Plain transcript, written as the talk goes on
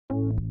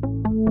First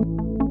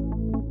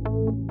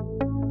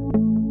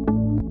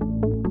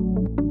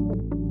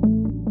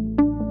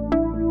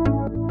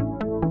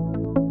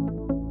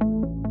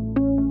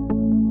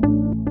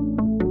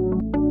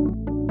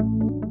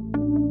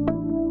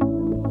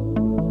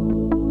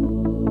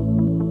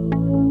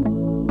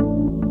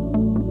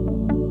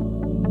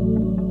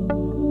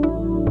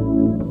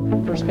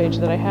page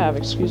that I have,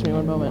 excuse me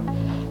one moment.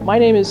 My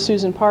name is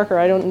Susan Parker.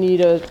 I don't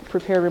need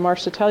prepared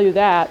remarks to tell you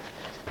that.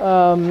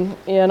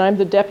 And I'm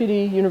the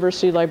Deputy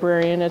University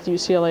Librarian at the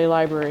UCLA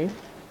Library.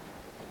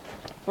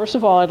 First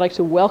of all, I'd like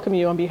to welcome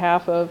you on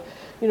behalf of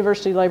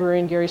University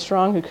Librarian Gary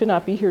Strong, who could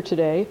not be here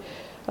today.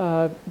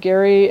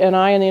 Gary and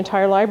I and the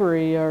entire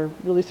library are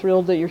really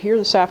thrilled that you're here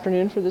this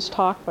afternoon for this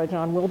talk by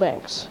John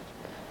Wilbanks.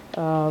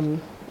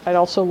 I'd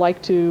also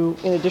like to,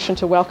 in addition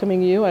to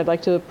welcoming you, I'd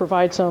like to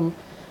provide some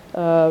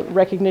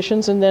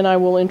recognitions, and then I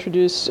will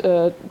introduce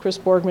Chris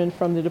Borgman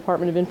from the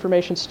Department of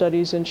Information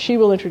Studies, and she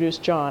will introduce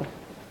John.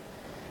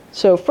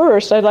 So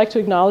first, I'd like to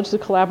acknowledge the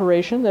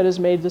collaboration that has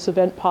made this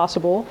event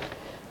possible.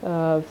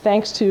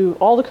 Thanks to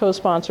all the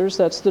co-sponsors,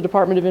 that's the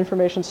Department of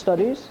Information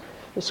Studies,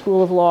 the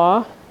School of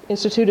Law,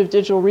 Institute of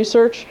Digital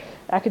Research,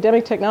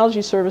 Academic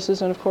Technology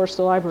Services, and of course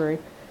the library.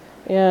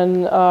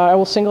 And I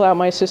will single out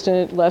my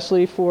assistant,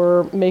 Leslie,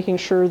 for making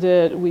sure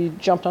that we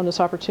jumped on this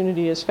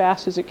opportunity as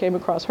fast as it came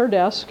across her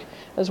desk,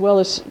 as well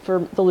as for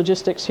the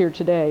logistics here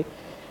today.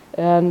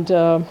 And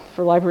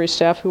for library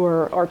staff who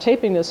are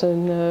taping this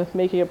and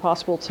making it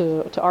possible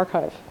to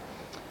archive.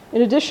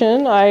 In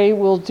addition, I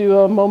will do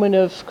a moment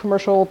of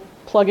commercial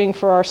plugging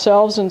for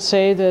ourselves and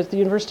say that the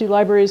University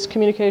Library's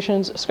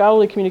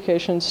Scholarly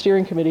Communications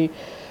Steering Committee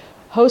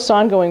hosts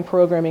ongoing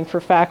programming for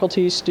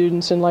faculty,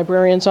 students, and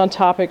librarians on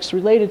topics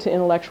related to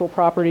intellectual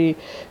property,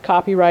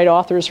 copyright,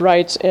 authors'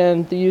 rights,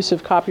 and the use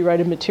of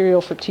copyrighted material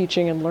for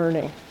teaching and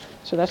learning.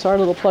 So that's our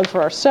little plug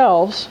for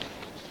ourselves.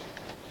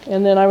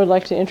 And then I would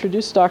like to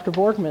introduce Dr.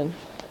 Borgman.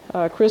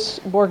 Chris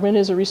Borgman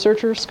is a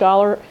researcher,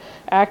 scholar,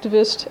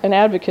 activist, and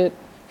advocate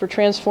for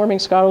transforming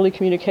scholarly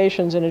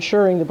communications and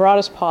ensuring the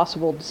broadest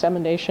possible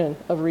dissemination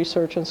of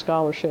research and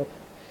scholarship.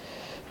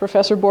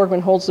 Professor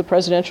Borgman holds the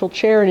Presidential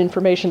Chair in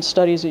Information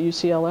Studies at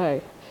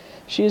UCLA.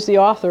 She is the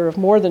author of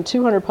more than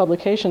 200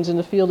 publications in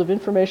the field of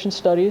information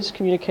studies,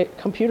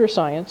 computer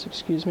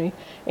science,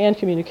 and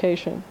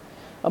communication.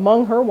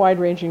 Among her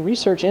wide-ranging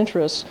research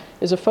interests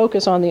is a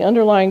focus on the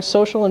underlying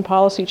social and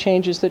policy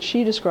changes that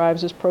she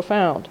describes as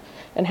profound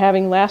and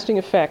having lasting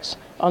effects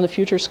on the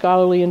future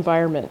scholarly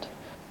environment.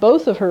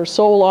 Both of her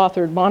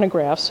sole-authored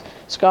monographs,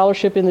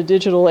 Scholarship in the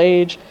Digital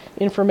Age,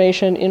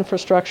 Information,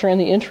 Infrastructure, and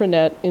the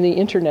Internet,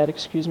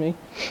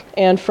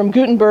 and From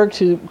Gutenberg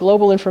to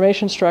Global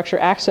Information Structure,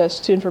 Access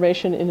to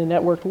Information in a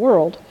Networked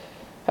World,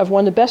 have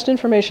won the Best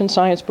Information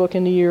Science Book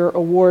in the Year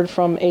award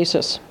from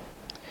ACIS.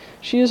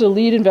 She is a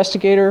lead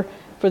investigator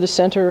for the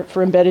Center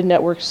for Embedded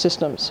Network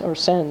Systems, or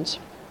CENS,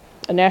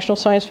 a National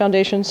Science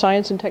Foundation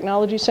Science and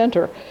Technology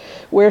Center,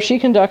 where she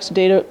conducts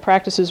data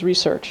practices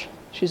research.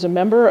 She's a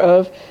member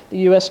of the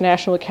U.S.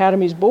 National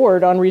Academy's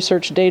Board on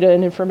Research, Data,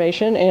 and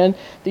Information, and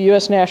the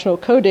U.S. National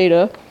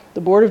CODATA,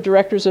 the Board of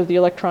Directors of the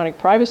Electronic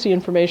Privacy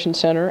Information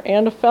Center,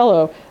 and a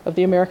Fellow of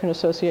the American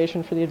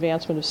Association for the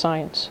Advancement of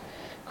Science.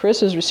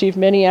 Chris has received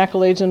many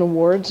accolades and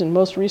awards, and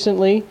most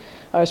recently,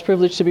 I was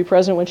privileged to be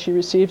present when she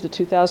received the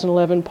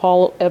 2011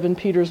 Paul Evan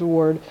Peters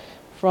Award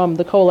from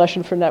the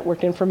Coalition for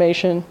Networked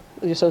Information,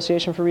 the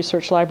Association for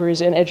Research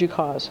Libraries, and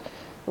EDUCAUSE.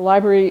 The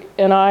library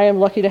and I am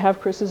lucky to have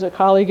Chris as a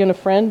colleague and a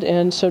friend,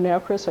 and so now,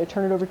 Chris, I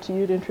turn it over to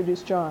you to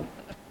introduce John.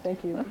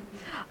 Thank you.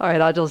 All right,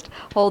 I'll just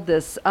hold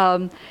this.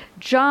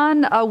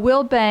 John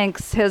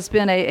Wilbanks has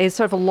been a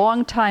sort of a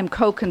long-time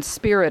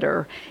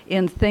co-conspirator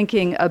in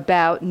thinking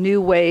about new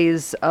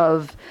ways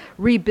of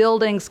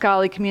rebuilding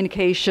scholarly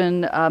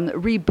communication,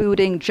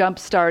 rebooting,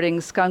 jump-starting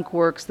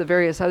skunkworks, the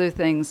various other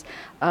things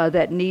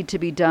that need to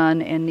be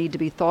done and need to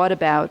be thought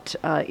about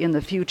in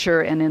the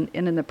future and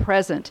in the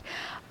present.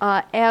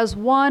 As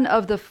one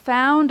of the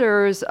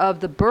founders of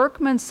the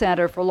Berkman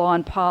Center for Law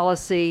and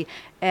Policy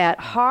at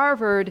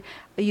Harvard,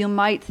 you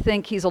might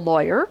think he's a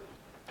lawyer.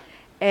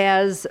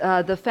 As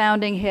the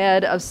founding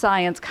head of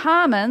Science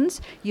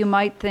Commons, you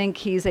might think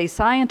he's a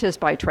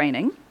scientist by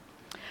training.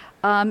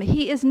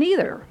 He is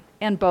neither,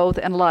 and both,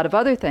 and a lot of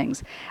other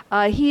things.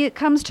 He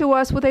comes to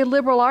us with a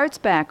liberal arts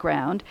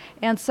background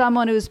and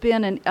someone who's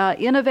been an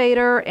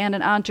innovator and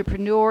an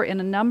entrepreneur in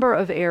a number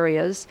of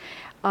areas.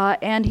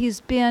 And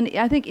he's been,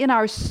 I think, in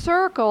our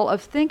circle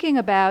of thinking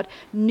about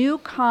new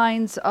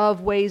kinds of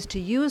ways to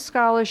use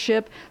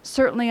scholarship,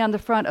 certainly on the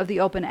front of the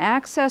open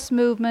access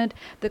movement,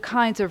 the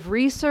kinds of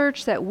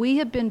research that we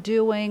have been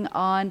doing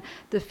on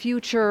the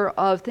future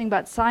of thinking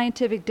about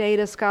scientific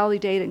data, scholarly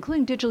data,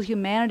 including digital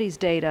humanities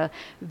data,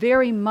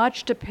 very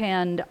much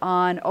depend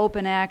on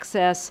open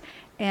access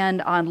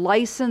and on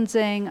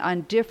licensing,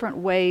 on different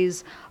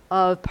ways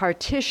of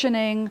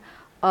partitioning,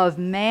 of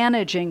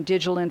managing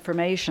digital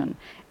information.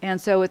 And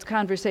so it's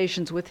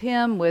conversations with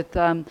him, with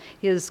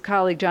his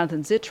colleague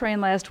Jonathan Zittrain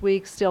last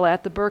week, still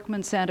at the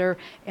Berkman Center,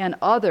 and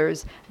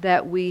others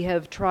that we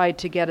have tried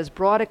to get as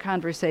broad a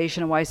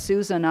conversation, and why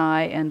Susan and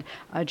I and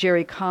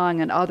Jerry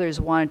Kong and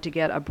others wanted to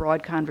get a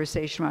broad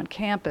conversation around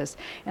campus.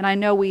 And I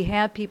know we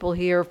have people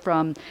here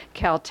from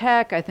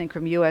Caltech, I think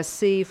from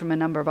USC, from a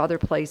number of other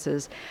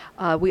places.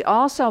 We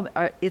also,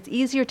 it's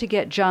easier to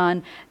get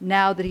John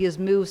now that he has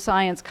moved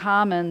Science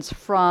Commons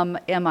from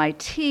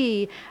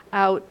MIT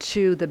out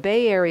to the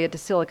Bay Area, to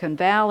Silicon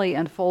Valley,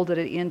 and folded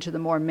it into the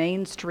more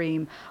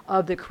mainstream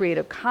of the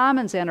Creative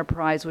Commons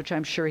enterprise, which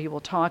I'm sure he will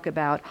talk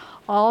about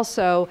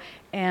also.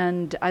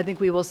 And I think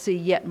we will see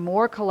yet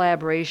more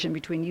collaboration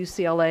between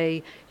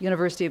UCLA,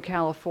 University of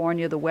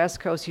California, the West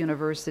Coast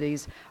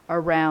universities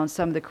around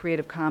some of the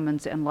Creative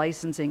Commons and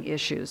licensing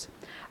issues.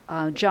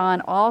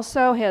 John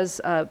also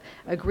has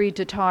agreed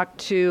to talk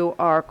to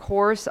our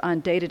course on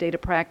data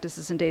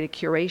practices and data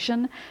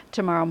curation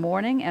tomorrow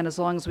morning, and as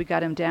long as we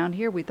got him down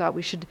here, we thought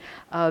we should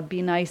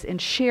be nice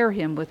and share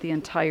him with the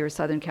entire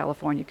Southern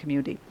California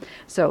community.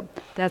 So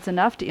that's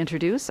enough to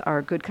introduce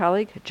our good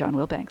colleague, John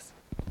Wilbanks.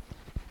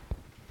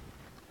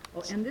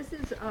 Oh, and this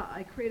is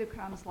a Creative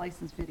Commons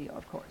licensed video,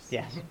 of course.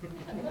 Yes.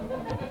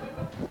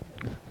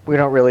 We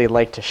don't really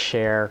like to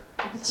share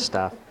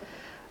stuff.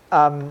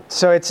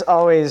 So it's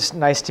always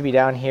nice to be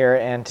down here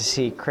and to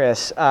see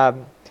Chris.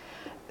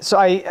 So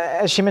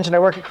as she mentioned, I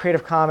work at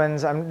Creative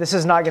Commons. This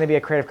is not going to be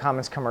a Creative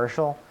Commons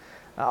commercial.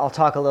 I'll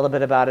talk a little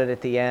bit about it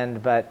at the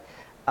end, but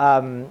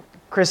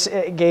Chris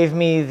gave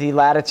me the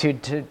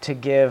latitude to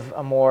give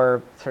a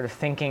more sort of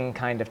thinking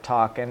kind of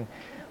talk. And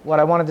what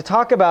I wanted to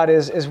talk about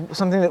is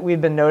something that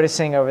we've been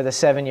noticing over the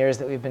 7 years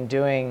that we've been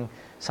doing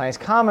Science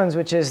Commons,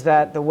 which is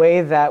that the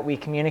way that we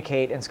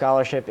communicate in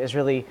scholarship is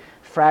really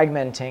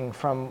fragmenting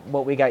from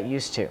what we got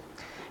used to.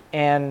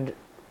 And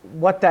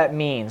what that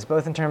means,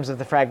 both in terms of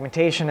the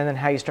fragmentation and then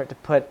how you start to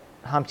put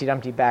Humpty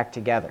Dumpty back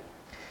together.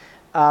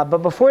 But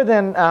before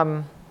then,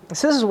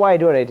 this is why I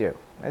do what I do.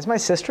 It's my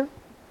sister.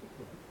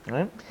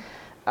 Right?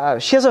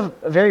 She has a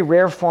very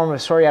rare form of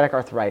psoriatic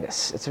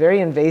arthritis. It's a very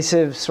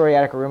invasive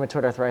psoriatic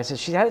rheumatoid arthritis.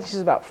 She's had it since she's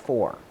about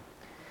 4.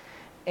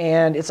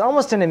 And it's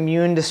almost an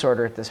immune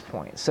disorder at this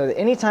point. So that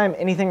anytime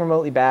anything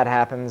remotely bad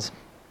happens,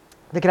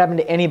 that could happen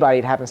to anybody,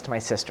 it happens to my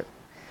sister.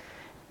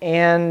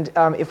 And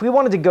if we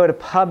wanted to go to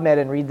PubMed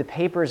and read the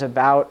papers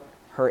about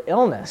her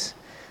illness,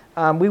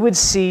 we would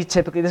see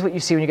typically, this is what you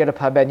see when you go to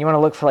PubMed, and you want to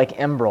look for like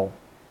Enbrel,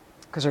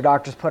 because her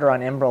doctors put her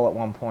on Enbrel at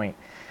one point.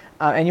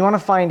 And you want to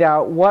find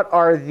out what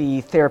are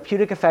the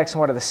therapeutic effects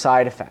and what are the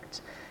side effects.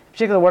 In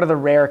particular, what are the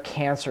rare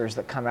cancers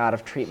that come out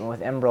of treatment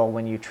with Enbrel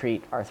when you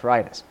treat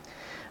arthritis.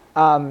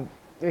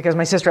 Because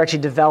my sister actually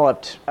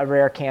developed a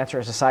rare cancer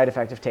as a side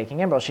effect of taking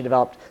Enbrel. She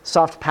developed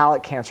soft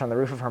palate cancer on the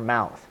roof of her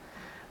mouth,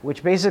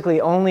 which basically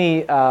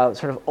only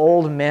sort of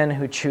old men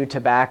who chew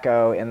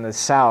tobacco in the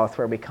South,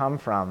 where we come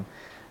from,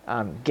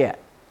 get.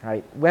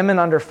 Right? Women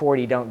under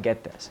 40 don't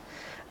get this.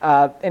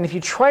 And if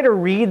you try to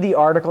read the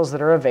articles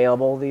that are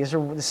available,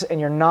 and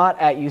you're not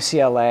at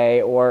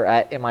UCLA or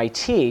at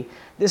MIT,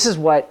 this is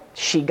what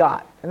she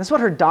got. And this is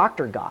what her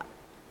doctor got,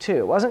 too.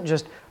 It wasn't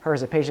just her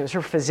as a patient, it was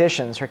her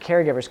physicians, her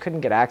caregivers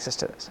couldn't get access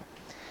to this.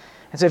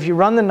 And so if you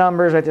run the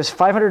numbers, right, there's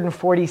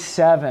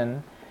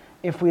 547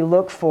 if we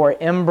look for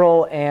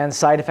Enbrel and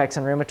side effects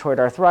in rheumatoid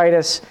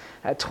arthritis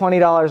at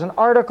 $20 an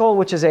article,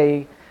 which is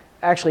a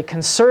actually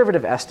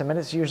conservative estimate.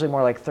 It's usually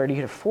more like 30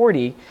 to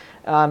 40.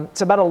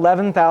 It's about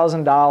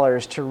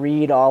 $11,000 to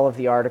read all of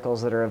the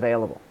articles that are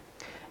available.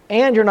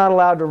 And you're not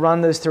allowed to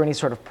run those through any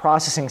sort of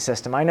processing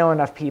system. I know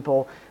enough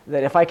people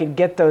that if I could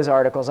get those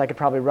articles, I could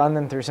probably run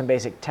them through some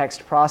basic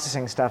text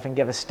processing stuff and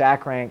give a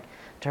stack rank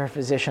to her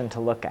physician to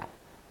look at.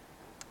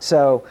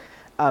 So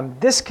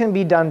this can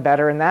be done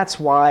better, and that's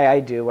why I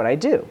do what I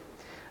do.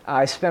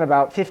 I spent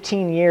about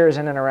 15 years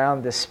in and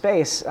around this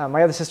space.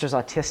 My other sister's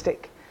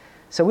autistic,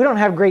 so we don't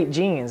have great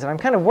genes, and I'm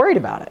kind of worried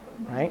about it,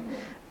 right?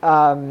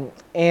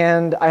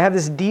 And I have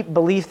this deep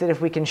belief that if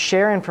we can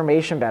share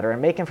information better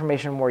and make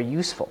information more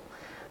useful,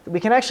 that we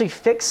can actually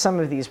fix some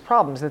of these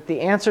problems, that the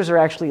answers are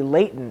actually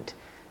latent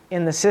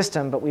in the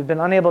system, but we've been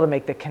unable to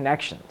make the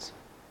connections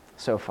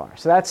so far.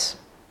 So that's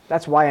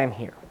why I'm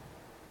here.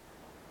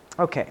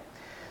 Okay,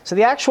 so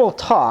the actual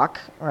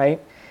talk,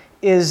 right,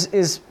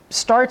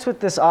 starts with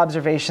this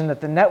observation that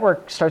the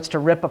network starts to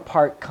rip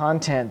apart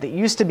content that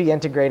used to be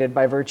integrated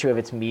by virtue of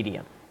its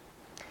medium.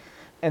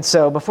 And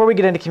so before we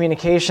get into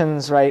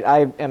communications, right,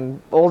 I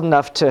am old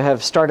enough to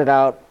have started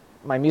out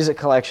my music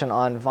collection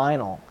on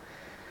vinyl.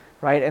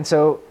 Right? And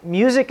so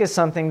music is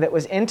something that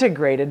was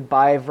integrated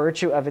by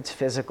virtue of its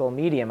physical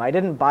medium. I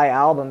didn't buy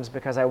albums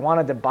because I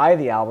wanted to buy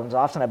the albums.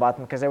 Often I bought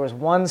them because there was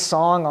one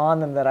song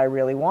on them that I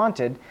really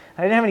wanted, and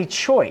I didn't have any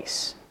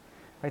choice.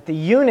 Right? The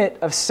unit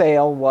of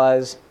sale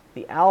was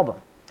the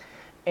album.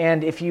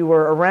 And if you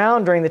were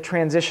around during the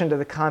transition to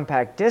the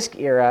compact disc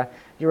era,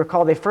 you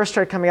recall they first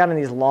started coming out in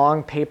these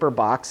long paper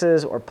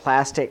boxes or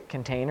plastic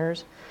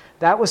containers.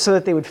 That was so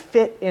that they would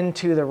fit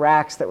into the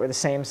racks that were the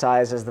same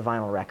size as the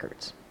vinyl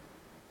records.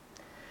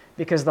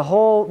 because the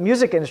whole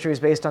music industry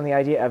was based on the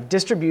idea of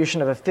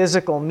distribution of a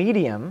physical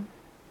medium,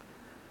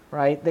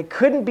 right, that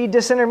couldn't be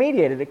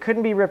disintermediated. It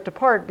couldn't be ripped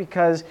apart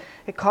because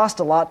it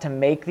cost a lot to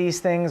make these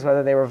things,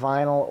 whether they were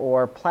vinyl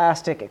or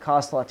plastic. It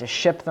cost a lot to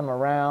ship them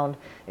around.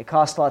 It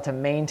cost a lot to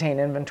maintain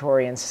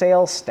inventory and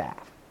sales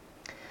staff.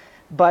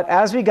 But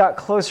as we got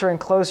closer and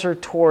closer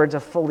towards a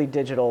fully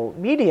digital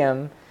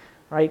medium,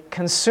 right,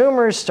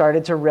 consumers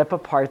started to rip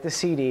apart the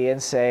CD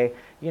and say,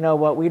 you know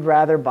what, we'd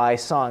rather buy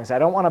songs. I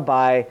don't want to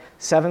buy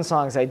 7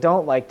 songs I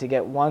don't like to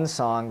get 1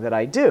 song that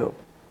I do.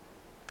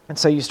 And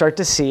so you start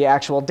to see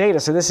actual data.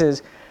 So this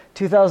is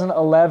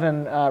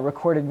 2011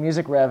 recorded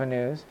music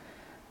revenues.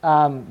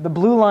 The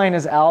blue line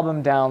is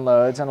album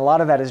downloads, and a lot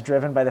of that is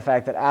driven by the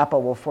fact that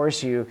Apple will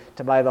force you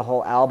to buy the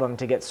whole album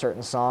to get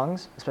certain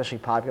songs, especially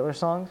popular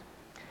songs.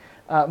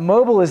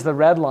 Mobile is the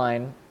red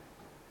line.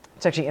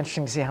 It's actually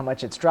interesting to see how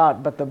much it's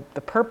dropped, but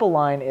the purple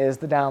line is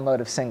the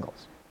download of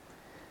singles.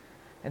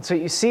 And so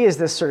what you see is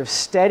this sort of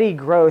steady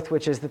growth,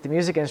 which is that the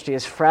music industry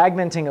is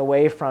fragmenting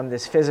away from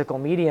this physical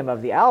medium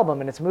of the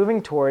album, and it's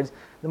moving towards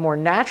the more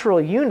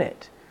natural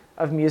unit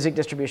of music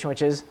distribution,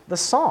 which is the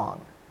song.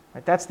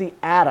 Right? That's the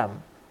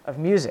atom of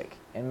music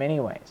in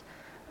many ways.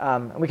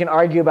 And we can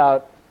argue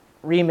about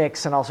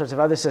remix and all sorts of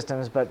other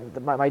systems,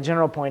 but my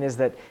general point is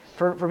that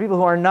for people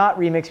who are not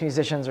remix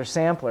musicians or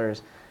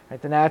samplers,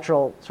 right, the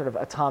natural sort of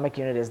atomic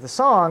unit is the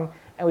song,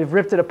 and we've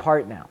ripped it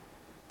apart now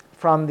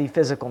from the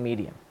physical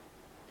medium.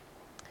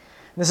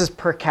 This is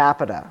per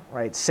capita,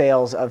 right,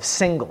 sales of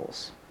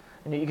singles.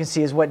 And what you can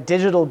see is what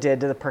digital did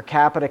to the per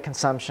capita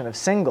consumption of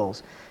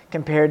singles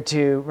compared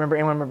to,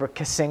 anyone remember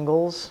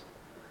singles,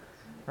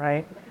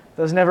 right?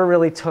 Those never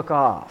really took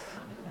off.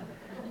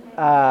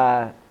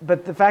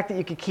 But the fact that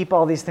you could keep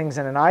all these things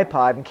in an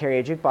iPod and carry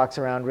a jukebox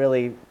around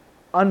really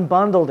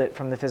unbundled it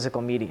from the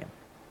physical medium.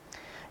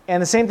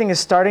 And the same thing is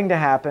starting to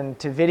happen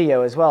to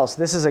video as well.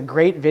 So this is a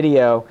great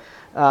video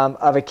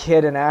of a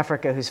kid in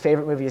Africa whose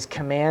favorite movie is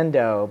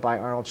Commando by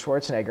Arnold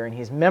Schwarzenegger, and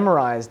he's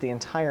memorized the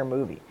entire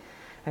movie.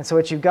 And so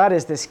what you've got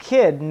is this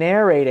kid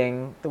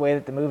narrating the way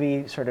that the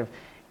movie sort of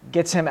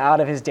gets him out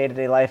of his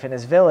day-to-day life in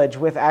his village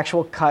with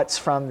actual cuts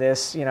from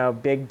this, you know,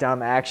 big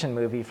dumb action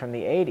movie from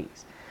the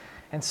 80s.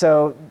 And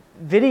so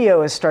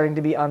video is starting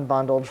to be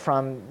unbundled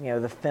from, you know,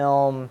 the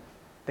film,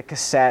 the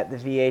cassette, the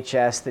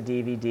VHS, the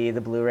DVD,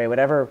 the Blu-ray,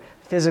 whatever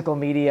physical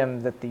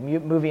medium that the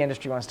movie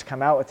industry wants to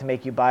come out with to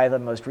make you buy the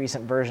most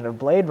recent version of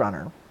Blade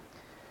Runner.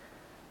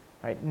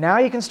 Right? Now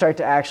you can start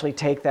to actually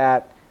take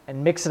that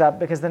and mix it up,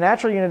 because the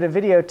natural unit of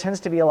video tends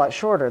to be a lot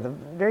shorter. The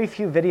very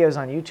few videos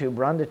on YouTube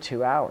run to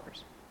 2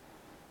 hours.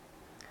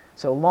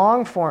 So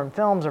long-form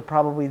films are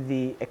probably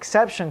the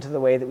exception to the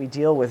way that we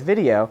deal with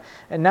video.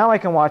 And now I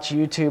can watch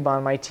YouTube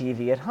on my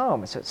TV at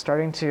home. So it's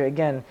starting to,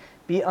 again,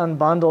 be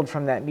unbundled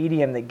from that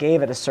medium that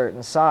gave it a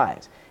certain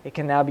size. It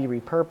can now be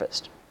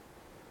repurposed.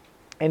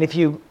 And if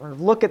you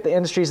look at the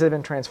industries that have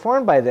been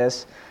transformed by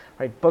this,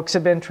 right, books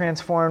have been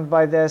transformed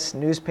by this,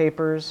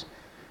 newspapers,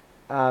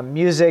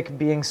 music,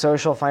 being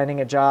social,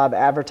 finding a job,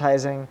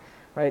 advertising,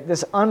 right?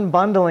 This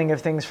unbundling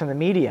of things from the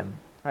medium,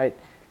 right?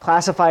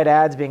 Classified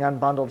ads being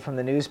unbundled from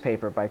the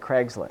newspaper by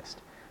Craigslist,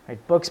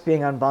 right? Books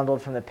being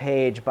unbundled from the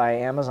page by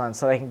Amazon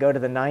so that I can go to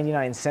the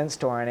 99-cent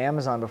store on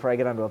Amazon before I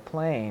get onto a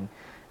plane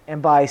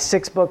and buy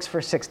 6 books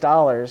for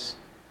 $6,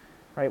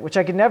 right? Which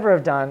I could never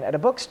have done at a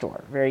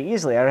bookstore very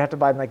easily. I would have to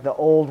buy like the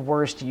old,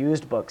 worst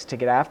used books to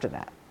get after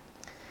that.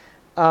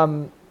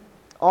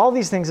 All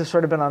these things have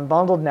sort of been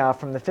unbundled now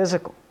from the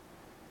physical.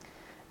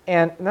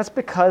 And that's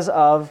because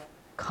of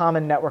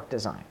common network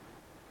design.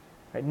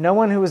 Right? No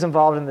one who was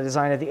involved in the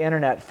design of the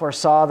internet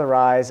foresaw the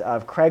rise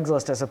of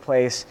Craigslist as a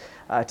place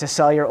to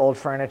sell your old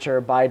furniture,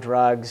 buy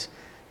drugs,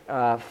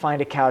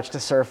 find a couch to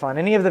surf on,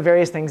 any of the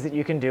various things that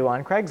you can do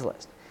on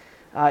Craigslist.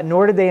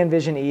 Nor did they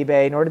envision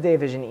eBay, nor did they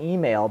envision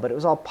email, but it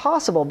was all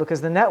possible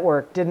because the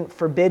network didn't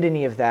forbid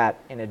any of that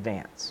in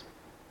advance.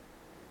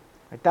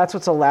 Right? That's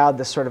what's allowed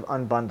this sort of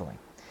unbundling.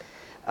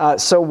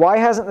 So why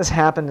hasn't this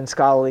happened in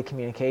scholarly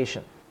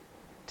communication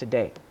to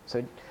date?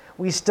 So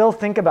we still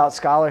think about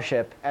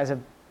scholarship as a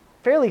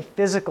fairly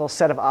physical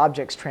set of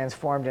objects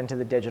transformed into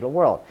the digital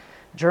world.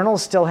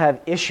 Journals still have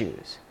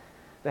issues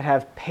that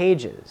have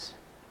pages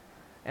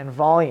and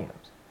volumes,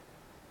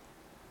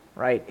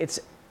 right? It's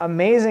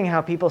amazing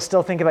how people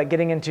still think about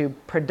getting into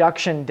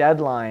production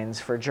deadlines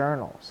for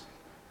journals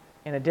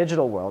in a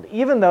digital world,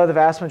 even though the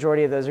vast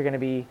majority of those are going to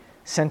be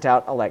sent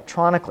out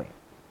electronically.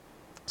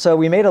 So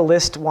we made a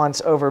list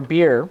once over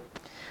beer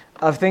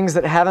of things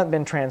that haven't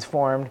been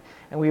transformed,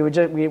 and we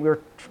were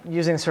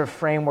using sort of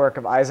framework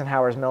of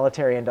Eisenhower's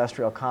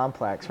military-industrial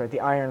complex, right, the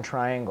iron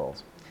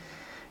triangles.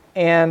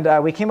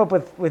 And we came up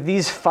with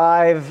these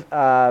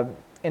 5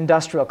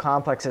 industrial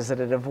complexes that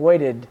had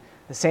avoided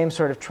the same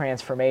sort of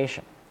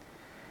transformation.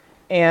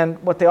 And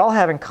what they all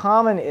have in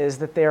common is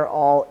that they're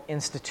all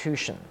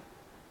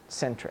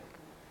institution-centric.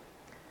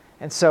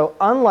 And so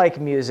unlike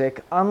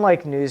music,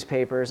 unlike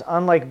newspapers,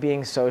 unlike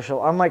being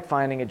social, unlike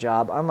finding a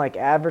job, unlike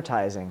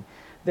advertising,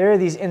 there are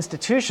these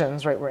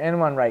institutions, right, we're in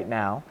one right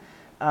now,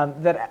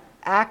 that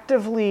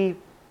actively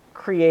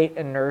create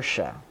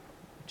inertia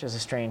which is a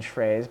strange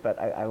phrase, but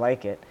I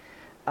like it,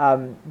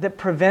 that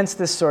prevents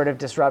this sort of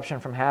disruption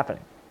from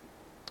happening.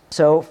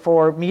 So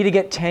for me to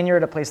get tenure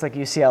at a place like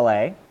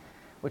UCLA,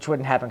 which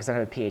wouldn't happen because I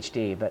don't have a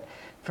PhD, but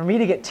for me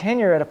to get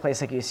tenure at a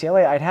place like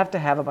UCLA, I'd have to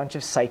have a bunch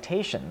of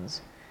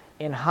citations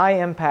in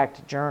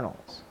high-impact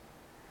journals,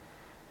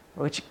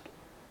 which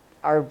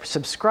are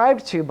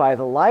subscribed to by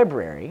the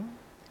library,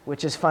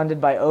 which is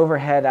funded by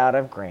overhead out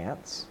of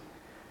grants,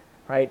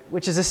 right?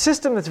 Which is a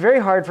system that's very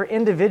hard for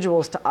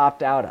individuals to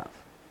opt out of,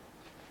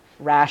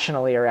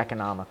 rationally or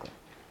economically.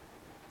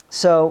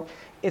 So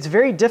it's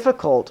very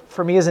difficult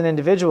for me as an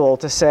individual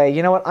to say,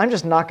 you know what, I'm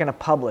just not going to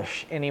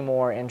publish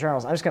anymore in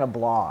journals. I'm just going to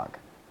blog.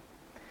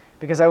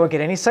 Because I won't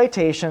get any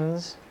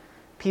citations.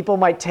 People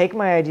might take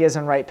my ideas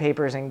and write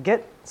papers and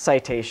get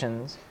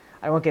citations.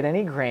 I won't get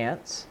any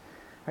grants.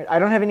 Right? I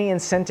don't have any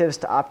incentives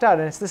to opt out.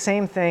 And it's the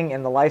same thing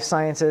in the life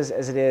sciences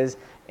as it is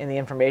in the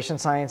information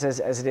sciences,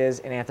 as it is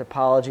in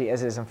anthropology,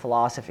 as it is in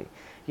philosophy.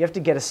 You have to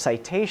get a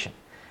citation.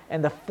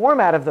 And the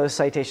format of those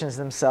citations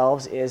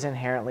themselves is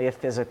inherently a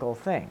physical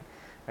thing.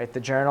 Right? The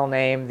journal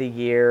name, the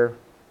year,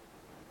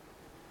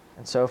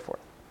 and so forth.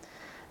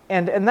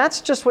 And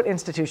that's just what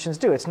institutions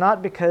do. It's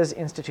not because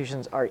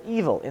institutions are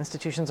evil.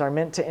 Institutions are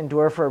meant to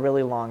endure for a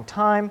really long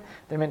time.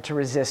 They're meant to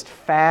resist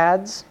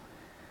fads.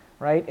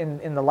 Right?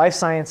 In the life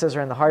sciences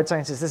or in the hard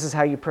sciences, this is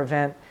how you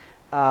prevent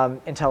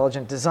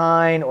intelligent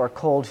design or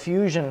cold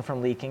fusion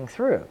from leaking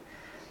through.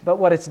 But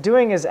what it's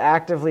doing is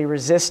actively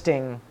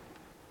resisting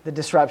the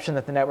disruption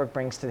that the network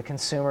brings to the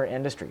consumer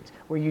industries,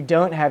 where you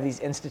don't have these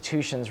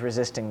institutions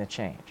resisting the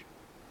change.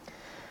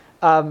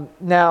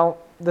 Now,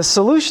 the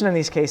solution in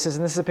these cases,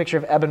 and this is a picture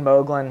of Eben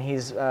Moglen.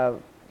 He's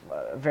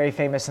very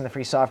famous in the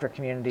free software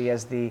community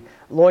as the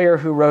lawyer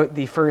who wrote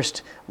the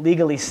first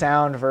legally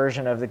sound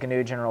version of the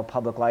GNU General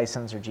Public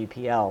License, or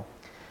GPL.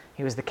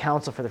 He was the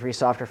counsel for the Free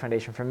Software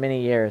Foundation for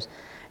many years.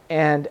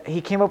 And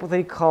he came up with what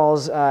he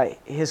calls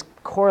his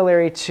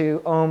corollary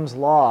to Ohm's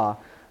law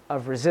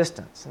of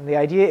resistance. And the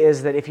idea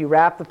is that if you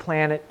wrap the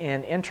planet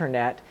in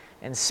internet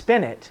and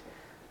spin it,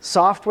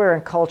 software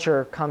and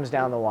culture comes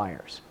down the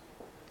wires.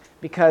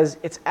 Because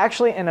it's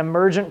actually an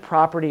emergent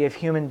property of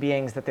human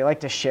beings that they like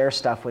to share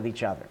stuff with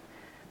each other.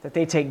 That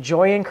they take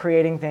joy in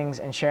creating things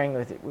and sharing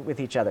with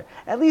each other,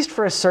 at least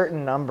for a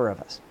certain number of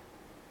us.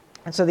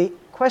 And so the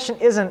question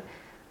isn't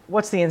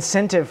what's the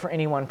incentive for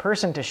any one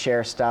person to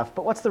share stuff,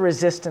 but what's the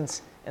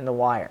resistance in the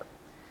wire?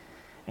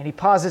 And he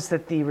posits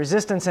that the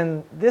resistance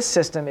in this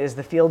system is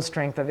the field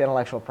strength of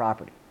intellectual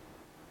property.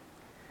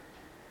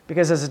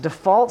 Because as a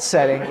default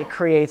setting, it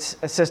creates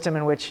a system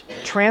in which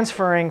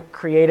transferring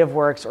creative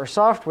works or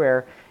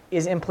software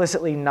is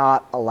implicitly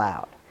not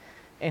allowed.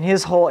 And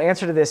his whole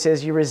answer to this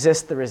is you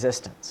resist the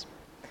resistance.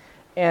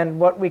 And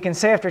what we can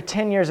say after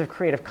 10 years of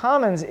Creative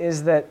Commons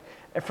is that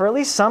for at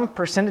least some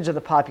percentage of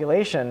the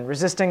population,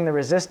 resisting the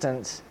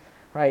resistance,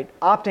 right,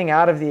 opting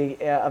out of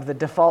the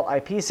default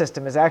IP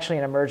system is actually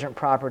an emergent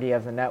property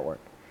of the network.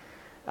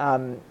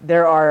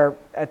 There are,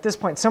 at this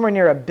point, somewhere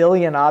near 1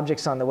 billion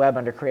objects on the web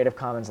under Creative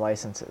Commons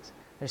licenses.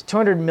 There's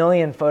 200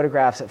 million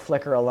photographs at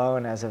Flickr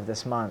alone as of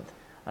this month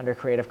under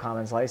Creative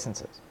Commons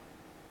licenses.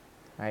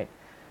 Right?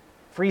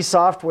 Free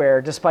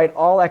software, despite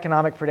all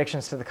economic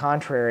predictions to the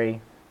contrary,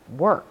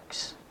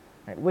 works.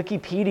 Right?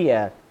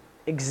 Wikipedia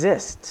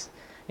exists.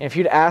 And if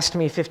you'd asked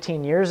me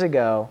 15 years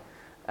ago,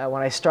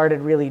 when I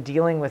started really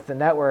dealing with the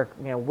network,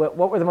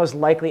 what were the most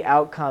likely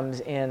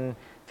outcomes in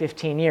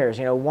 15 years?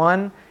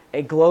 One,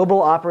 a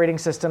global operating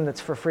system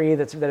that's for free,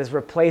 that has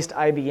replaced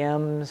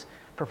IBM's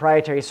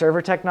proprietary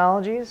server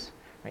technologies.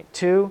 Right?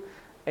 2,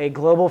 a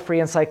global free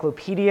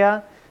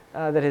encyclopedia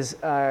that has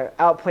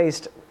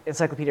outplaced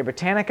Encyclopedia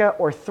Britannica.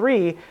 Or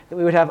 3, that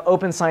we would have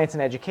open science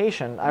and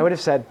education. I would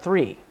have said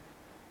 3.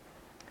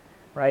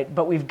 Right?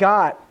 But we've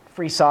got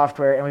free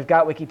software and we've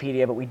got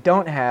Wikipedia, but we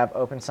don't have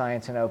open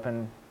science and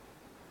open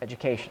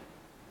education.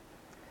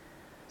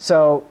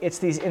 So it's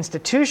these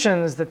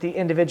institutions that the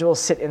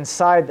individuals sit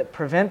inside that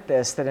prevent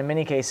this that in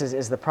many cases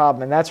is the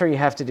problem. And that's where you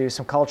have to do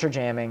some culture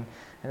jamming.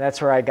 And that's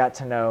where I got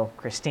to know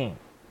Christine.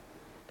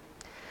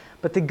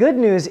 But the good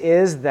news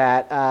is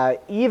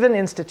that even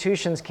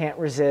institutions can't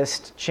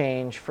resist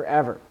change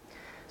forever.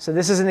 So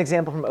this is an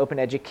example from Open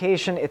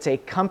Education. It's a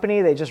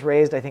company. They just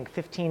raised, I think,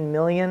 15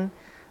 million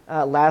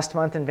last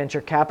month in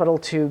venture capital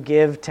to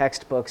give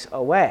textbooks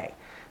away.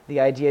 The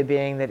idea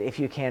being that if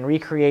you can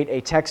recreate a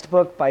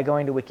textbook by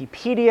going to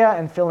Wikipedia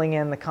and filling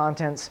in the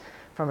contents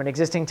from an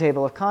existing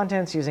table of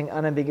contents using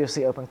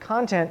unambiguously open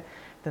content,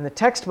 then the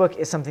textbook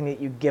is something that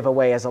you give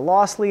away as a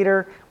loss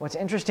leader. What's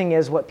interesting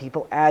is what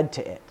people add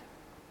to it.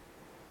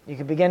 You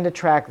can begin to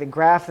track the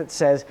graph that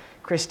says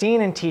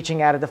Christine in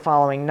teaching added the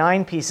following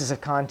 9 pieces of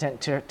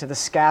content to the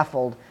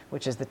scaffold,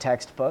 which is the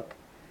textbook.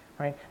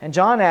 Right? And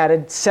John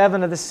added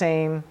 7 of the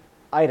same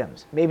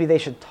items. Maybe they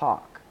should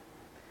talk.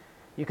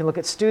 You can look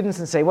at students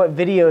and say, what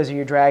videos are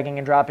you dragging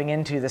and dropping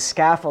into the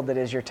scaffold that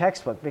is your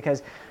textbook?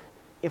 Because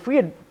if we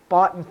had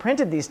bought and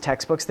printed these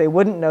textbooks, they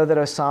wouldn't know that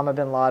Osama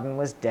bin Laden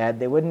was dead.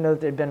 They wouldn't know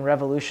that there had been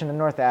revolution in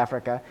North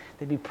Africa.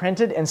 They'd be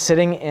printed and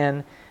sitting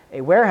in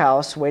a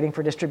warehouse waiting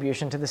for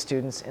distribution to the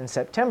students in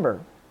September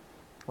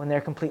when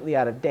they're completely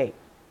out of date.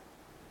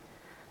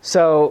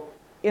 So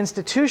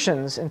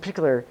institutions, in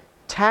particular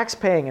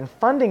tax-paying and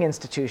funding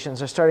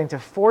institutions, are starting to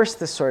force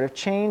this sort of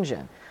change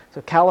in.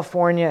 So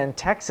California and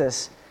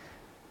Texas,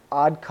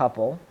 odd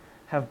couple,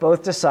 have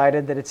both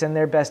decided that it's in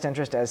their best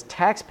interest as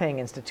tax-paying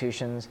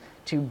institutions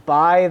to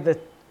buy the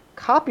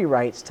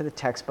copyrights to the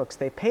textbooks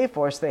they pay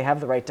for, so they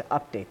have the right to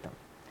update them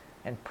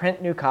and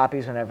print new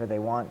copies whenever they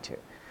want to.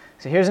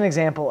 So here's an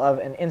example of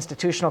an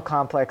institutional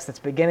complex that's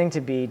beginning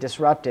to be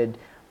disrupted,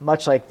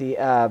 much like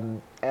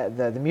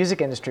the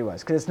music industry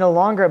was, because it's no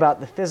longer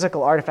about the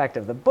physical artifact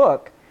of the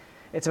book.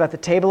 It's about the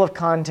table of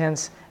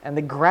contents and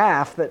the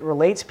graph that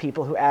relates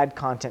people who add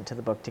content to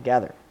the book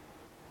together.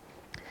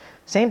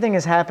 Same thing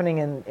is happening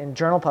in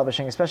journal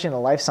publishing, especially in the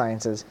life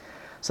sciences.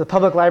 So the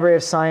Public Library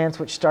of Science,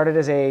 which started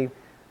as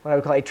what I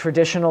would call a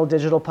traditional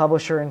digital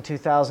publisher in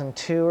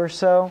 2002 or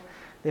so,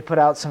 they put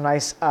out some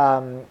nice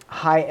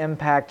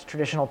high-impact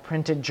traditional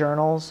printed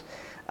journals,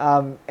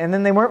 and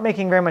then they weren't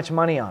making very much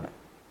money on it.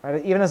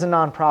 Right? Even as a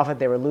nonprofit,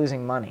 they were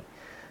losing money.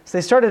 So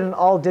they started an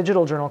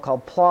all-digital journal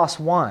called PLOS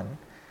One,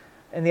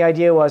 and the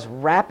idea was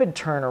rapid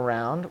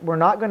turnaround. We're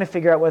not going to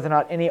figure out whether or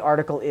not any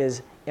article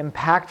is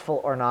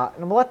impactful or not,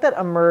 and we'll let that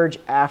emerge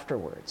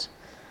afterwards.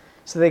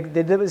 So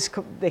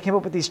they came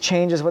up with these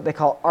changes, what they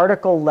call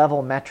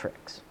article-level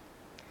metrics.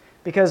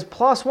 Because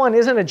PLOS One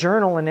isn't a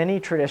journal in any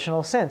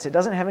traditional sense. It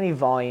doesn't have any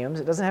volumes.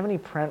 It doesn't have any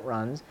print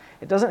runs.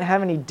 It doesn't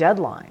have any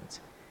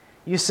deadlines.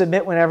 You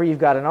submit whenever you've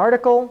got an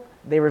article.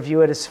 They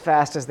review it as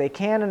fast as they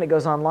can, and it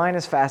goes online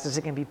as fast as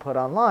it can be put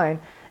online.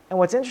 And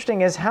what's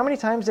interesting is, how many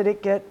times did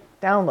it get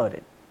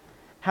downloaded?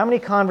 How many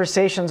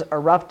conversations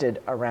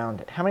erupted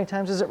around it? How many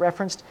times is it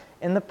referenced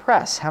in the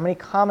press? How many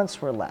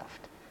comments were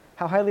left?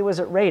 How highly was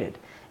it rated?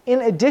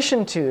 In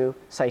addition to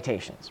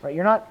citations, right?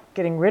 You're not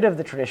getting rid of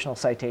the traditional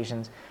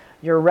citations.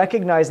 You're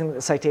recognizing that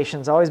the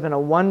citation's always been a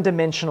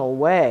one-dimensional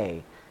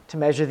way to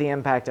measure the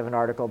impact of an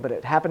article, but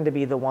it happened to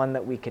be the one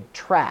that we could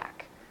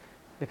track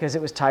because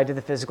it was tied to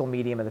the physical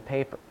medium of the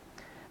paper.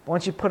 But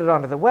once you put it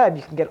onto the web,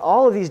 you can get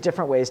all of these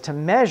different ways to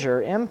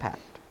measure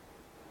impact.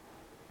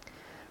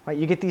 Right,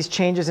 you get these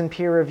changes in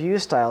peer review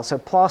style. So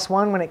PLOS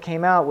One, when it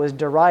came out, was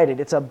derided.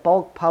 It's a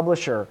bulk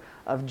publisher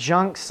of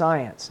junk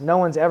science. No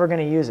one's ever going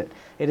to use it.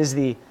 It is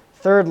the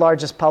third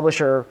largest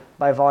publisher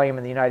by volume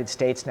in the United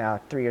States now,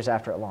 3 years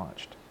after it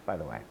launched, by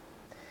the way.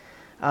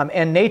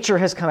 And Nature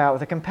has come out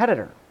with a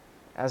competitor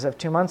as of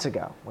 2 months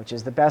ago, which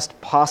is the best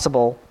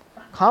possible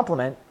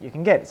complement you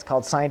can get. It's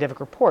called Scientific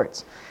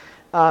Reports.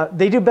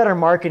 They do better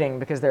marketing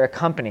because they're a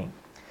company.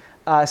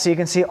 So you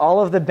can see all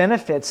of the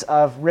benefits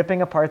of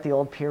ripping apart the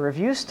old peer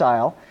review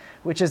style,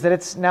 which is that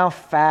it's now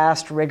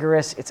fast,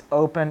 rigorous, it's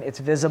open, it's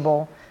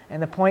visible.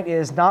 And the point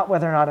is not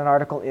whether or not an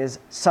article is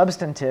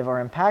substantive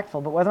or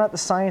impactful, but whether or not the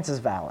science is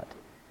valid.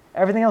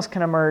 Everything else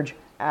can emerge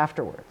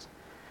afterwards.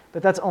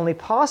 But that's only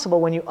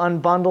possible when you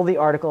unbundle the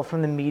article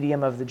from the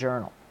medium of the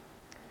journal.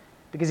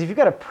 Because if you've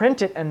got to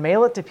print it and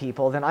mail it to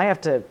people, then I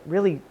have to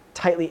really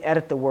tightly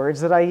edit the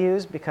words that I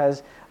use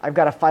because I've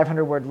got a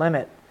 500-word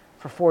limit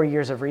for 4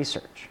 years of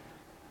research.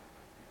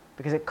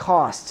 Because it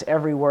costs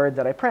every word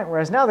that I print,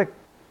 whereas now the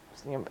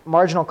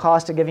marginal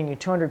cost of giving you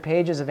 200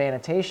 pages of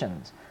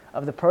annotations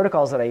of the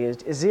protocols that I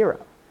used is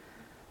 0.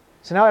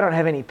 So now I don't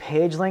have any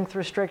page length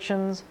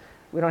restrictions.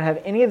 We don't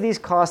have any of these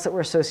costs that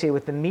were associated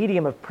with the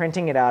medium of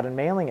printing it out and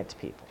mailing it to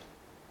people.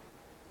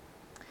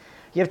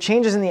 You have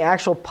changes in the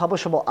actual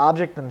publishable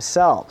object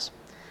themselves.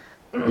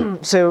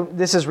 So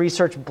this is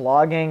research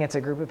blogging. It's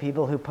a group of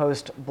people who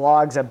post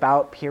blogs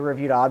about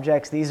peer-reviewed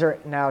objects. These are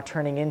now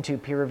turning into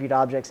peer-reviewed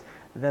objects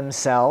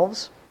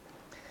themselves.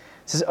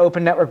 This is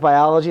Open Network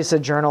Biology. It's a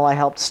journal I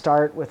helped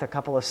start with a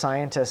couple of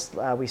scientists.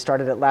 We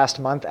started it last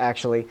month,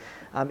 actually.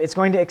 It's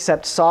going to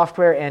accept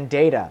software and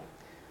data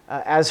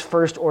as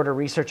first-order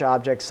research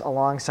objects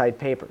alongside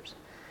papers.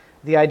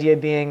 The idea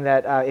being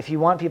that if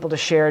you want people to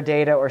share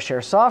data or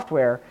share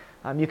software,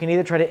 you can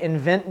either try to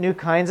invent new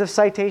kinds of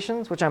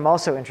citations, which I'm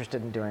also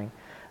interested in doing,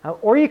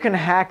 or you can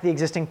hack the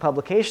existing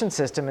publication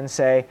system and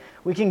say,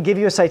 we can give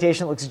you a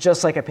citation that looks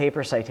just like a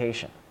paper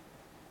citation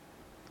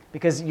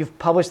because you've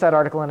published that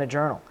article in a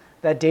journal.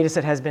 That data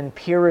set has been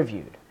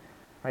peer-reviewed.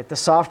 Right? The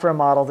software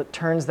model that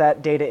turns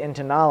that data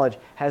into knowledge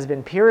has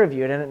been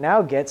peer-reviewed, and it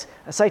now gets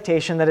a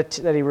citation that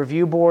a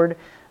review board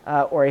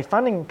or a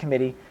funding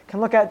committee can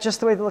look at just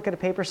the way they look at a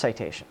paper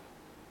citation.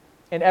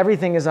 And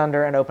everything is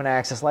under an open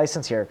access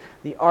license here.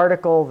 The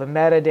article, the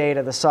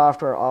metadata, the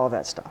software, all of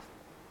that stuff.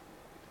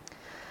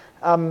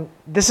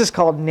 This is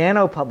called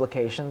nano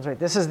publications. Right?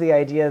 This is the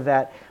idea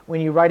that when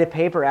you write a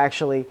paper,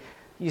 actually,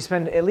 you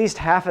spend at least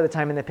half of the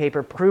time in the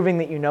paper proving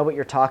that you know what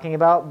you're talking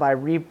about by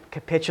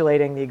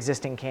recapitulating the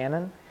existing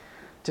canon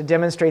to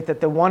demonstrate that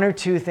the 1 or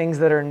 2 things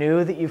that are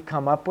new that you've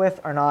come up with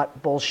are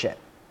not bullshit.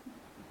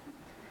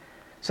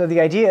 So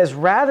the idea is,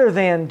 rather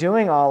than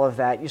doing all of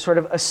that, you sort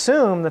of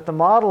assume that the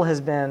model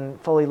has been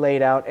fully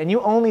laid out and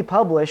you only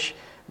publish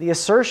the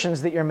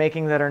assertions that you're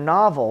making that are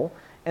novel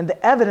and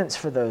the evidence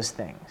for those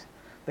things.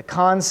 The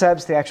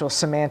concepts, the actual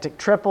semantic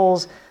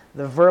triples,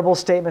 the verbal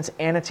statements,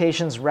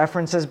 annotations,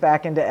 references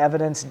back into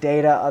evidence,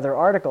 data, other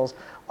articles,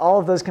 all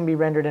of those can be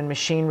rendered in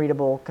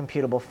machine-readable,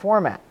 computable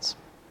formats.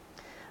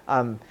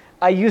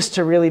 I used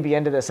to really be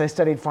into this. I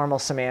studied formal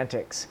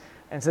semantics.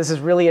 And so this is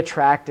really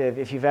attractive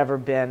if you've ever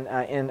been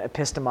in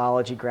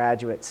epistemology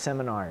graduate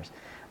seminars.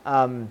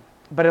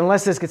 But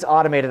unless this gets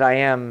automated, I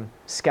am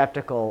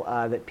skeptical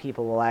that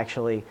people will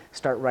actually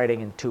start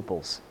writing in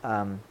tuples,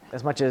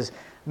 as much as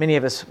many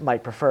of us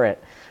might prefer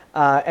it.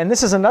 And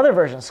this is another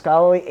version,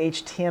 scholarly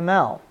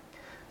HTML.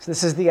 So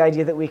this is the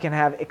idea that we can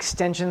have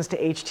extensions to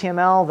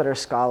HTML that are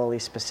scholarly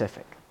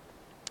specific.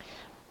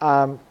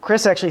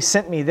 Chris actually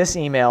sent me this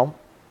email,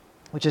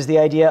 which is the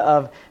idea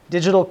of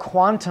digital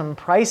quantum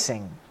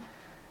pricing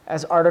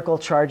as article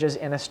charges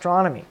in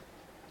astronomy.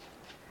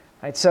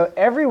 Right, so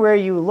everywhere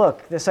you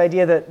look, this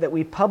idea that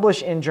we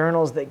publish in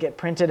journals that get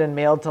printed and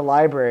mailed to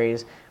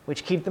libraries,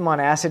 which keep them on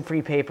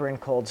acid-free paper in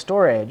cold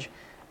storage,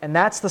 and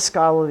that's the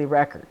scholarly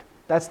record.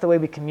 That's the way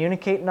we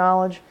communicate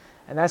knowledge,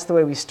 and that's the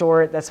way we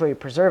store it, that's the way we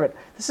preserve it.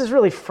 This is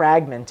really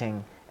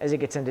fragmenting as it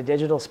gets into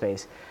digital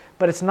space.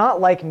 But it's not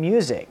like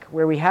music,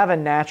 where we have a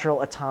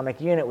natural atomic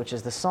unit, which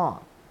is the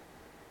song.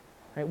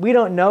 Right? We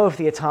don't know if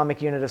the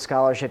atomic unit of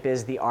scholarship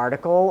is the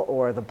article,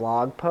 or the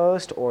blog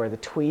post, or the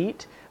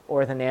tweet,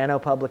 or the nano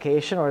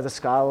publication, or the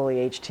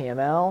scholarly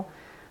HTML.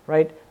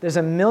 Right? There's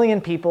a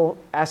million people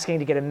asking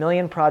to get a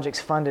million projects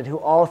funded who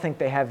all think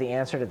they have the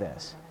answer to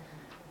this.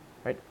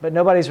 Right? But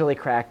nobody's really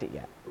cracked it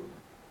yet.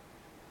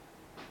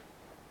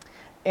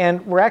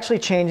 And we're actually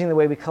changing the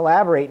way we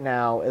collaborate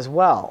now as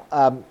well.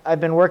 I've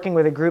been working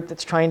with a group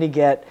that's trying to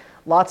get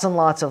lots and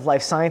lots of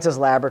life sciences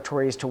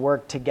laboratories to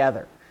work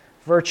together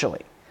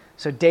virtually.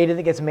 So data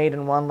that gets made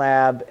in one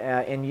lab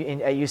at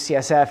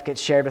UCSF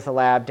gets shared with a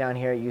lab down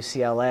here at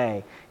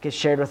UCLA, gets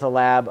shared with a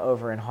lab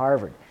over in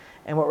Harvard.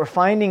 And what we're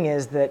finding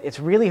is that it's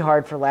really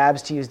hard for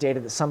labs to use data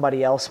that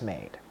somebody else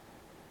made,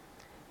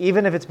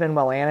 even if it's been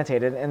well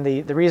annotated. And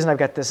the reason I've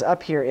got this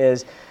up here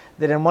is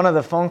that in one of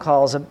the phone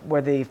calls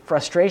where the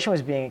frustration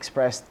was being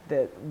expressed,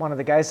 that one of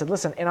the guys said,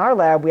 listen, in our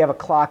lab we have a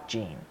clock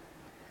gene.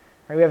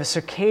 Right? We have a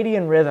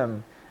circadian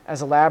rhythm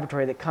as a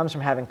laboratory that comes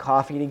from having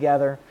coffee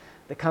together,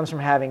 that comes from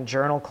having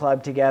journal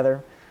club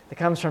together, that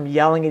comes from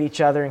yelling at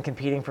each other and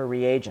competing for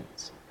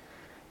reagents.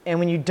 And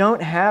when you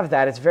don't have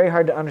that, it's very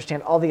hard to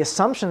understand all the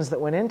assumptions that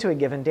went into a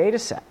given data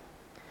set.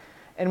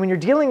 And when you're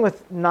dealing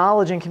with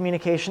knowledge and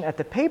communication at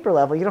the paper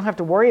level, you don't have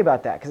to worry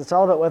about that, because it's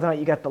all about whether or not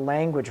you got the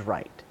language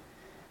right.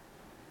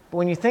 But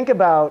when you think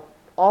about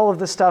all of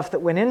the stuff that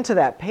went into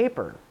that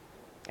paper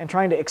and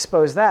trying to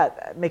expose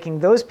that, making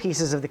those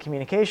pieces of the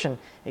communication,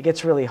 it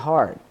gets really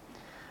hard.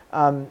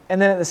 And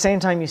then at the same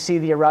time, you see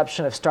the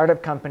eruption of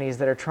startup companies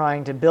that are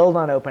trying to build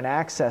on open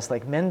access,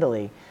 like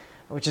Mendeley,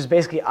 which is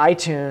basically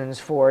iTunes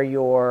for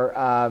your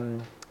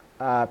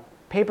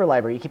paper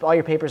library. You keep all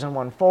your papers in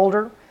one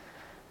folder,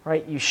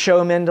 right? You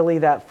show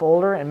Mendeley that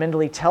folder, and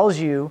Mendeley tells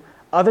you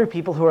other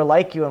people who are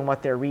like you and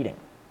what they're reading.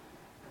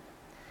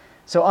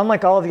 So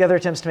unlike all of the other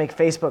attempts to make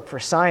Facebook for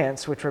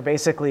science, which were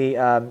basically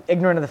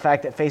ignorant of the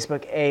fact that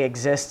Facebook, A,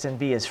 exists and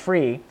B, is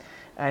free,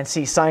 and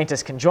C,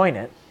 scientists can join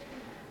it,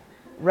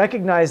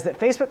 recognize that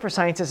Facebook for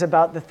Science is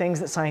about the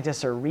things that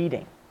scientists are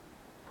reading.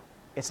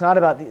 It's not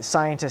about the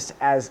scientists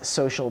as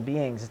social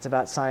beings. It's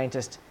about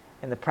scientists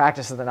in the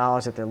practice of the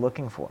knowledge that they're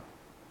looking for.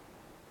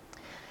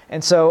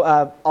 And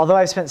so although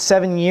I've spent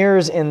 7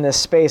 years in this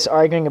space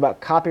arguing about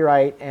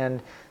copyright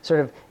and sort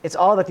of, it's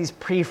all about these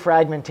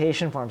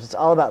pre-fragmentation forms. It's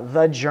all about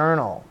the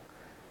journal,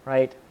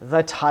 right?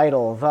 The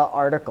title, the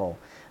article.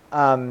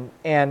 And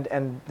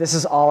this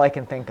is all I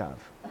can think of,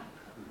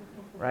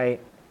 right?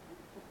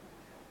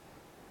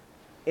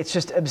 It's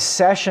just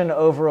obsession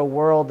over a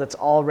world that's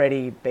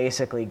already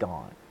basically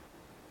gone.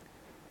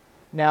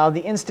 Now,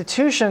 the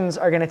institutions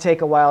are going to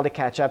take a while to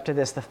catch up to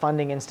this, the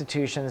funding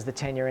institutions, the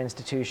tenure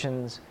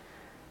institutions.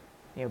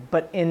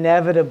 But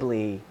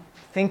inevitably,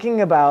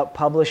 thinking about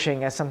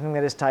publishing as something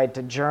that is tied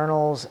to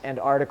journals and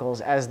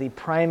articles as the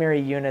primary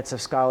units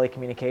of scholarly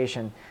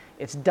communication,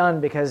 it's done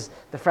because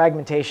the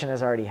fragmentation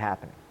is already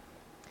happening.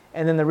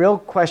 And then the real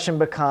question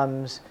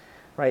becomes,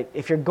 right,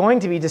 if you're going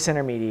to be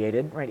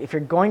disintermediated, right, if you're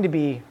going to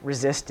be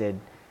resisted,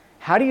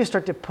 how do you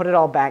start to put it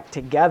all back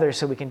together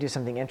so we can do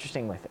something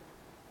interesting with it?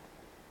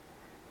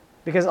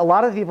 Because a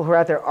lot of the people who are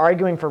out there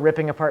arguing for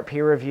ripping apart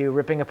peer review,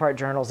 ripping apart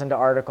journals into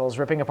articles,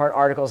 ripping apart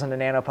articles into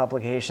nano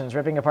publications,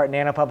 ripping apart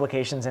nano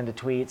publications into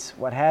tweets,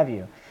 what have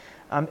you,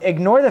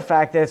 ignore the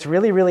fact that it's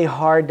really, really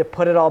hard to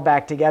put it all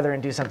back together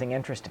and do something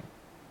interesting.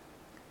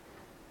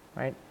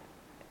 Right?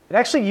 It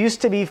actually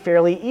used to be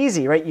fairly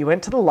easy, right? You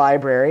went to the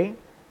library,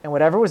 and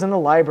whatever was in the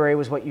library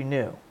was what you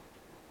knew.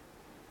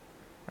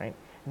 Right?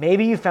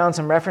 Maybe you found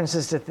some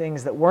references to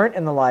things that weren't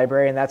in the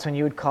library, and that's when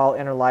you would call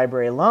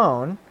interlibrary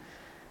loan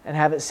and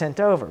have it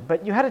sent over.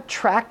 But you had a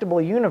tractable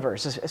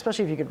universe,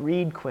 especially if you could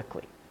read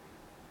quickly.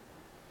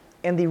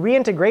 And the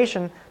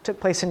reintegration took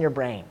place in your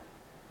brain.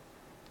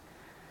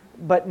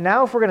 But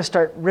now if we're going to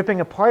start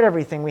ripping apart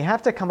everything, we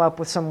have to come up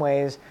with some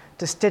ways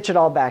to stitch it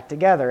all back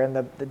together. And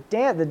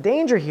the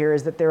danger here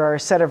is that there are a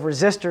set of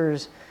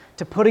resistors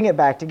to putting it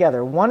back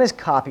together. One is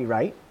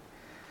copyright.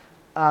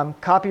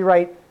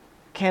 Copyright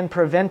can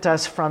prevent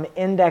us from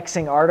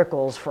indexing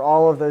articles for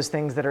all of those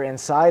things that are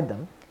inside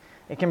them.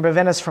 It can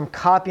prevent us from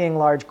copying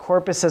large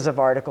corpuses of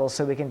articles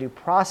so we can do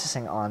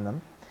processing on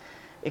them.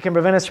 It can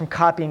prevent us from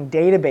copying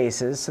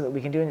databases so that we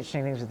can do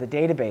interesting things with the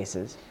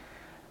databases.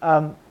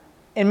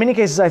 In many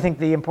cases, I think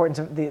the importance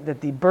of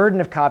that the burden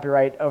of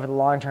copyright over the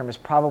long term is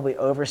probably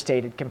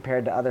overstated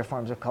compared to other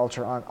forms of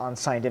culture on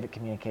scientific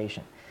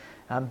communication.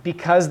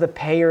 Because the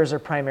payers are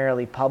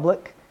primarily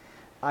public,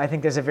 I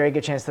think there's a very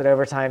good chance that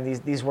over time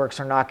these works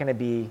are not going to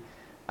be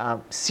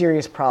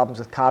serious problems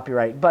with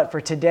copyright. But for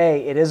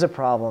today, it is a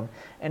problem,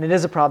 and it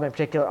is a problem in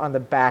particular on the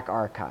back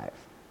archive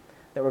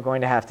that we're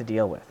going to have to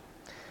deal with.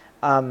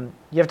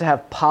 You have to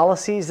have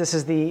policies. This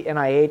is the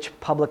NIH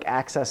public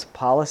access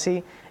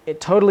policy.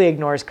 It totally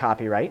ignores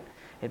copyright.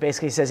 It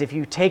basically says if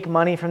you take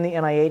money from the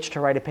NIH to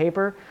write a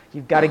paper,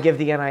 you've got to give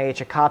the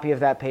NIH a copy of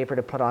that paper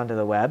to put onto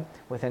the web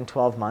within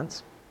 12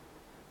 months.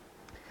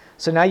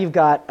 So now you've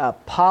got a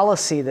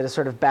policy that is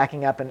sort of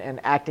backing up and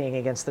acting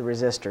against the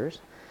resistors.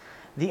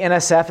 The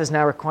NSF is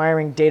now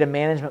requiring data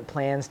management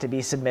plans to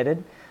be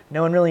submitted.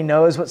 No one really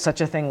knows what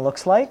such a thing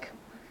looks like,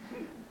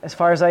 as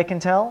far as I can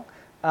tell.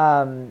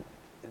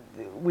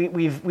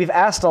 We've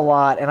asked a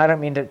lot, and I don't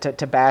mean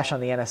to bash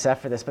on the NSF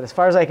for this, but as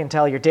far as I can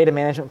tell, your data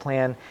management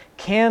plan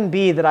can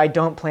be that I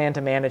don't plan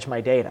to manage my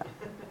data.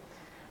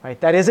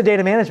 Right? That is a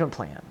data management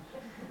plan.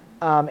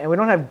 And we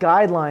don't have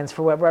guidelines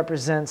for what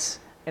represents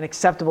an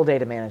acceptable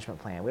data management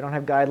plan. We don't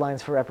have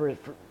guidelines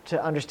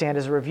to understand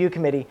as a review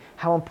committee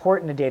how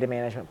important a data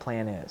management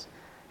plan is,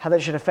 how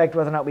that should affect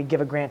whether or not we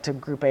give a grant to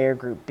Group A or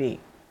Group B.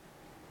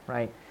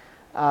 Right?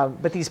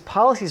 But these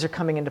policies are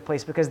coming into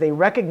place because they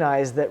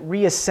recognize that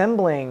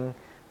reassembling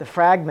the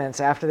fragments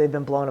after they've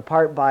been blown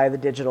apart by the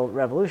digital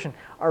revolution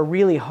are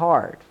really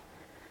hard.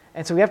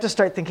 And so we have to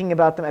start thinking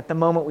about them at the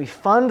moment we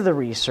fund the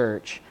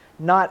research,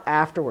 not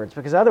afterwards,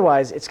 because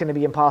otherwise it's going to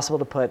be impossible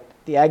to put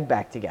the egg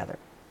back together.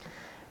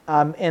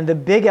 And the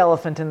big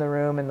elephant in the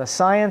room in the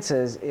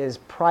sciences is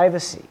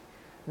privacy.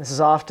 This is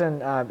often,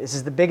 this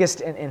is the biggest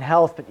in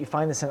health, but you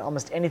find this in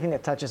almost anything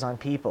that touches on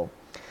people,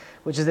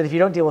 which is that if you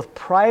don't deal with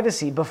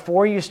privacy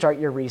before you start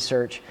your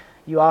research,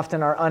 you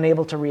often are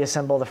unable to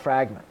reassemble the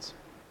fragments.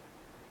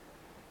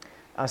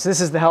 So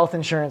this is the Health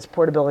Insurance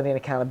Portability and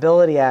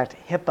Accountability Act,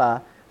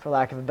 HIPAA, for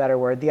lack of a better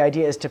word. The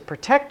idea is to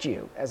protect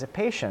you as a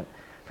patient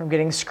from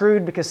getting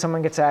screwed because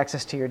someone gets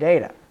access to your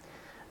data.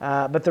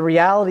 But the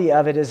reality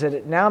of it is that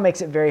it now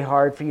makes it very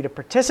hard for you to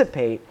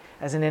participate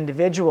as an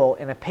individual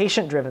in a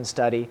patient-driven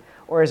study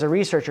or as a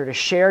researcher to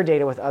share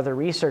data with other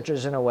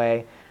researchers in a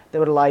way that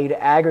would allow you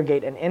to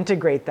aggregate and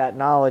integrate that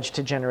knowledge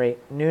to generate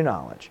new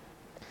knowledge.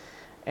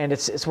 And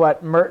it's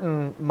what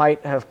Merton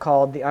might have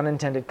called the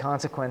unintended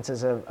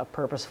consequences of a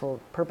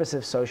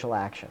purposive social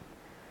action,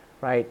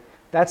 right?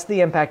 That's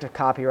the impact of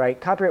copyright.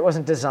 Copyright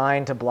wasn't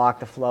designed to block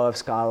the flow of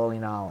scholarly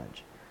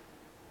knowledge.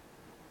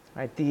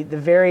 Right? The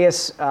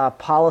various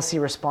policy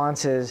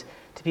responses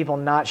to people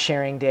not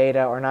sharing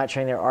data or not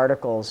sharing their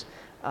articles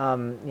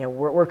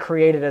were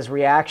created as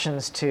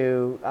reactions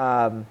to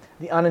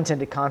the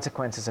unintended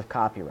consequences of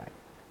copyright,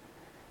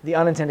 the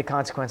unintended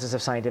consequences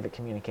of scientific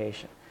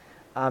communication.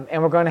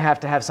 And we're going to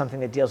have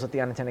something that deals with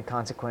the unintended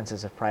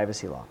consequences of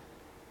privacy law.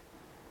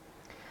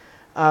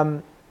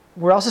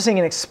 We're also seeing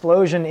an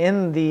explosion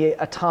in the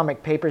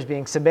atomic papers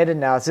being submitted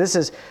now. So this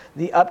is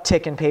the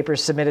uptick in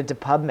papers submitted to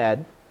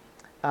PubMed,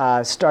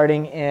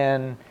 starting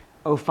in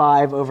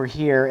 2005 over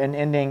here and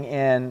ending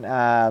in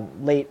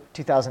late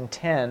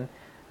 2010.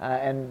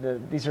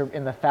 These are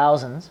in the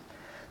thousands.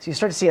 So you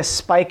start to see a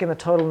spike in the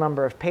total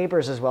number of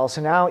papers as well.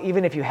 So now,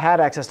 even if you had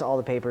access to all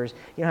the papers,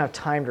 you don't have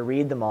time to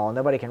read them all.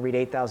 Nobody can read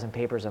 8,000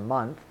 papers a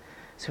month.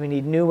 So we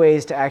need new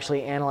ways to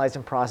actually analyze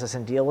and process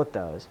and deal with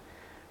those.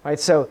 Right?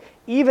 So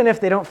even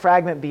if they don't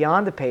fragment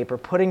beyond the paper,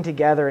 putting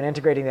together and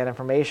integrating that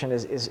information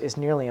is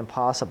nearly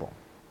impossible.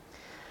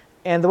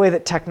 And the way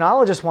that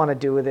technologists want to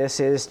do with this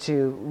is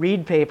to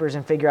read papers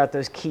and figure out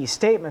those key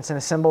statements and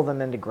assemble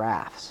them into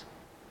graphs.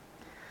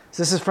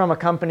 So this is from a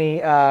company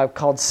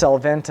called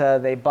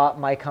Solventa. They bought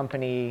my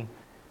company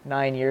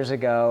 9 years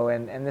ago,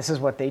 and this is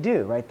what they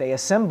do, right? They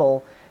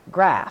assemble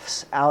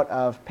graphs out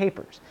of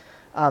papers.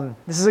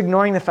 This is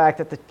ignoring the fact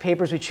that the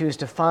papers we choose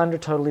to fund are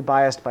totally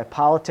biased by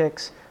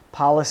politics,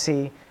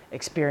 policy,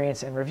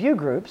 experience, and review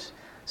groups.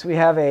 So we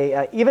have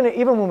even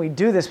when we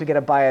do this, we get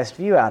a biased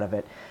view out of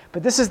it.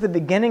 But this is the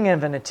beginning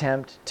of an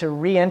attempt to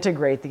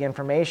reintegrate the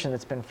information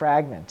that's been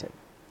fragmented.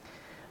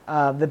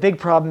 The big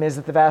problem is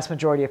that the vast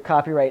majority of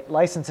copyright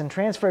license and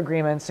transfer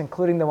agreements,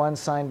 including the ones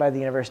signed by the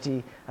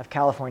University of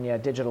California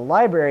Digital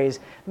Libraries,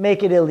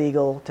 make it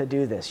illegal to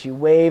do this. You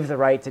waive the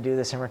right to do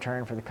this in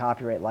return for the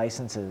copyright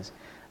licenses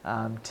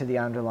to the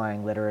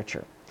underlying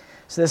literature.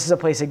 So this is a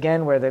place,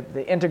 again, where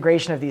the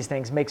integration of these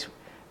things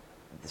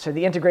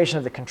the integration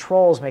of the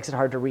controls makes it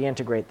hard to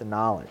reintegrate the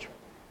knowledge.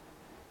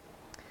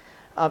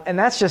 And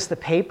that's just the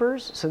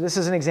papers. So this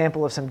is an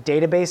example of some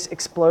database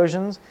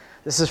explosions.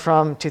 This is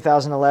from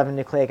 2011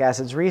 Nucleic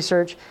Acids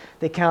Research.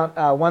 They count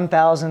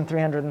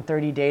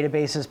 1,330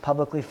 databases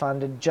publicly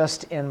funded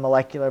just in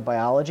molecular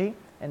biology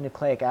and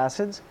nucleic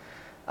acids.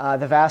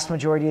 The vast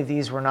majority of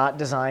these were not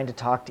designed to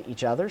talk to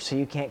each other, so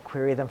you can't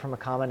query them from a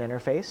common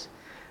interface.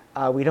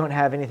 We don't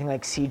have anything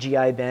like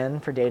CGI bin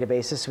for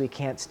databases, so we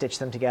can't stitch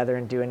them together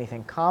and do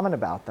anything common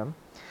about them.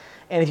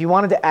 And if you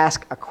wanted to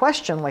ask a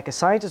question, like a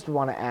scientist would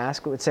want to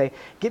ask, it would say,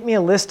 get me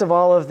a list of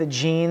all of the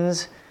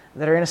genes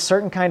that are in a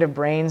certain kind of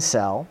brain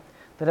cell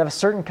that have a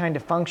certain kind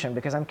of function,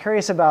 because I'm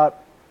curious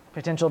about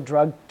potential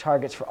drug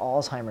targets for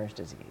Alzheimer's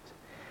disease.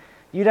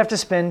 You'd have to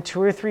spend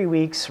 2 or 3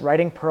 weeks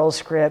writing Perl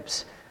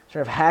scripts,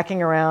 sort of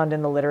hacking around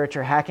in the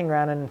literature, hacking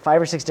around in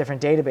 5 or 6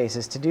 different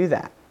databases to do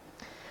that.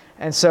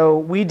 And so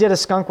we did a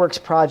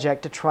skunkworks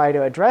project to try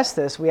to address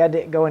this. We had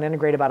to go and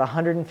integrate about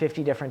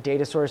 150 different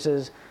data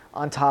sources,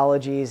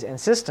 ontologies, and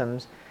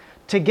systems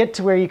to get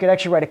to where you could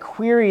actually write a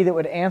query that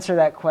would answer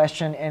that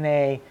question in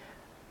a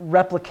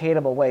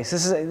replicatable way.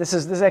 So this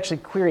is actually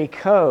query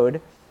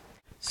code.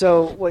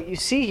 So what you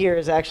see here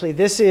is actually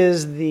this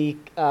is the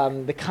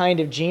kind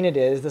of gene it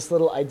is, this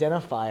little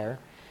identifier.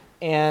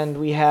 And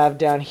we have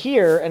down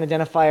here an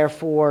identifier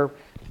for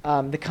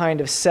the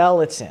kind of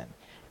cell it's in.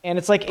 And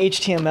it's like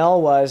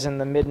HTML was in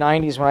the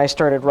mid-90s when I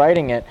started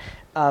writing it.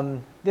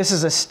 This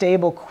is a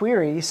stable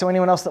query, so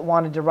anyone else that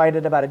wanted to write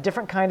it about a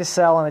different kind of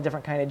cell and a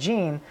different kind of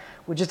gene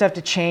would just have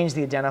to change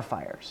the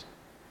identifiers,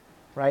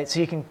 right?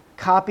 So you can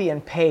copy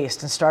and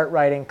paste and start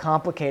writing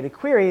complicated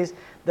queries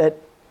that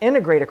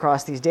integrate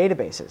across these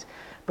databases.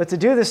 But to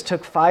do this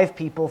took 5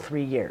 people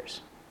 3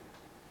 years.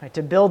 Right?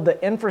 To build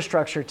the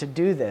infrastructure to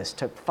do this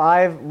took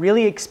 5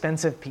 really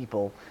expensive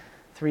people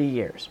 3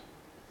 years.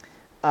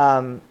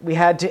 We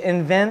had to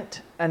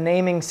invent a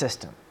naming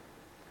system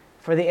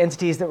for the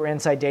entities that were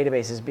inside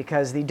databases,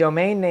 because the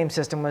domain name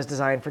system was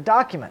designed for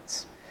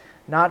documents,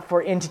 not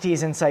for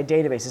entities inside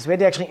databases. We had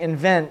to actually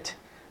invent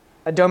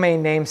a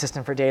domain name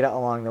system for data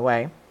along the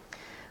way.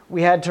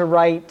 We had to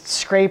write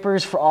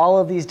scrapers for all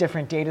of these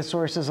different data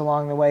sources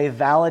along the way,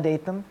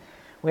 validate them.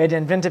 We had to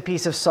invent a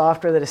piece of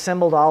software that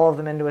assembled all of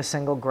them into a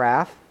single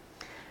graph.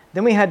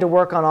 Then we had to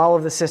work on all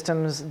of the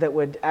systems that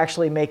would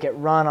actually make it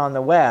run on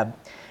the web.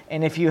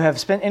 And if you have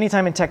spent any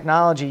time in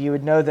technology, you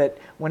would know that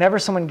whenever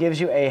someone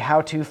gives you a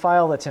how-to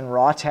file that's in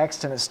raw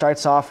text and it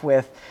starts off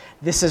with,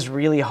 this is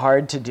really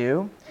hard to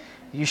do,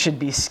 you should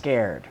be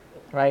scared,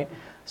 right?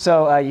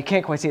 So you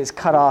can't quite see it's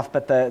cut off,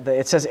 but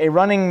it says a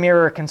running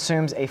mirror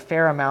consumes a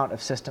fair amount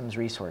of systems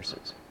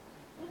resources,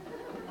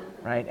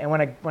 right? And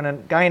when a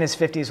guy in his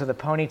 50s with a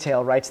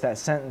ponytail writes that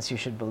sentence, you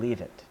should believe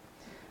it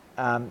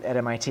at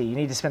MIT. You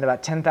need to spend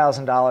about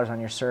 $10,000 on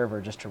your server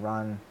just to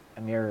run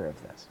a mirror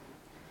of this.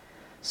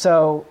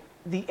 So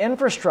the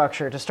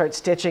infrastructure to start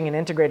stitching and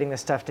integrating this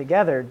stuff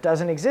together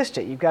doesn't exist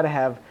yet. You've got to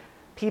have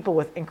people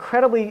with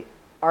incredibly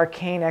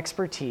arcane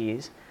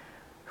expertise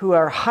who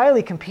are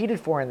highly competed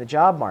for in the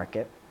job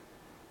market.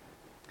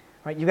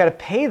 Right? You've got to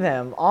pay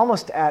them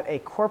almost at a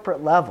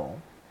corporate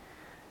level,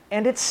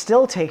 and it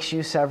still takes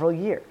you several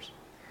years.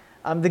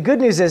 The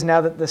good news is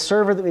now that the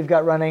server that we've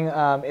got running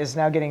is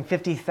now getting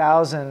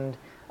 50,000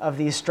 of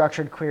these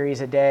structured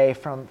queries a day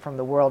from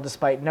the world,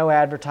 despite no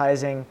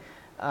advertising,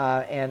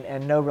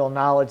 and no real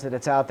knowledge that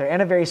it's out there,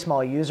 and a very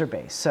small user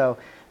base. So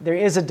there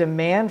is a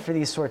demand for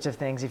these sorts of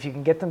things if you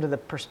can get them to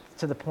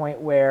the point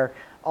where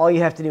all you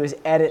have to do is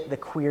edit the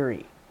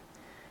query.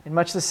 In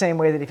much the same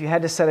way that if you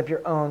had to set up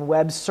your own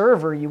web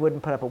server, you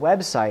wouldn't put up a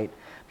website.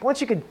 But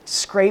once you could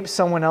scrape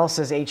someone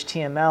else's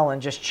HTML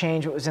and just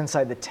change what was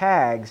inside the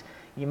tags,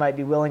 you might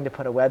be willing to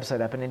put a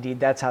website up. And indeed,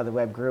 that's how the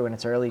web grew in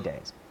its early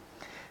days.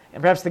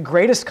 And perhaps the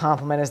greatest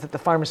compliment is that the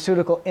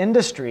pharmaceutical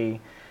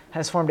industry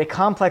has formed a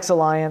complex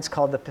alliance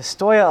called the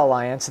Pistoia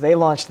Alliance. They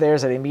launched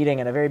theirs at a meeting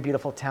in a very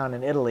beautiful town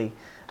in Italy.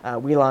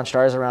 We launched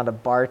ours around a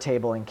bar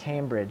table in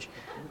Cambridge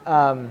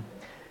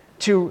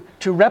to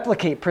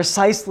replicate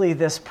precisely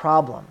this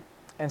problem.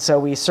 And so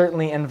we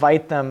certainly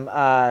invite them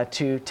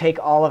to take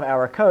all of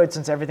our code,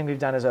 since everything we've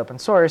done is open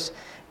source,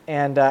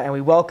 and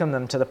we welcome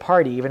them to the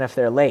party, even if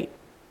they're late.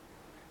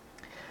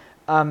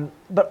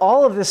 But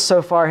all of this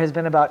so far has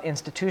been about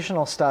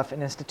institutional stuff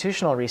and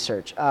institutional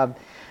research.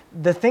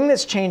 The thing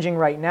that's changing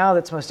right now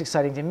that's most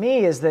exciting to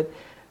me is that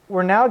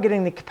we're now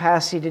getting the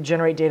capacity to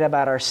generate data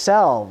about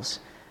ourselves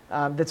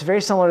that's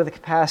very similar to the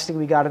capacity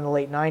we got in the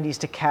late 90s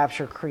to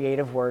capture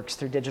creative works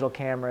through digital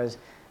cameras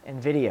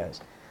and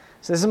videos.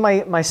 So this is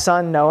my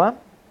son, Noah.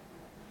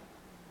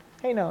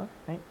 Hey, Noah.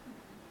 Right?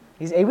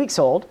 He's 8 weeks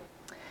old.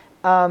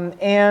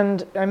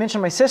 And I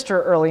mentioned my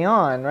sister early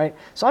on, right?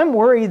 So I'm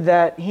worried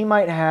that he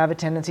might have a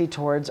tendency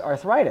towards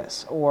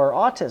arthritis or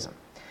autism.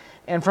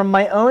 And from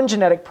my own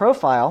genetic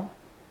profile,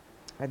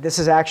 this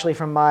is actually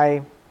from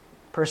my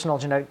personal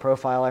genetic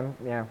profile. I'm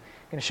going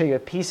to show you a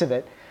piece of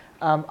it.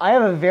 I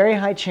have a very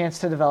high chance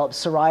to develop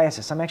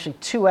psoriasis. I'm actually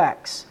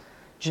 2x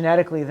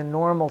genetically the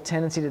normal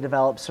tendency to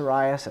develop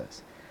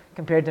psoriasis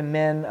compared to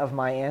men of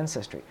my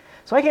ancestry.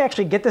 So I can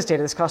actually get this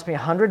data. This cost me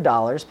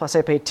 $100, plus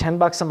I pay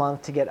 $10 a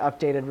month to get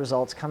updated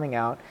results coming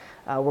out.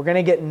 We're going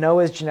to get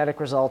Noah's genetic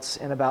results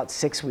in about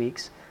 6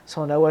 weeks, so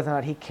we'll know whether or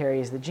not he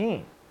carries the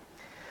gene.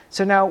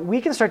 So now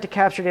we can start to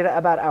capture data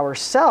about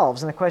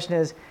ourselves, and the question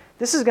is,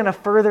 this is going to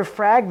further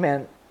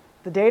fragment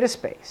the data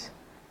space.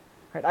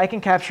 Right? I can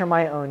capture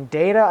my own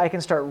data. I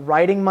can start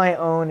writing my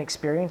own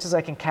experiences.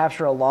 I can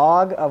capture a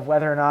log of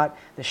whether or not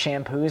the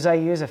shampoos I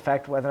use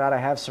affect whether or not I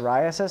have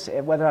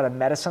psoriasis, whether or not a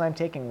medicine I'm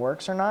taking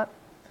works or not.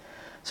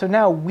 So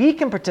now we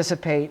can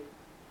participate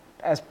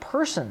as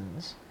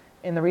persons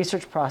in the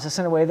research process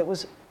in a way that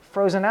was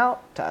frozen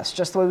out to us,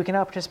 just the way we can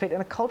now participate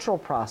in a cultural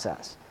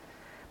process.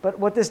 But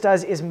what this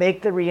does is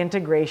make the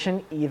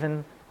reintegration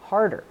even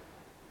harder.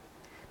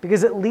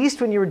 Because at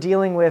least when you were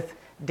dealing with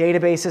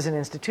databases and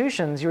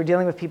institutions, you were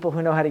dealing with people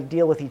who know how to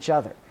deal with each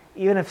other,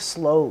 even if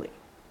slowly.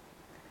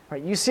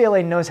 Right?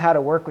 UCLA knows how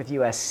to work with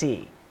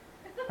USC.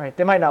 Right?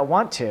 They might not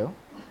want to,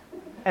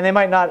 and they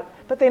might not,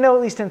 but they know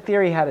at least in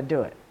theory how to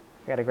do it.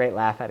 I got a great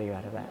laugh out of you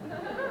out of that.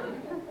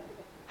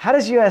 How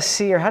does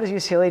USC or how does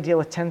UCLA deal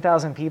with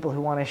 10,000 people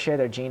who want to share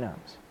their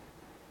genomes?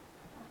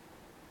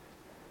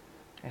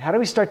 And how do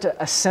we start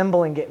to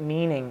assemble and get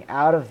meaning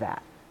out of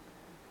that?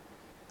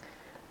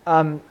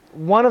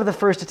 One of the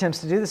first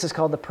attempts to do this is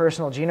called the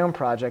Personal Genome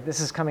Project.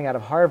 This is coming out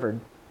of Harvard.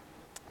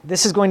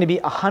 This is going to be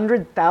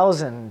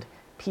 100,000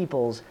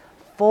 people's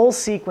full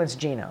sequence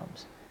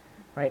genomes,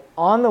 right,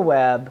 on the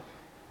web,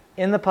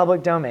 in the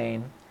public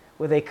domain,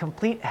 with a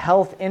complete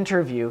health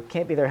interview,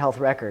 can't be their health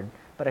record,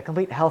 but a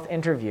complete health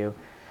interview,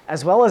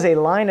 as well as a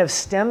line of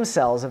stem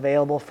cells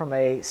available from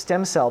a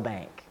stem cell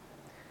bank,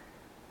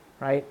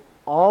 right?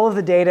 All of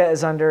the data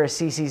is under a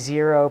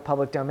CC0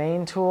 public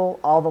domain tool.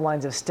 All the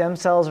lines of stem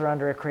cells are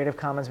under a Creative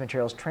Commons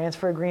Materials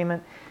Transfer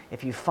Agreement.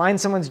 If you find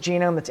someone's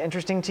genome that's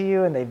interesting to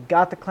you and they've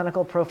got the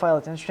clinical profile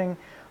that's interesting,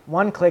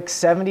 one click,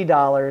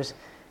 $70,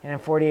 and in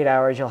 48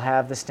 hours you'll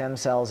have the stem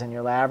cells in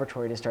your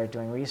laboratory to start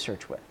doing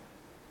research with.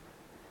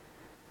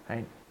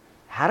 Right?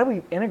 How do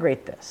we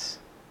integrate this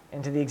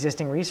into the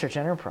existing research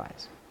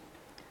enterprise?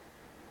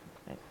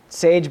 Right.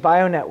 Sage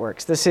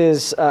Bionetworks. This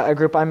is a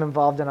group I'm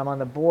involved in. I'm on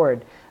the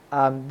board.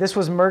 This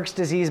was Merck's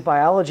disease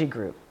biology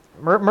group.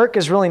 Merck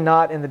is really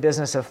not in the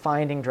business of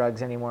finding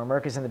drugs anymore.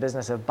 Merck is in the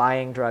business of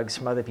buying drugs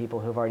from other people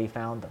who've already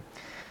found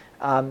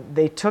them.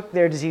 They took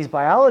their disease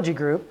biology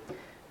group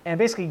and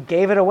basically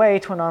gave it away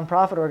to a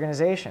nonprofit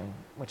organization,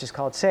 which is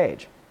called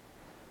Sage.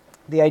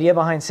 The idea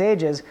behind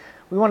Sage is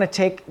we want to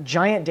take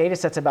giant data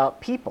sets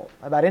about people,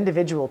 about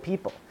individual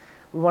people.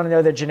 We want to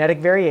know their genetic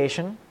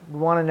variation.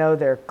 We want to know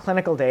their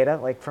clinical data.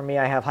 Like for me,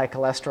 I have high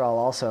cholesterol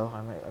also.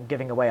 I'm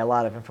giving away a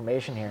lot of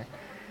information here.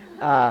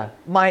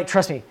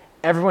 Trust me,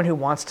 everyone who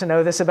wants to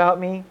know this about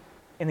me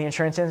in the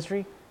insurance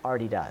industry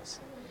already does.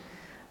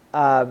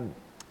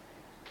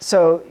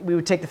 So we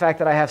would take the fact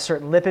that I have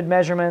certain lipid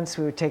measurements,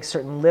 we would take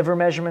certain liver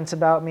measurements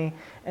about me,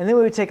 and then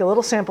we would take a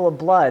little sample of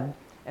blood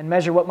and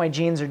measure what my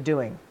genes are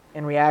doing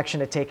in reaction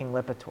to taking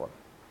Lipitor.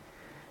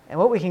 And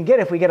what we can get,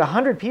 if we get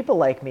 100 people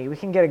like me, we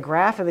can get a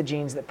graph of the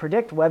genes that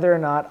predict whether or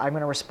not I'm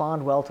going to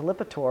respond well to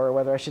Lipitor or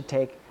whether I should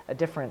take a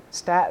different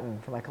statin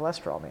for my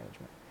cholesterol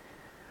management.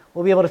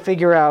 We'll be able to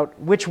figure out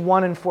which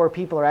 1 in 4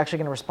 people are actually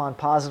going to respond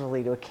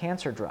positively to a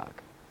cancer drug.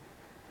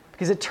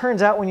 Because it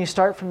turns out when you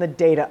start from the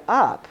data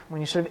up, when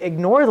you sort of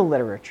ignore the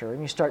literature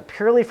and you start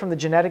purely from the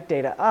genetic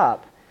data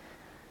up,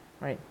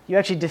 right, you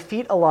actually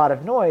defeat a lot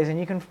of noise and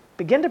you can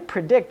begin to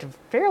predict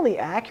fairly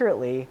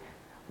accurately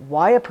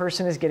why a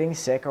person is getting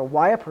sick or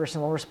why a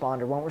person will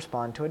respond or won't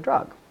respond to a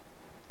drug.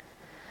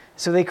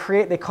 So they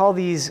call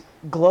these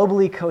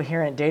globally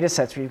coherent data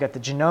sets where you've got the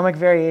genomic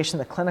variation,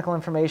 the clinical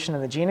information,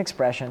 and the gene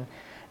expression.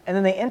 And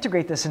then they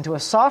integrate this into a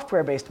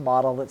software-based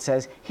model that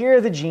says, here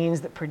are the genes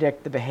that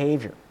predict the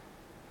behavior.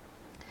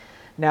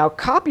 Now,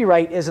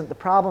 copyright isn't the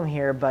problem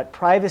here, but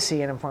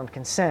privacy and informed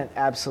consent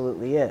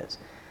absolutely is.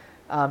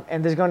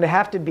 And there's going to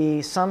have to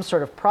be some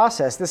sort of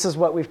process. This is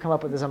what we've come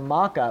up with as a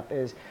mock-up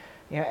is,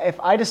 you know, if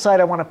I decide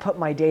I want to put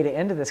my data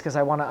into this because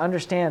I want to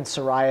understand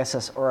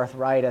psoriasis or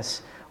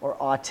arthritis or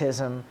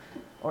autism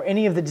or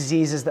any of the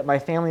diseases that my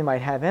family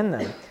might have in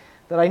them,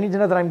 that I need to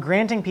know that I'm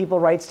granting people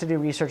rights to do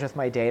research with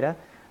my data,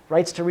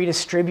 rights to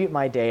redistribute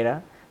my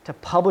data, to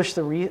publish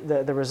the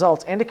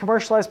results, and to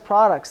commercialize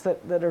products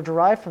that are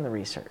derived from the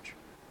research.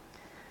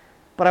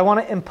 But I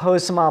want to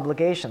impose some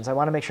obligations. I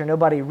want to make sure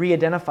nobody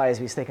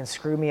re-identifies me so they can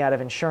screw me out of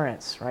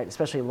insurance, right?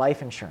 Especially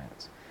life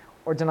insurance,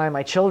 or deny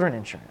my children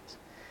insurance.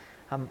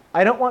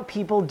 I don't want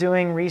people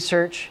doing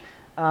research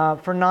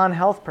for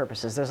non-health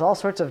purposes. There's all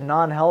sorts of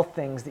non-health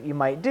things that you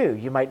might do.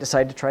 You might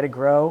decide to try to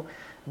grow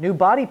new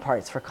body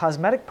parts for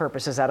cosmetic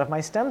purposes out of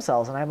my stem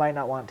cells, and I might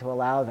not want to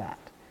allow that.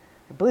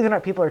 Believe it or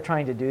not, people are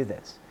trying to do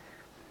this.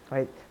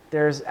 Right?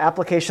 There's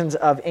applications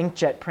of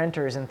inkjet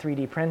printers and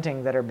 3D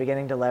printing that are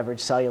beginning to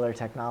leverage cellular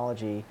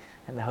technology,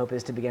 and the hope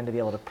is to begin to be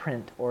able to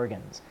print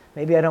organs.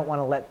 Maybe I don't want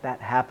to let that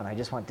happen. I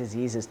just want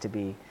diseases to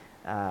be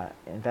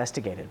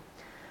investigated.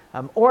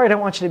 Or I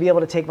don't want you to be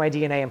able to take my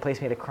DNA and place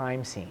me at a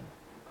crime scene.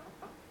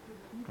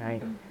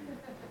 Right?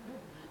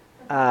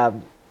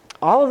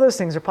 all of those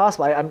things are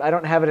possible. I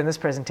don't have it in this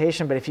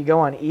presentation, but if you go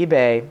on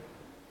eBay,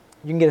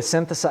 you can get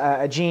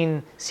a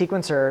gene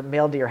sequencer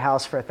mailed to your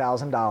house for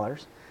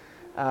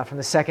 $1,000 from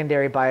the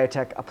secondary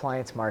biotech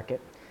appliance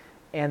market.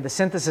 And the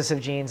synthesis of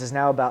genes is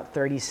now about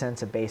 30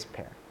 cents a base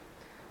pair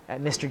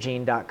at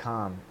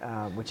mrgene.com,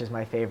 which is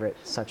my favorite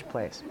such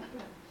place.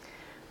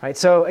 All right,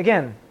 so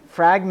again,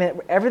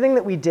 everything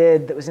that we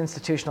did that was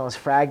institutional is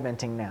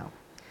fragmenting now.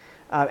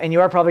 And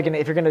you are probably going to,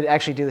 if you're going to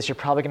actually do this, you're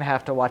probably going to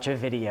have to watch a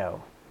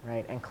video,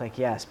 right, and click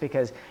yes,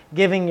 because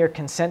giving your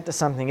consent to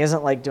something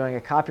isn't like doing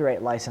a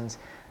copyright license.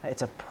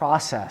 It's a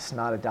process,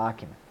 not a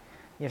document.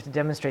 You have to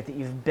demonstrate that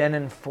you've been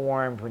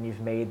informed when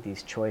you've made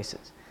these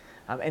choices.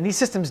 And these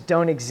systems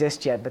don't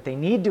exist yet, but they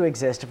need to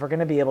exist if we're going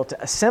to be able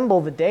to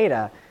assemble the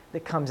data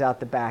that comes out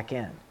the back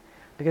end.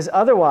 Because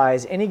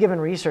otherwise, any given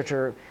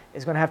researcher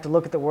is going to have to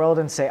look at the world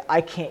and say,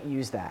 I can't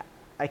use that.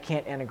 I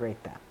can't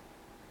integrate that.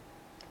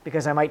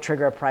 Because I might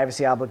trigger a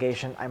privacy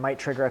obligation. I might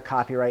trigger a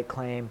copyright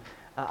claim.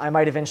 I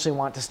might eventually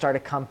want to start a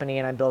company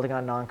and I'm building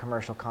on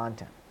non-commercial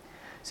content.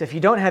 So if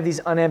you don't have these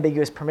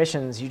unambiguous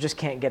permissions, you just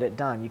can't get it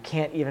done. You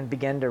can't even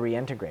begin to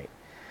reintegrate.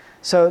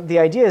 So the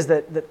idea is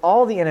that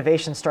all the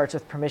innovation starts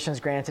with permissions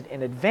granted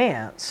in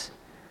advance,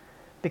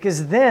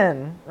 because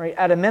then, right,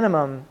 at a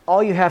minimum,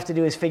 all you have to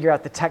do is figure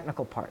out the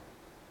technical part.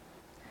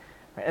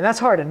 Right? And that's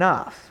hard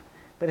enough.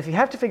 But if you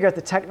have to figure out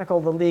the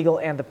technical, the legal,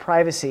 and the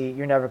privacy,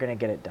 you're never going to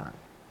get it done.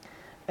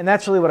 And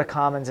that's really what a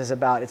commons is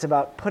about. It's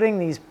about putting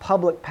these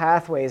public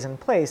pathways in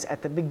place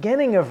at the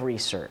beginning of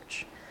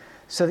research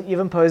so that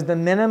you've imposed the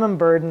minimum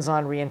burdens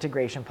on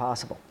reintegration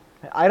possible.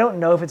 I don't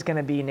know if it's going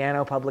to be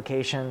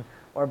nano-publication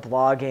or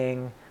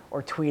blogging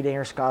or tweeting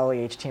or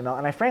scholarly HTML,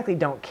 and I frankly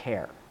don't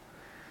care.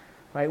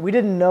 Right? We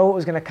didn't know it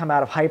was going to come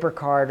out of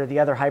HyperCard or the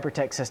other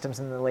hypertext systems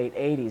in the late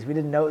 80s. We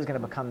didn't know it was going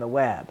to become the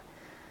web.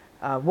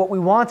 What we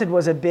wanted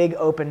was a big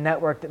open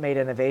network that made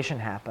innovation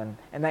happen,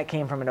 and that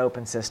came from an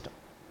open system.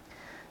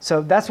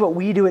 So that's what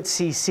we do at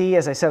CC.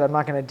 As I said, I'm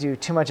not going to do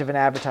too much of an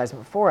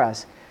advertisement for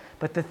us.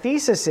 But the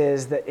thesis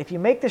is that if you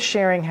make the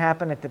sharing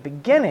happen at the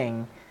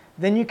beginning,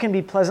 then you can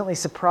be pleasantly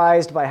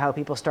surprised by how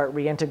people start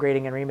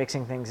reintegrating and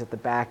remixing things at the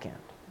back end.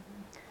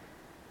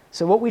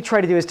 So what we try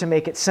to do is to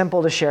make it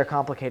simple to share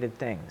complicated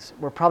things.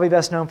 We're probably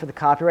best known for the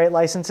copyright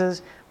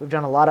licenses. We've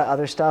done a lot of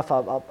other stuff.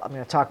 I'm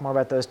going to talk more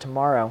about those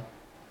tomorrow.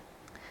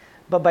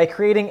 But by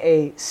creating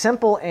a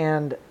simple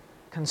and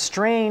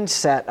constrained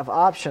set of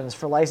options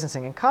for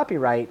licensing and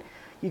copyright,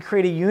 you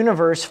create a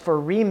universe for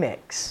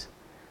remix,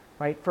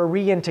 right, for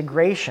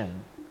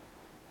reintegration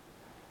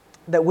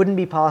that wouldn't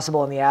be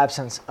possible in the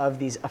absence of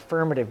these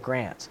affirmative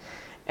grants.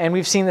 And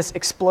we've seen this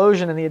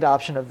explosion in the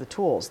adoption of the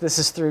tools. This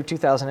is through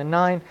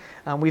 2009.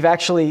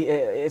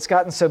 It's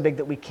gotten so big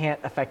that we can't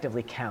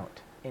effectively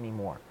count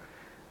anymore.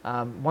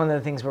 One of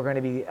the things we're going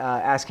to be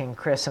asking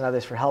Chris and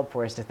others for help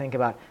for is to think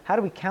about how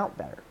do we count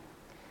better?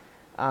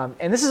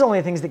 And this is only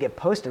the things that get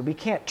posted. We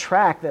can't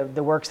track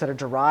the works that are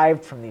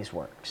derived from these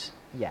works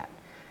yet.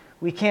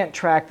 We can't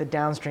track the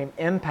downstream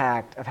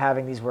impact of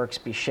having these works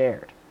be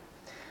shared.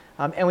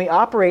 And we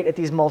operate at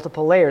these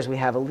multiple layers. We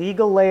have a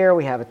legal layer,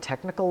 we have a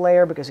technical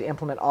layer because we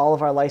implement all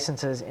of our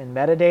licenses in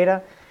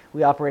metadata.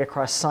 We operate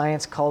across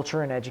science,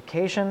 culture, and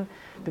education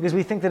because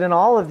we think that in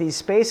all of these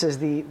spaces,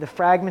 the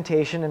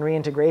fragmentation and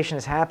reintegration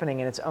is happening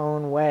in its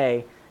own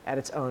way at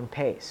its own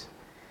pace.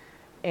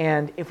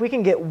 And if we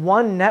can get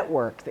one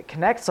network that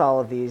connects all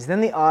of these, then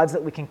the odds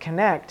that we can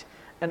connect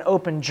an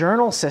open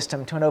journal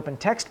system to an open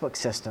textbook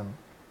system,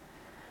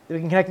 that we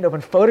can connect an open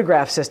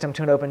photograph system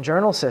to an open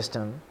journal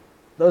system,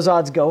 those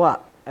odds go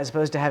up, as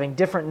opposed to having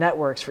different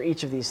networks for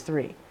each of these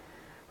three.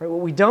 Right?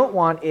 What we don't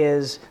want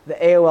is the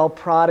AOL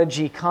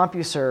Prodigy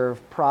CompuServe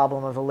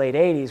problem of the late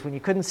 80s, when you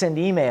couldn't send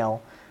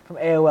email from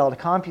AOL to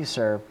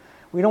CompuServe.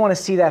 We don't want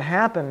to see that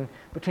happen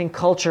between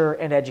culture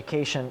and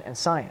education and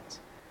science,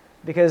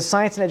 because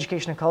science and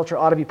education and culture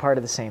ought to be part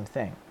of the same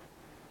thing.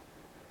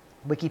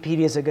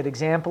 Wikipedia is a good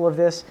example of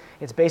this.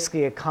 It's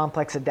basically a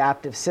complex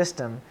adaptive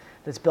system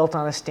that's built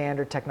on a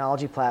standard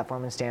technology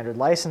platform and standard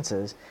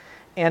licenses.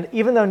 And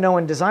even though no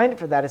one designed it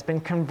for that, it's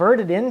been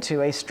converted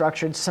into a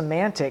structured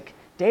semantic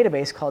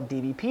database called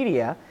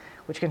DBpedia,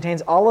 which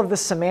contains all of the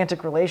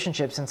semantic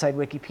relationships inside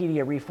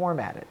Wikipedia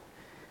reformatted.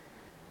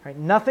 Right?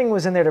 Nothing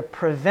was in there to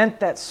prevent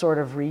that sort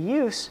of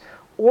reuse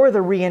or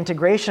the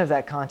reintegration of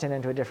that content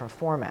into a different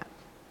format.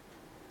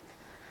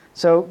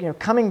 So,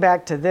 coming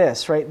back to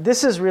this, right,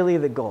 this is really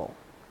the goal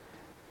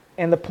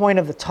and the point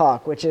of the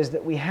talk, which is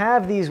that we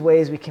have these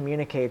ways we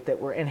communicate that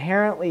were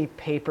inherently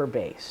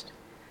paper-based.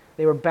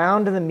 They were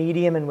bound to the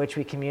medium in which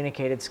we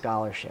communicated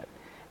scholarship,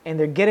 and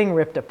they're getting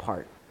ripped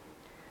apart.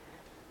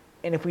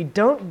 And if we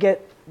don't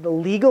get the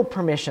legal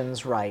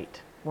permissions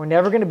right, we're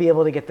never going to be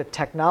able to get the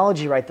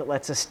technology right that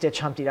lets us stitch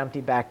Humpty Dumpty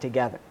back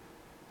together.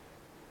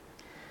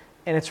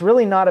 And it's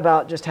really not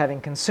about just having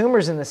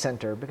consumers in the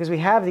center, because we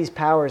have these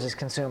powers as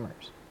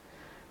consumers.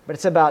 But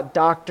it's about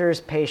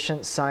doctors,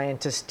 patients,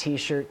 scientists,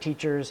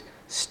 teachers,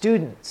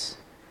 students,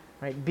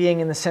 right, being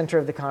in the center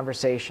of the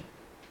conversation.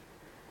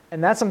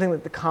 And that's something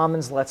that the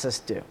Commons lets us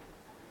do.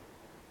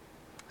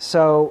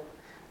 So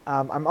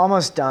I'm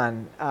almost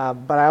done,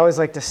 but I always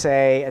like to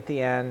say at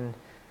the end,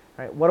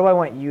 right, what do I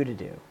want you to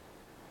do?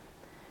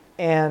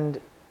 And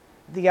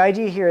the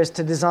idea here is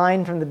to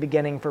design from the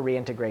beginning for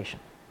reintegration.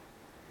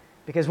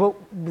 Because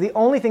the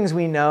only things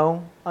we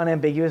know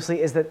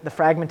unambiguously is that the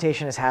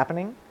fragmentation is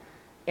happening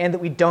and that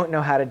we don't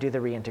know how to do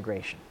the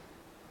reintegration.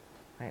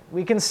 Right?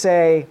 We can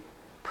say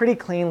pretty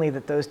cleanly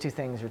that those two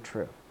things are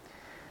true.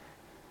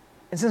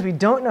 And since we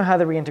don't know how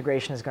the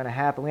reintegration is going to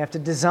happen, we have to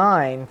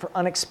design for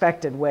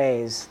unexpected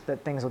ways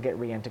that things will get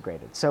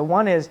reintegrated. So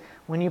one is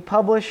when you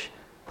publish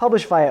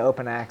via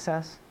open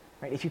access.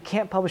 Right? If you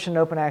can't publish in an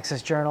open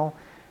access journal,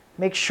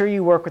 make sure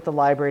you work with the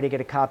library to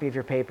get a copy of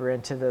your paper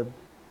into the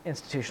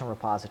institutional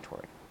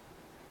repository.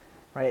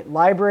 Right?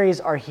 Libraries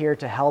are here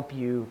to help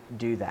you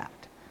do that.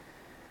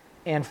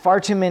 And far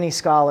too many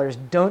scholars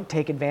don't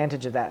take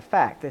advantage of that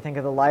fact. They think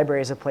of the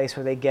library as a place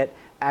where they get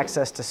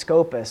access to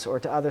Scopus or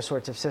to other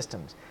sorts of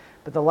systems.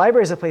 But the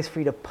library is a place for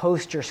you to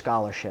post your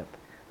scholarship,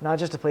 not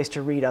just a place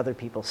to read other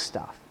people's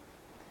stuff.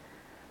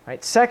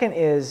 Right? Second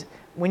is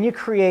when you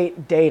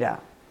create data,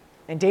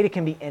 and data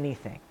can be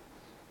anything.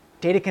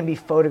 Data can be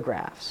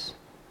photographs.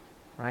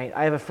 Right?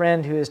 I have a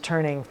friend who is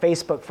turning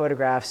Facebook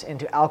photographs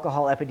into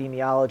alcohol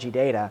epidemiology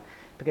data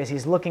because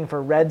he's looking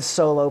for red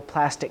Solo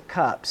plastic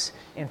cups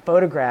in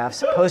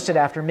photographs posted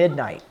after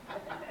midnight.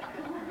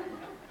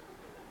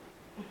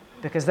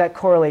 Because that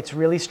correlates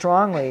really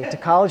strongly to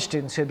college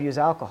students who abuse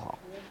alcohol.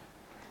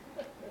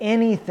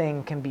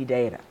 Anything can be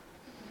data.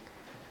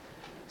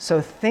 So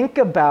think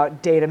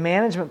about data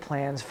management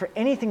plans for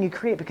anything you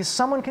create because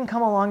someone can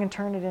come along and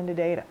turn it into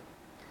data.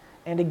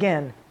 And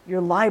again,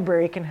 your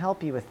library can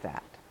help you with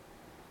that.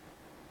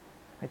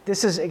 Right?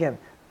 This is, again,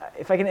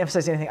 if I can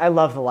emphasize anything, I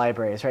love the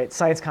libraries. Right?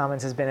 Science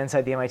Commons has been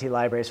inside the MIT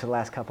libraries for the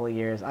last couple of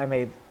years. I'm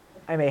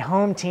a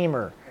home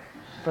teamer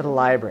for the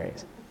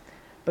libraries.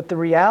 But the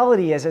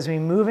reality is, as we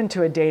move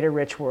into a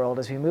data-rich world,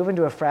 as we move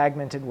into a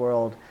fragmented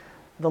world,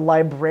 the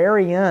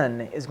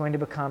librarian is going to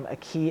become a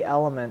key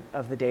element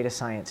of the data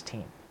science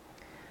team.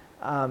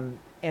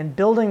 And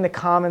building the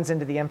commons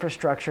into the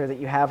infrastructure that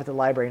you have at the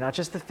library, not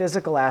just the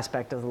physical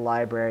aspect of the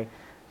library,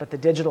 but the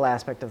digital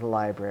aspect of the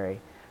library.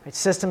 Right?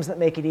 Systems that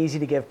make it easy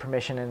to give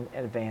permission in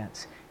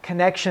advance.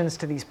 Connections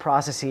to these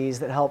processes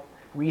that help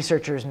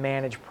researchers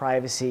manage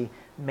privacy,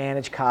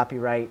 manage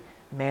copyright,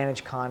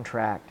 manage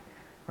contract.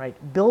 Right?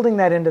 Building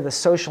that into the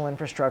social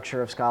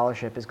infrastructure of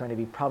scholarship is going to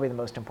be probably the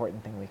most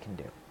important thing we can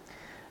do.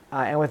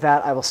 And with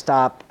that, I will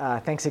stop.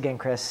 Thanks again,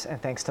 Chris, and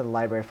thanks to the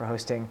library for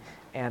hosting.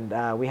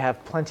 And we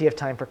have plenty of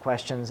time for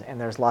questions, and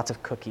there's lots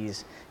of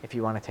cookies if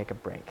you want to take a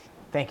break.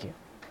 Thank you.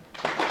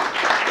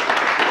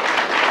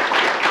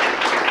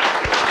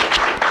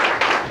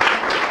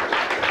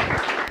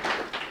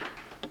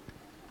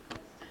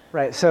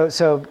 Right, so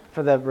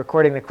for the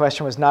recording, the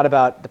question was not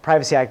about the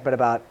Privacy Act, but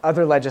about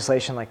other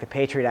legislation like the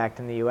Patriot Act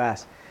in the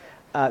US.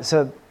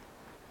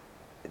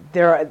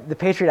 The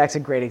Patriot Act's a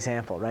great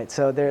example, right?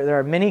 So there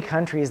are many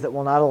countries that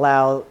will not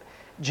allow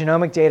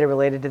genomic data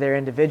related to their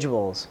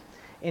individuals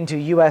into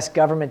US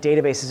government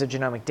databases of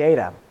genomic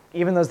data,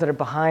 even those that are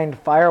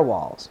behind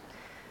firewalls,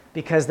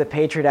 because the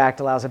Patriot Act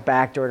allows a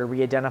backdoor to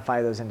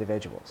re-identify those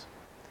individuals.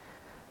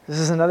 This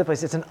is another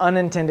place. It's an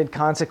unintended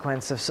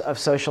consequence of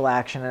social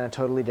action in a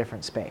totally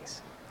different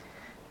space.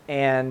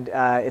 And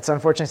it's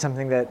unfortunately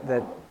something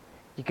that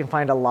you can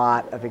find a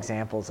lot of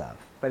examples of.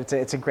 But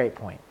it's a great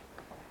point.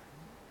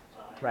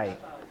 Right.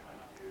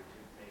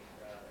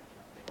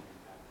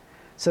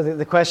 So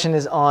the question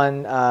is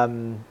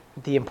on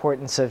the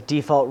importance of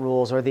default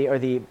rules or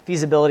the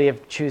feasibility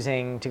of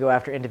choosing to go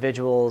after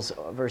individuals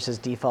versus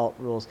default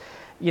rules.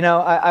 You know,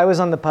 I was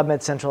on the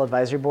PubMed Central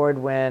Advisory Board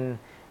when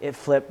it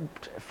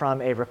flipped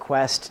from a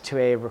request to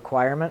a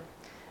requirement.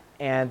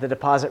 And the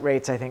deposit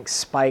rates, I think,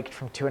 spiked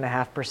from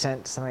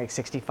 2.5% to something like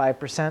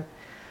 65%.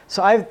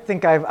 So I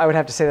think I would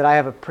have to say that I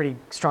have a pretty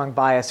strong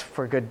bias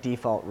for good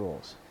default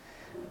rules.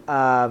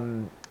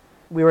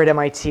 We were at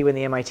MIT when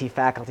the MIT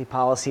faculty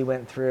policy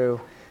went through.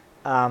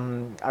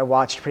 I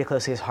watched pretty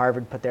closely as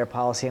Harvard put their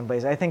policy in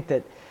place. I think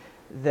that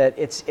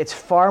it's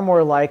far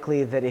more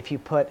likely that if you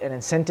put an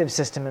incentive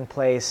system in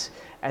place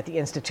at the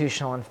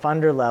institutional and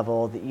funder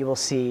level that you will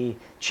see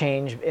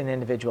change in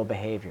individual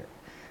behavior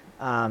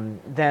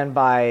than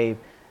by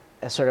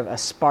a sort of a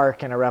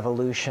spark and a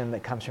revolution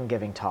that comes from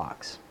giving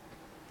talks.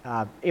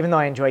 Even though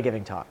I enjoy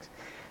giving talks.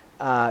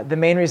 The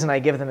main reason I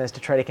give them is to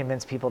try to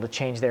convince people to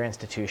change their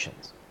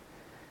institutions.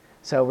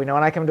 So we know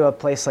when I come to a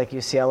place like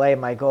UCLA,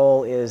 my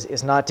goal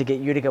is not to get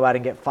you to go out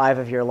and get 5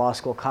 of your law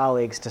school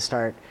colleagues to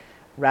start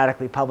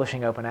radically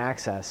publishing open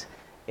access.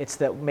 It's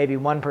that maybe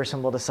one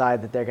person will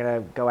decide that they're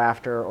going to go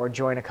after or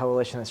join a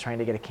coalition that's trying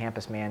to get a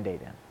campus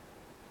mandate in.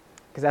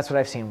 Because that's what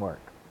I've seen work.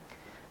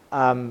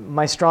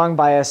 My strong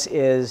bias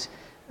is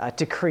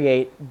to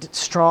create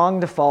strong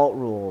default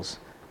rules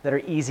that are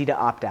easy to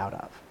opt out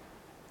of.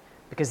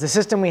 Because the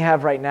system we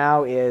have right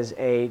now is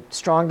a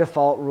strong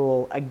default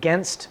rule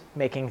against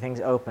making things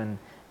open,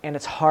 and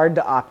it's hard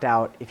to opt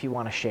out if you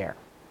want to share.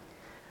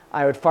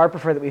 I would far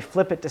prefer that we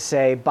flip it to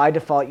say, by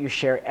default, you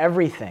share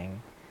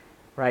everything,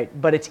 right?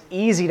 But it's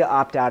easy to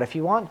opt out if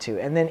you want to.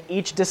 And then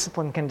each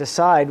discipline can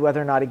decide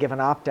whether or not a given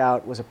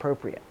opt-out was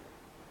appropriate.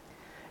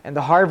 And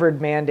the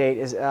Harvard mandate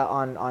is,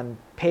 on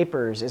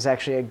papers is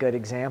actually a good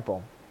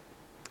example.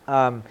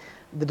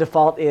 The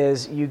default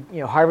is,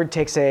 Harvard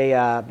takes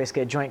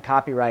basically a joint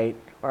copyright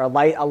or a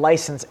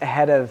license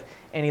ahead of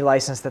any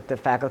license that the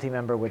faculty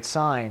member would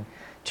sign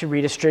to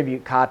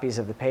redistribute copies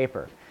of the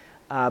paper.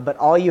 But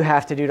all you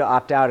have to do to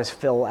opt out is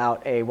fill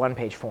out a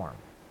one-page form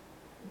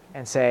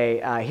and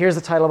say, here's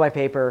the title of my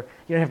paper.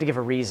 You don't have to give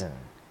a reason.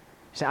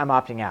 Say, I'm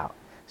opting out.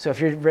 So if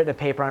you've written a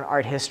paper on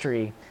art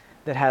history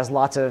that has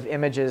lots of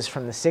images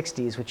from the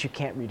 60s, which you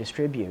can't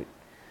redistribute,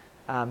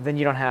 then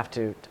you don't have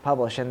to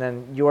publish, and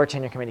then your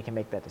tenure committee can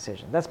make that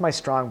decision. That's my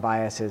strong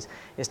bias, is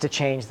to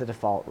change the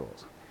default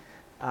rules.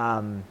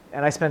 And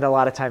I spend a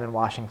lot of time in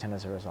Washington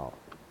as a result.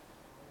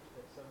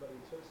 Somebody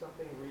took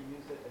something,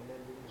 reused it, and then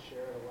didn't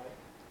share it alike?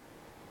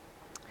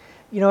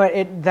 You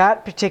know,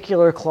 that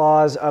particular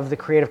clause of the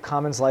Creative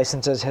Commons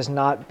licenses has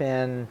not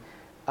been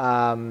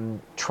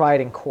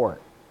tried in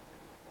court.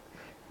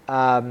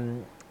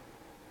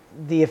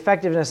 The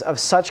effectiveness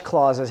of such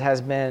clauses has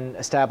been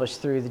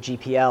established through the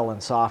GPL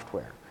and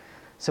software.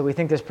 So we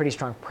think there's pretty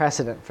strong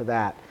precedent for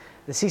that.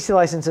 The CC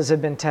licenses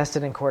have been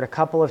tested in court a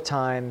couple of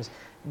times,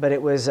 but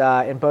it was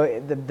in both,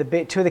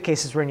 two of the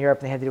cases were in Europe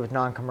and they had to do with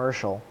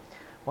non-commercial.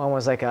 One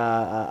was like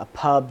a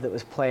pub that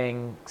was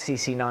playing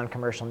CC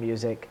non-commercial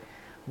music.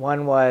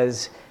 One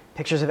was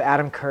pictures of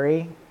Adam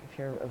Curry. If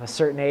you're of a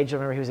certain age,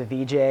 you'll remember he was a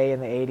VJ in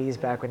the 80s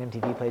back when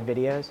MTV played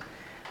videos.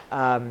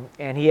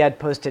 And he had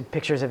posted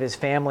pictures of his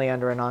family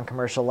under a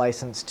non-commercial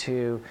license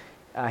to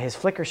his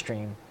Flickr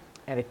stream,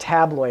 and a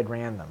tabloid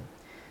ran them.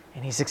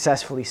 And he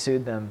successfully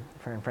sued them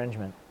for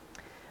infringement.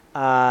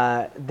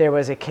 There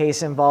was a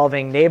case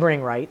involving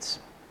neighboring rights,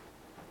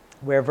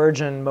 where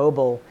Virgin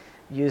Mobile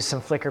used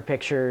some Flickr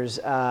pictures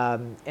in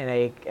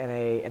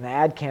an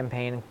ad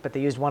campaign, but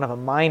they used one of a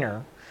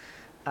minor,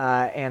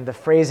 and the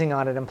phrasing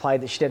on it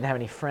implied that she didn't have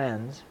any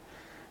friends.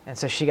 And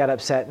so she got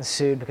upset and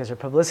sued because her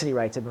publicity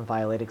rights had been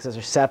violated, because those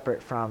are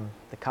separate from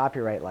the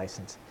copyright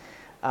license.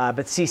 But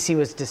the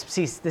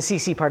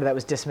CC part of that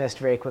was dismissed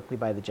very quickly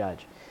by the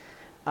judge.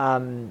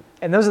 And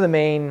those are the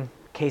main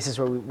cases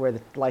where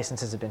the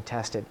licenses have been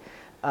tested.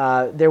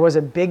 There was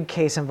a big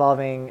case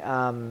involving,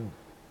 I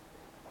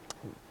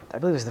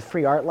believe it was the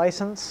free art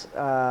license,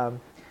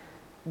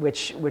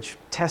 which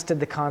tested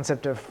the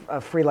concept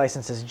of free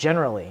licenses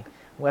generally,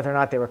 whether or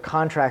not they were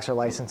contracts or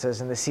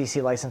licenses, and the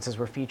CC licenses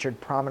were featured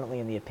prominently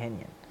in the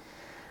opinion.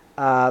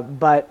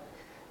 But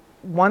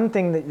one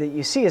thing that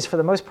you see is, for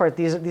the most part,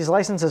 these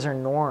licenses are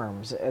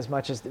norms as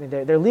much as, I mean,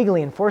 they're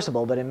legally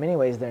enforceable, but in many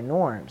ways they're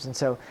norms. And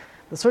so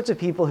the sorts of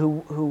people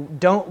who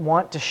don't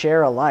want to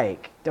share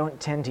alike don't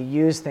tend to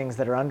use things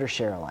that are under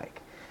share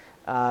alike.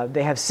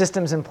 They have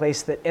systems in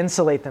place that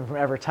insulate them from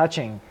ever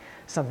touching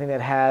something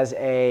that has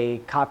a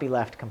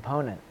copyleft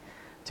component,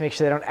 to make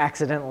sure they don't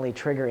accidentally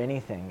trigger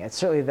anything.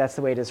 Certainly that's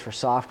the way it is for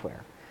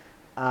software.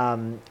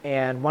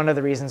 And one of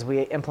the reasons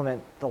we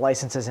implement the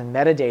licenses in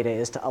metadata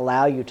is to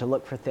allow you to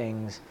look for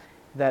things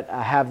that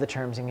have the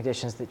terms and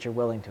conditions that you're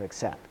willing to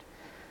accept.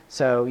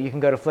 So you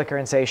can go to Flickr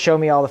and say, show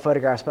me all the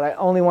photographs, but I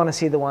only want to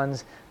see the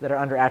ones that are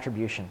under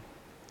attribution.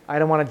 I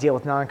don't want to deal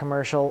with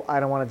non-commercial. I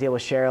don't want to deal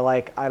with share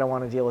alike. I don't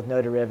want to deal with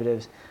no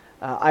derivatives.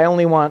 I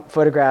only want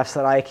photographs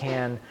that I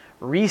can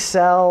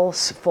resell,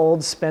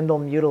 fold, spindle,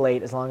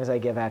 mutilate, as long as I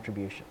give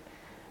attribution.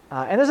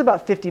 And there's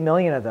about 50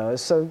 million of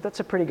those, so that's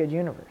a pretty good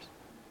universe.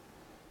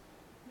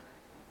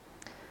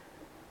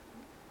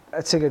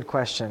 That's a good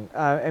question.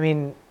 I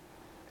mean,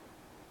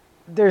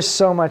 there's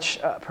so much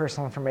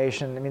personal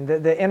information. I mean,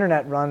 the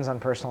internet runs on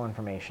personal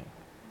information.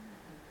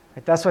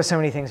 Right? That's why so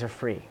many things are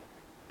free,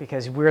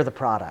 because we're the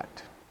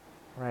product.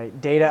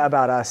 Right? Data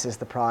about us is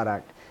the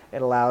product.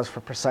 It allows for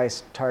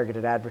precise,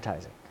 targeted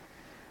advertising.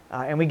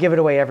 And we give it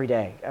away every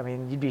day. I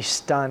mean, you'd be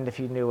stunned if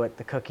you knew what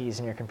the cookies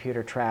in your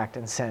computer tracked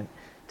and sent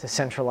to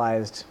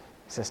centralized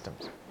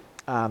systems.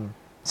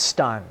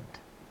 Stunned,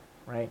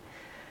 right?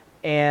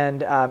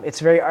 And it's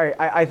very,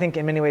 I think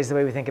in many ways the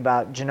way we think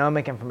about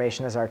genomic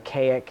information is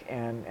archaic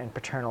and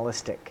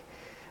paternalistic.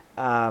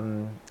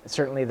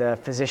 Certainly the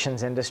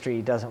physicians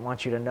industry doesn't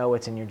want you to know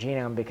what's in your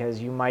genome because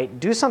you might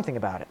do something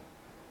about it.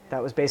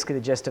 That was basically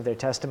the gist of their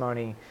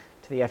testimony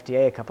to the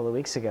FDA a couple of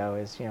weeks ago,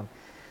 is, you know,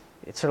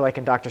 it's sort of like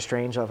in Dr.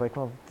 Strangelove, like,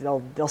 well,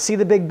 they'll see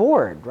the big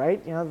board,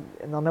 right? You know,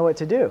 and they'll know what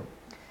to do.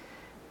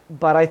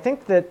 But I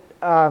think that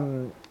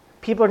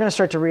people are going to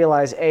start to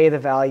realize, A, the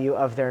value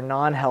of their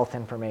non-health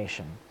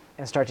information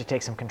and start to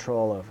take some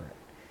control over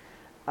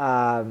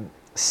it.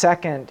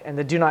 Second, and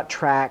the Do Not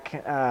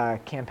Track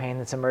campaign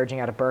that's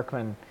emerging out of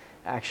Berkman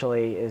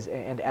actually is,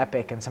 and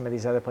Epic and some of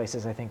these other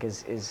places, I think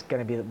is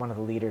going to be one of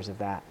the leaders of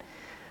that.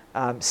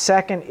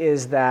 Second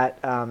is that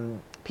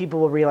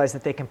people will realize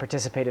that they can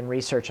participate in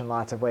research in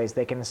lots of ways.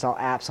 They can install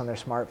apps on their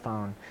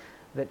smartphone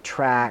that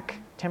track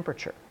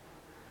temperature.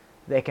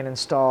 They can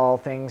install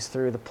things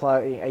through a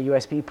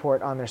USB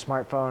port on their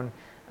smartphone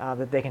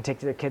that they can take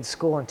to their kids'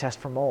 school and test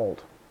for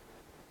mold,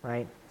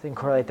 right? They can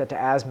correlate that to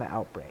asthma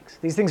outbreaks.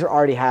 These things are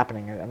already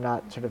happening. I'm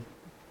not sort of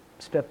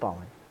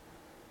spitballing.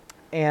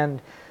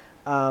 And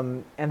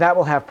that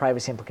will have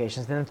privacy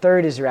implications. Then the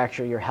third is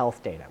your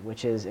health data,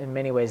 which is in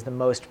many ways the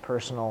most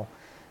personal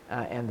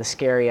and the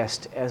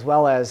scariest, as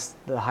well as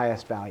the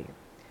highest value.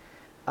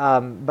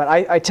 But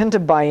I tend to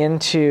buy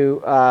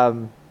into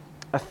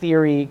a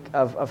theory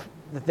of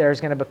that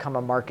there's going to become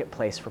a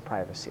marketplace for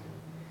privacy,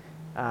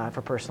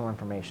 for personal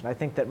information. I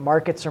think that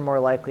markets are more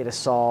likely to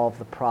solve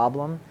the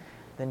problem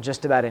than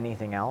just about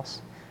anything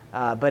else,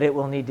 but it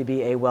will need to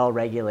be a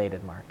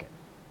well-regulated market.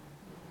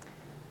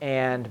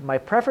 And my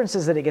preference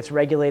is that it gets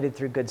regulated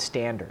through good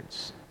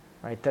standards,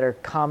 right, that are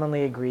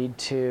commonly agreed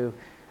to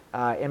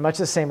in much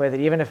the same way that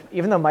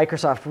even though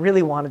Microsoft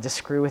really wanted to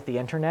screw with the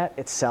internet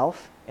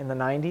itself in the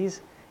 90s,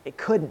 it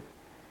couldn't.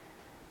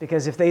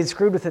 Because if they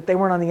screwed with it, they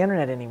weren't on the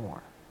internet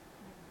anymore.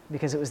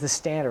 Because it was the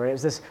standard, right? It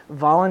was this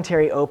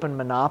voluntary open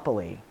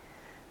monopoly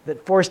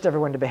that forced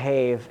everyone to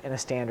behave in a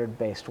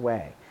standard-based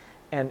way.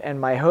 And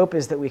my hope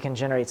is that we can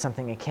generate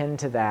something akin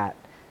to that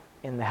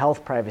in the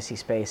health privacy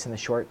space in the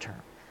short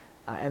term.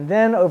 And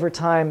then over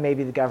time,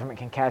 maybe the government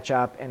can catch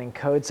up and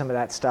encode some of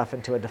that stuff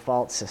into a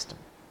default system.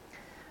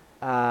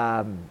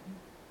 I'm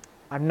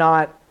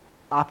not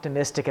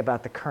optimistic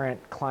about the current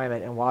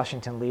climate in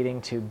Washington leading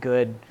to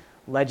good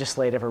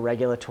legislative or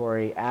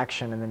regulatory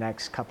action in the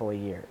next couple of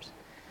years.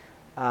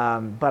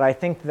 But I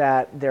think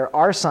that there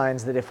are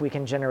signs that if we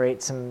can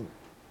generate some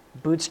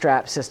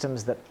bootstrap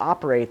systems that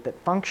operate, that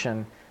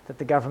function, that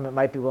the government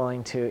might be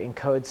willing to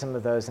encode some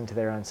of those into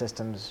their own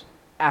systems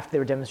after they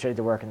were demonstrated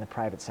to work in the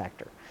private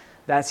sector.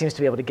 That seems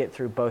to be able to get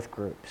through both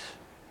groups.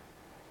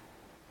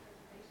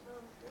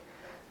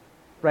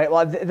 Right,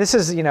 well, this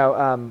is,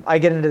 I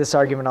get into this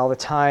argument all the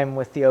time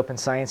with the open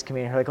science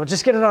community. They're like, well,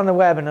 just get it on the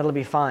web and it'll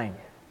be fine.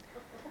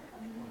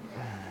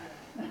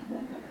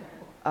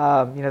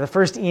 The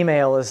first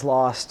email is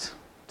lost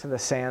to the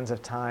sands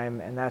of time,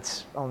 and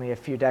that's only a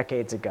few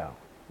decades ago,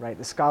 right?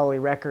 The scholarly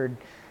record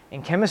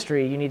in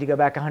chemistry, you need to go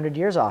back 100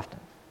 years often,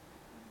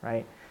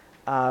 right?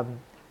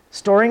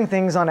 Storing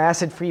things on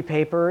acid-free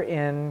paper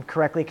in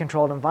correctly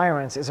controlled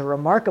environments is a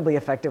remarkably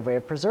effective way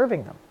of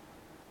preserving them.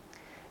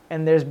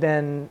 And there's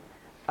been...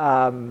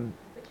 but you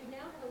now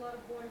have a lot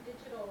of born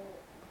digital...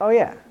 Oh,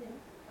 yeah. Are you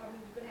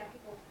going to have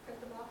people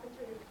print them off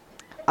into...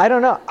 I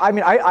don't know. I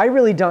mean, I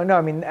really don't know.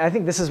 I mean, I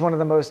think this is one of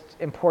the most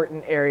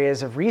important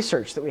areas of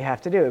research that we have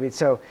to do. I mean,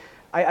 so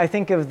I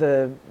think of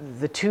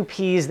the two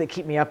P's that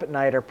keep me up at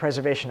night are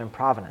preservation and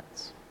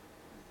provenance,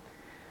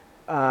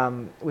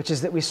 which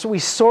is that we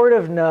sort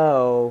of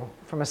know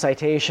from a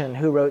citation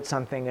who wrote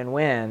something and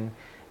when,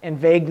 and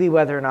vaguely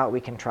whether or not we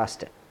can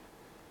trust it.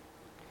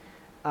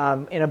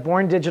 In a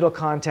born digital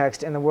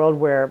context, in the world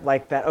where,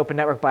 like that open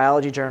network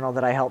biology journal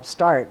that I helped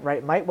start,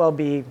 right, might well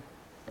be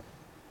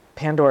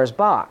Pandora's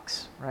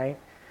box, right?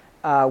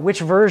 Which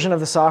version of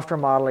the software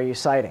model are you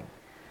citing?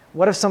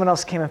 What if someone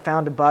else came and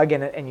found a bug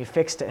in it and you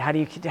fixed it? How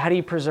do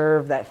you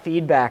preserve that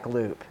feedback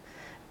loop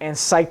and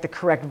cite the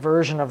correct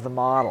version of the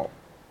model?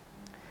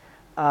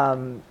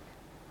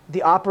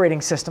 The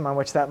operating system on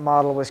which that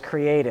model was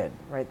created,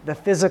 right? The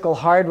physical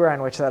hardware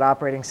on which that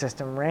operating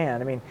system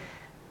ran. I mean,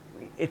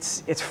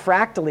 it's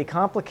fractally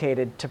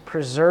complicated to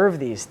preserve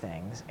these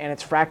things, and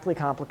it's fractally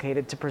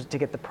complicated to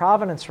get the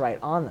provenance right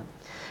on them.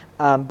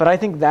 But I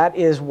think that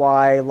is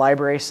why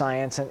library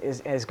science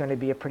is going to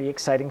be a pretty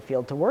exciting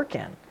field to work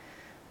in,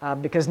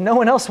 because no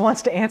one else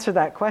wants to answer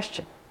that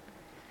question,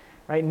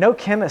 right? No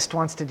chemist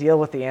wants to deal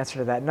with the answer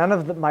to that. None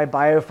of my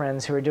bio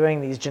friends who are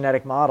doing these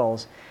genetic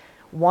models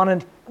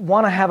want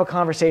to have a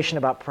conversation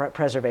about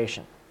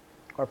preservation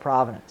or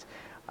provenance.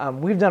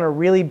 We've done a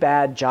really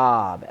bad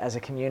job as a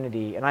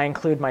community, and I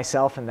include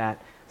myself in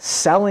that,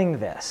 selling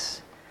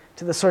this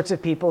to the sorts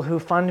of people who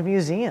fund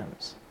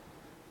museums.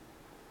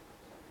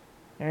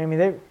 I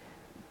mean,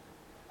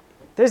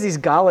 there's these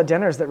gala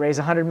dinners that raise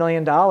 $100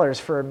 million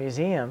for a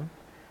museum,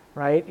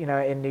 right?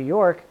 In New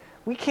York.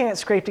 We can't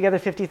scrape together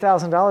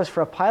 $50,000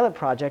 for a pilot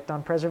project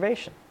on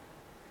preservation.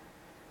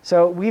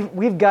 So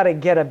we've got to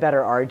get a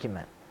better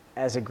argument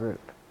as a group.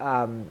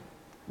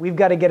 We've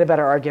got to get a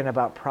better argument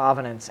about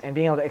provenance and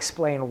being able to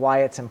explain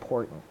why it's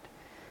important.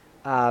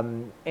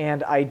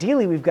 And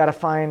ideally, we've got to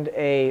find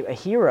a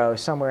hero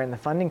somewhere in the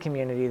funding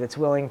community that's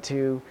willing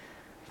to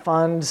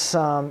fund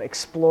some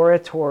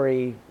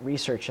exploratory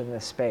research in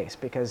this space,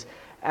 because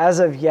as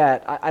of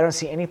yet, I don't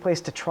see any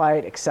place to try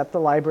it except the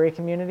library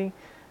community,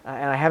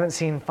 and I haven't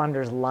seen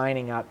funders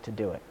lining up to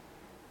do it.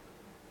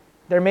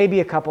 There may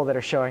be a couple that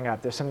are showing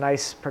up. There's some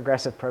nice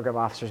progressive program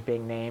officers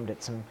being named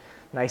at some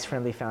nice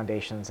friendly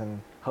foundations, and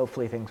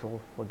hopefully things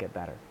will get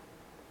better.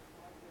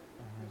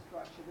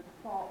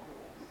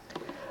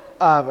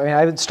 I mean,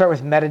 I would start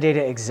with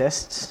metadata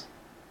exists.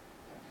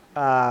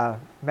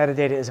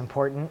 Metadata is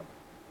important.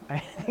 I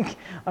think,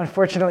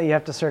 unfortunately, you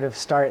have to sort of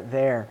start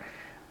there.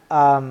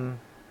 I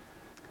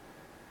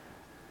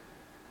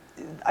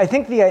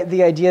think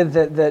the idea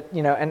that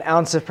an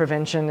ounce of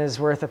prevention is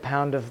worth a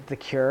pound of the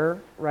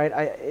cure,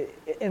 right?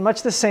 In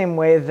much the same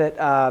way that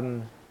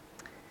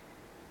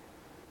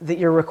that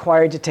you're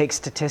required to take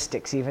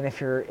statistics, even if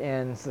you're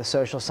in the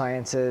social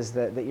sciences,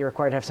 that you're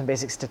required to have some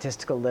basic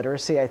statistical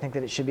literacy. I think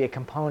that it should be a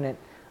component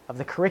of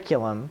the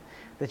curriculum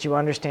that you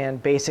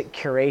understand basic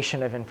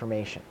curation of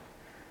information.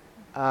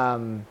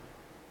 And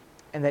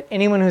that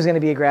anyone who's going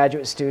to be a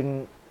graduate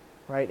student,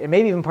 right, and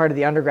maybe even part of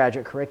the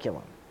undergraduate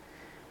curriculum.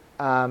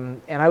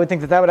 And I would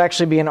think that that would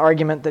actually be an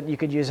argument that you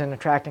could use in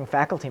attracting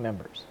faculty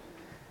members,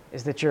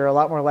 is that you're a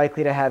lot more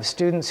likely to have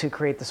students who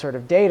create the sort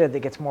of data that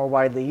gets more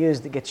widely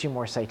used, that gets you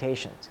more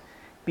citations,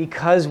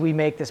 because we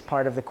make this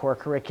part of the core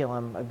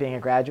curriculum of being a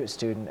graduate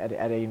student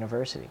at a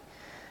university.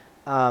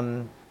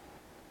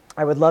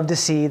 I would love to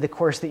see the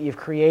course that you've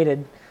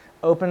created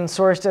open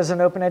sourced as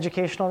an open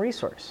educational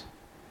resource,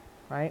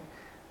 right?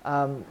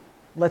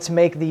 Let's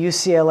make the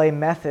UCLA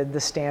method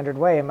the standard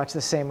way, in much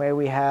the same way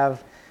we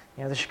have,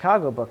 the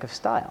Chicago Book of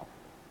Style,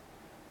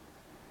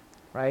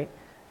 right?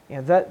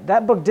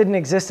 That book didn't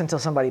exist until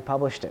somebody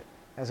published it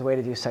as a way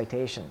to do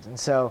citations. And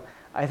so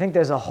I think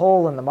there's a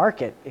hole in the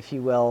market, if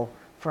you will,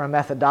 for a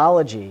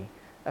methodology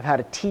of how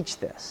to teach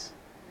this.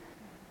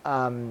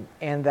 And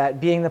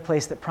that being the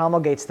place that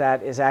promulgates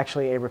that is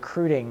actually a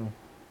recruiting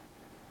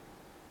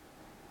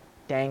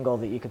dangle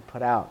that you could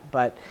put out.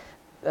 But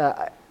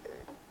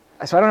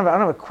so I don't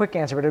have a quick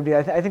answer, but it would be,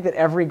 I think that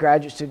every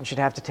graduate student should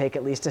have to take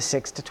at least a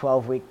 6 to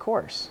 12 week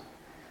course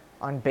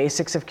on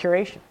basics of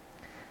curation.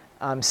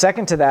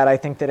 Second to that, I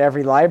think that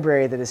every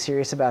library that is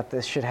serious about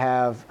this should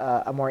have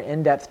a more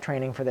in-depth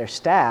training for their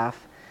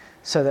staff,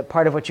 so that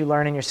part of what you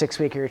learn in your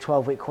 6-week or your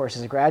 12-week course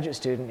as a graduate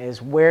student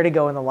is where to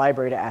go in the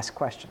library to ask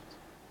questions.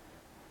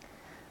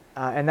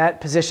 And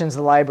that positions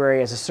the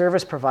library as a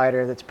service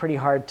provider that's pretty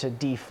hard to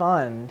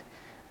defund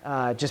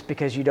just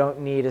because you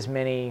don't need as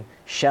many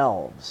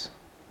shelves,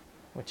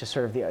 which is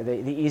sort of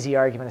the easy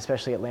argument,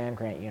 especially at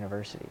land-grant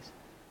universities.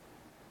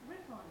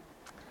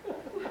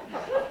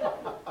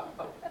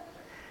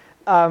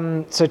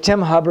 So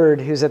Tim Hubbard,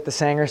 who's at the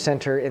Sanger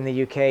Center in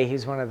the UK,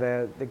 he's one of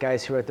the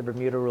guys who wrote the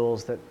Bermuda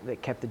Rules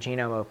that kept the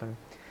genome open,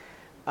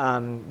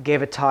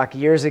 gave a talk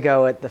years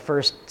ago at the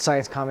first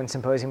Science Commons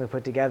Symposium we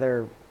put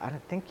together. I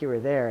don't think you were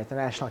there, at the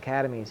National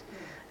Academies.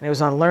 And it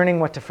was on learning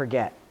what to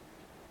forget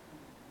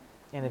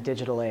in a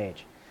digital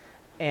age.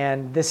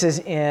 And this is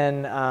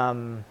in,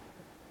 I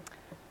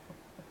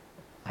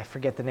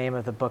forget the name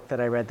of the book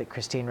that I read that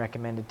Christine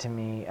recommended to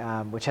me,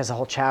 which has a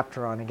whole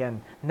chapter on,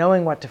 again,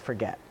 knowing what to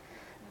forget.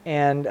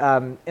 And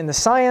in the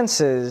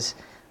sciences,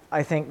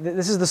 I think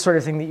this is the sort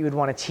of thing that you would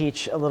want to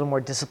teach a little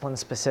more discipline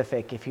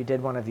specific if you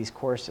did one of these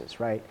courses,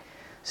 right?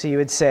 So you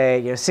would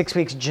say, 6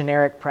 weeks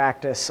generic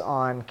practice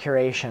on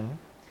curation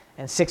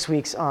and 6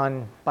 weeks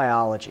on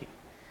biology,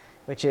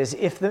 which is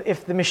if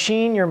the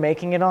machine you're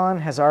making it on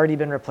has already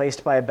been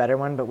replaced by a better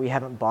one, but we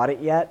haven't bought it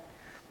yet,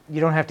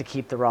 you don't have to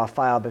keep the raw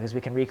file because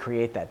we can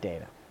recreate that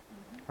data,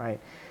 right?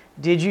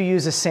 Did you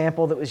use a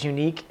sample that was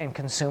unique and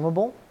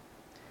consumable?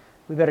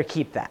 We better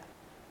keep that.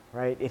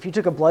 Right? If you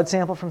took a blood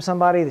sample from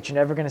somebody that you're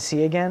never going to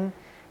see again,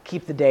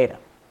 keep the data.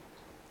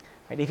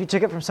 Right? If you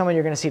took it from someone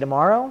you're going to see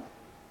tomorrow,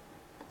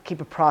 keep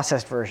a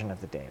processed version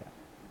of the data.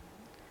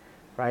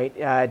 Right?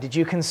 Did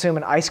you consume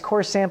an ice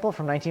core sample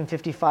from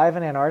 1955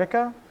 in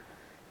Antarctica?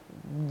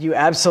 You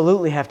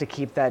absolutely have to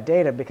keep that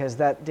data because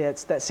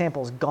that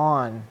sample's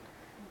gone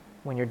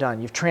when you're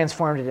done. You've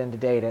transformed it into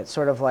data. It's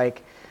sort of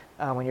like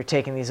when you're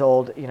taking these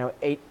old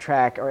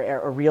 8-track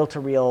or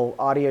reel-to-reel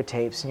audio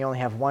tapes and you only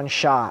have one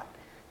shot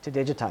to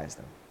digitize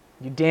them.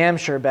 You damn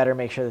sure better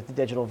make sure that the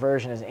digital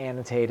version is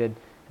annotated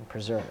and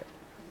preserved.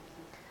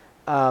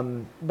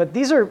 But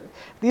these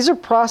are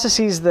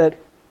processes that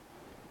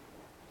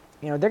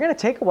they're going to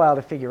take a while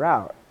to figure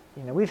out.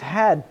 We've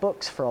had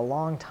books for a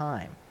long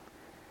time.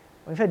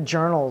 We've had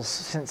journals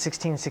since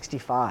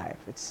 1665.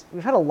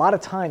 We've had a lot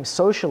of time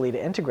socially to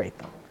integrate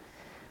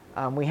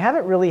them. We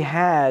haven't really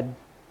had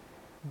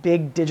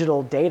big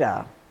digital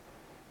data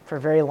for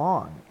very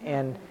long,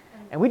 and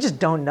we just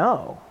don't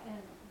know.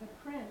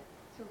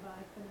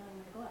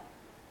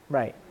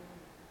 Right.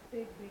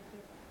 Big difference.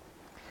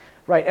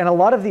 Right, and a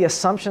lot of the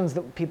assumptions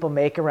that people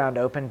make around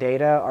open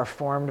data are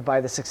formed by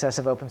the success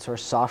of open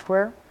source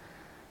software.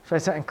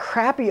 And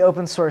crappy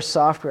open source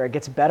software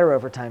gets better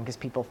over time because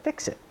people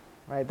fix it.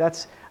 Right?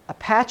 That's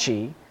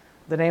Apache,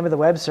 the name of the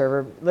web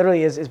server,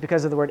 literally is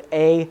because of the word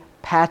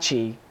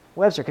Apache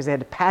web server, because they had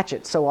to patch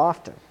it so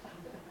often.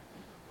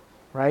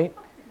 Right?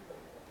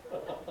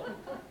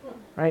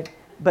 Right?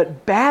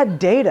 But bad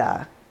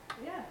data,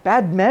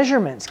 bad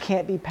measurements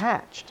can't be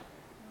patched.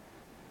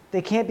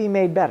 They can't be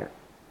made better.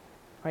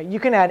 Right? You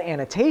can add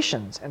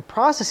annotations and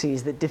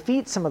processes that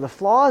defeat some of the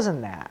flaws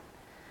in that,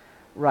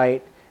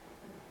 right?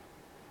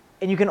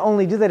 And you can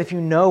only do that if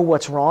you know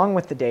what's wrong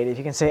with the data. If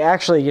you can say,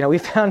 actually, we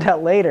found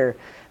out later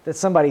that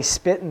somebody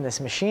spit in this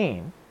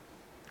machine,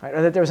 right?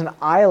 Or that there was an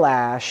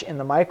eyelash in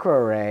the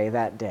microarray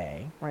that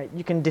day, right?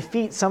 You can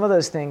defeat some of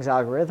those things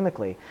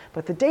algorithmically,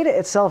 but the data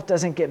itself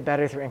doesn't get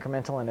better through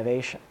incremental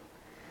innovation.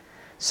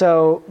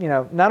 So,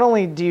 not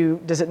only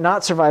does it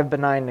not survive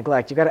benign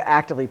neglect, you've got to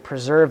actively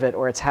preserve it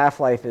or its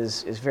half-life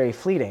is very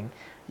fleeting.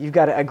 You've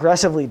got to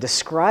aggressively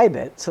describe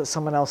it so that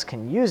someone else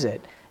can use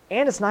it.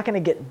 and it's not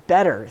going to get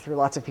better through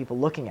lots of people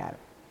looking at it.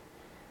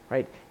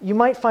 Right? You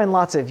might find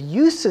lots of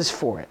uses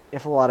for it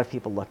if a lot of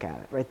people look at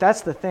it. Right?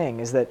 That's the thing,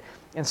 is that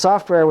in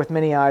software with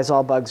many eyes,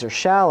 all bugs are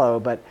shallow,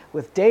 but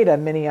with data,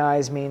 many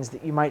eyes means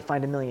that you might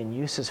find a million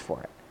uses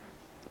for it.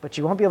 But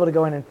you won't be able to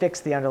go in and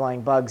fix the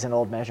underlying bugs in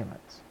old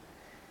measurements.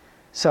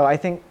 So I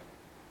think,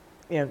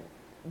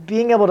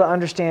 being able to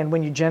understand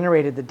when you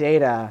generated the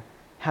data,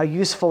 how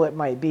useful it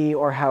might be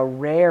or how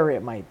rare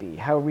it might be,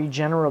 how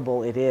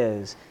regenerable it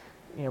is,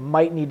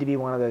 might need to be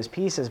one of those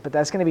pieces, but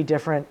that's going to be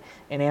different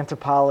in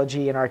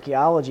anthropology and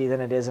archaeology than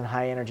it is in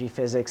high energy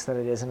physics, than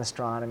it is in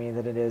astronomy,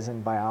 than it is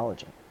in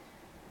biology.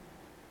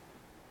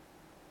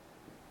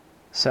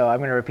 So I'm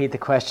going to repeat the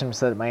question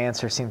so that my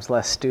answer seems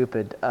less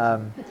stupid.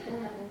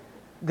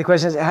 The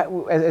question is,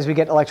 as we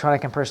get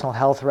electronic and personal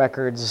health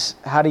records,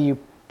 how do you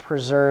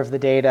preserve the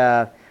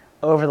data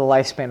over the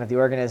lifespan of the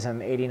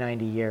organism, 80,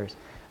 90 years?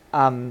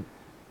 I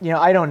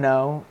don't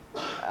know.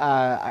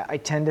 I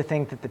tend to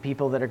think that the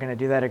people that are going to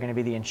do that are going to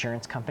be the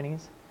insurance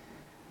companies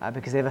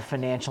because they have a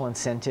financial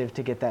incentive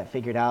to get that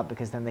figured out,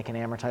 because then they can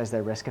amortize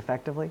their risk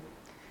effectively.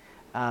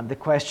 The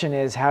question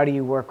is, how do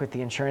you work with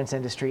the insurance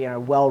industry in a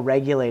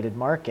well-regulated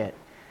market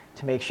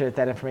to make sure that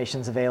that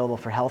information is available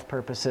for health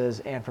purposes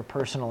and for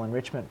personal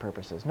enrichment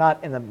purposes?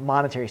 Not in the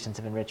monetary sense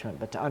of enrichment,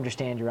 but to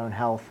understand your own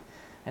health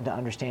and to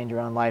understand your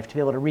own life, to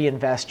be able to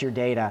reinvest your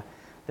data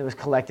that was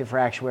collected for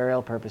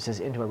actuarial purposes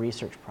into a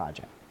research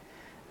project.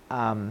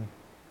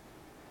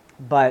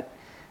 But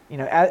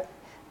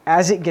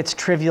as it gets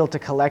trivial to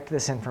collect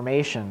this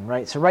information,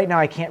 right? So right now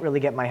I can't really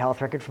get my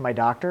health record from my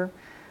doctor.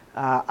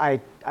 I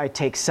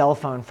take cell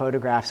phone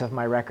photographs of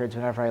my records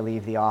whenever I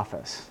leave the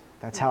office.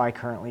 That's how I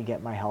currently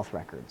get my health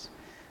records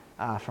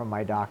from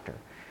my doctor.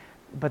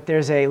 But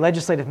there's a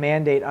legislative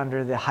mandate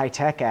under the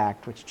HITECH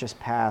Act, which just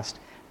passed,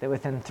 that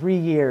within 3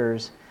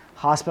 years,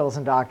 hospitals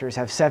and doctors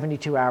have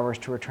 72 hours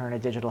to return a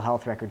digital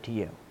health record to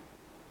you.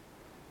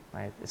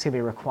 Right? It's going to be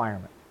a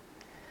requirement.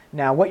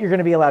 Now, what you're going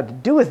to be allowed to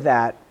do with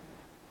that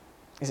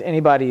is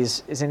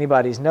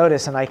anybody's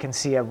notice, and I can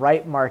see a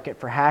ripe market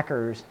for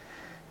hackers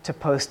to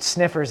post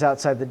sniffers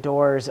outside the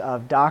doors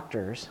of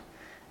doctors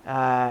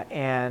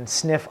and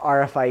sniff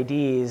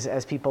RFIDs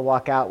as people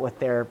walk out with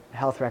their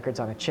health records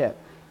on a chip.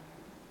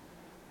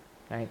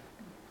 Right?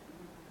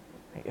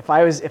 If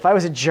I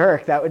was a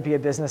jerk, that would be a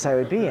business I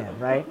would be in,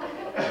 right?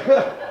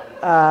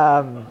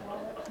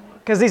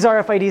 Because these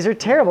RFIDs are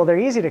terrible. They're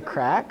easy to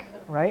crack,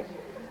 right?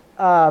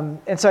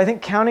 And so I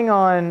think counting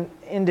on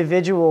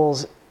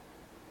individuals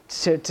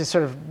to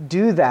sort of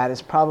do that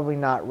is probably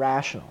not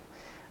rational.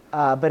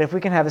 But if we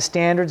can have a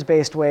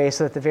standards-based way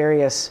so that the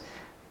various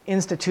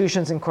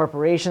institutions and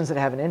corporations that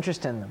have an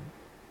interest in them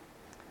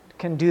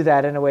can do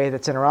that in a way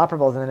that's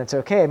interoperable, then it's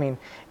okay. I mean,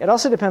 it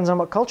also depends on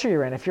what culture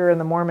you're in. If you're in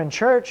the Mormon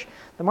Church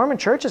is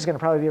going to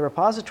probably be a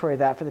repository of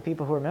that for the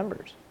people who are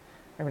members.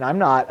 I mean, I'm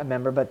not a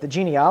member, but the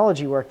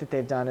genealogy work that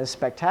they've done is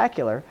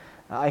spectacular.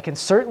 I can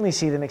certainly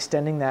see them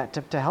extending that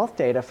to health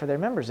data for their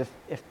members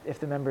if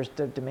the members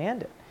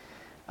demand it.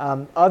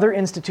 Other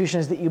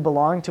institutions that you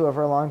belong to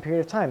over a long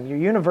period of time, your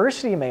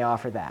university may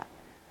offer that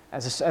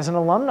as an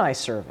alumni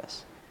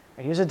service.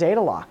 Use a data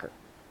locker.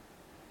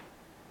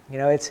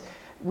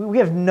 We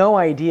have no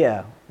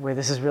idea where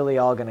this is really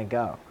all going to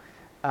go.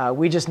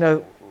 We just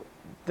know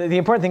the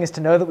important thing is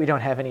to know that we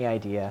don't have any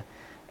idea,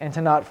 and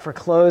to not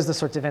foreclose the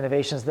sorts of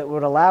innovations that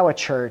would allow a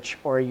church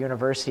or a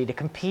university to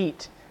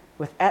compete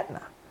with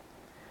Aetna.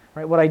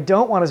 Right? What I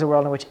don't want is a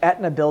world in which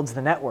Aetna builds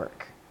the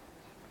network,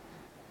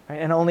 right?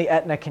 And only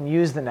Aetna can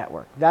use the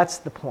network. That's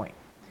the point.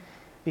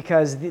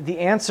 Because the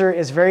answer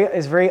is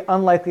very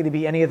unlikely to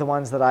be any of the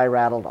ones that I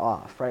rattled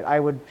off. Right?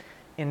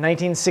 In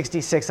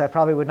 1966, I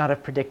probably would not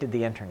have predicted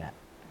the internet.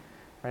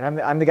 Right?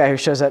 I'm the guy who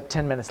shows up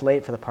 10 minutes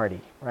late for the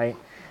party. Right?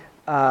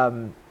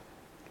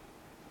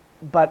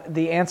 But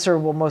the answer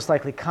will most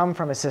likely come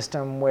from a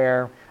system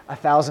where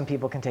 1,000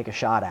 people can take a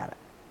shot at it.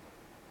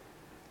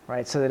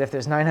 Right? So that if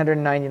there's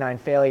 999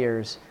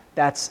 failures,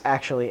 that's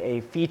actually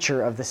a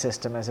feature of the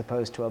system as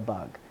opposed to a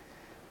bug.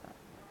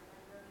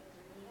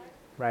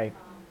 Right.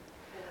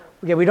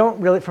 Yeah, we don't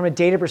really, from a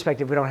data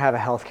perspective, we don't have a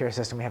healthcare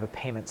system. We have a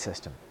payment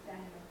system.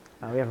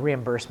 We have a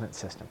reimbursement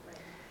system.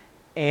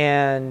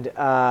 And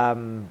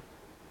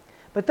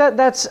but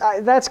that's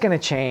going to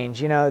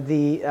change.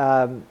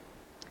 The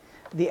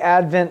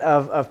advent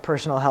of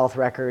personal health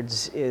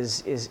records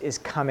is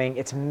coming.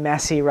 It's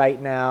messy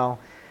right now.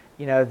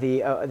 The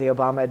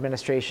Obama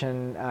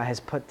administration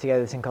has put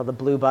together this thing called the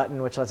Blue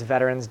Button, which lets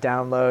veterans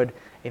download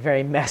a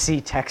very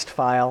messy text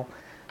file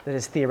that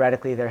is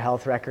theoretically their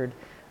health record.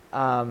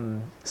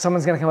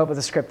 Someone's going to come up with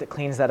a script that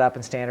cleans that up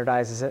and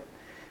standardizes it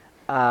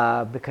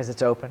because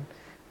it's open.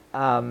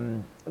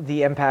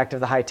 The impact of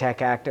the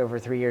HITECH Act over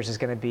 3 years is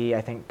going to be,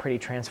 I think, pretty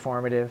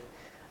transformative.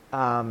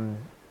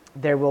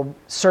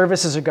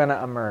 Services are going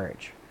to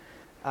emerge.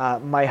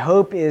 My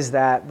hope is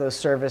that those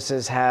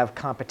services have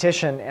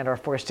competition and are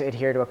forced to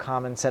adhere to a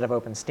common set of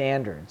open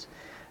standards,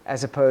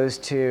 as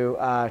opposed to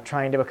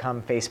trying to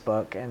become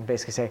Facebook and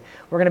basically say,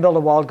 we're going to build a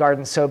walled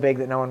garden so big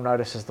that no one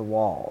notices the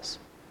walls,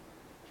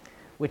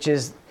 which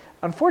is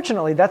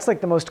unfortunately, that's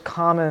like the most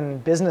common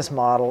business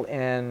model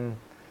in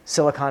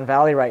Silicon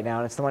Valley right now,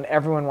 and it's the one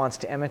everyone wants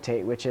to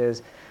imitate, which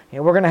is,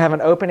 we're going to have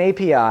an open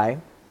API,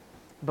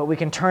 but we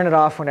can turn it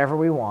off whenever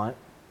we want.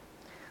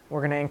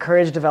 We're going to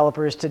encourage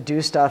developers to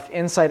do stuff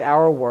inside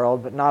our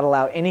world, but not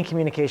allow any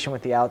communication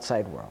with the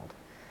outside world.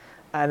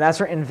 And that's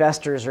where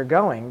investors are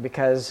going,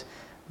 because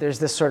there's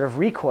this sort of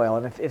recoil.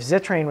 And if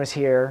Zittrain was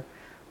here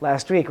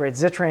last week, right?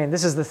 Zittrain,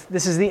 this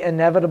is the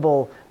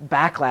inevitable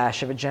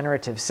backlash of a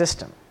generative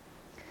system,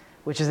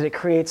 which is that it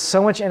creates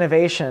so much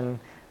innovation,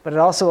 but it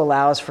also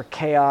allows for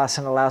chaos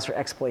and allows for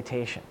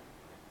exploitation.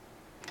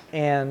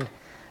 And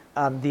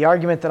the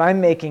argument that I'm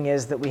making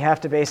is that we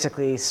have to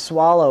basically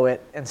swallow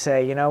it and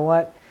say, you know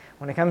what?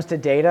 When it comes to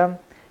data,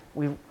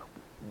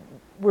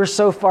 we're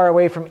so far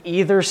away from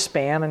either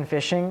spam and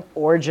phishing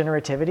or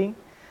generativity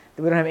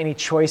that we don't have any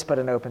choice but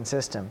an open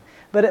system.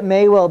 But it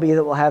may well be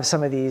that we'll have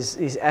some of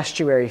these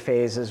estuary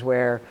phases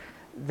where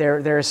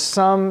there's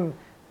some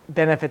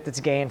benefit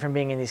that's gained from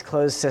being in these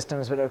closed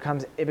systems, but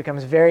it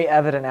becomes very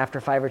evident after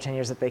 5 or 10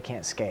 years that they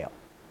can't scale.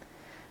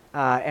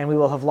 And we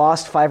will have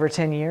lost 5 or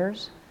 10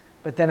 years,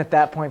 but then at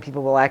that point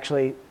people will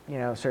actually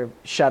sort of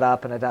shut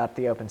up and adopt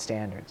the open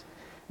standards.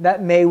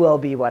 That may well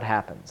be what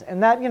happens.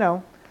 And that,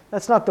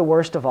 that's not the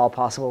worst of all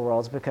possible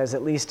worlds, because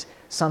at least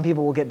some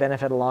people will get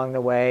benefit along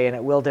the way, and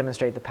it will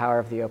demonstrate the power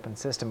of the open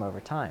system over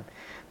time.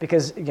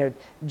 Because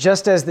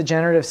just as the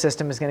generative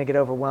system is going to get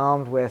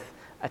overwhelmed with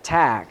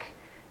attack,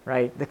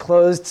 right, the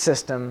closed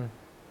system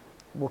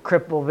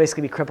will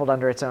basically be crippled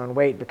under its own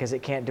weight, because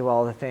it can't do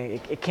all the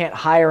things. It can't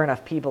hire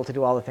enough people to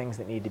do all the things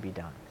that need to be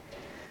done.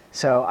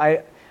 So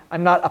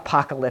I'm not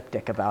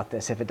apocalyptic about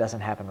this if it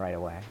doesn't happen right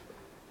away.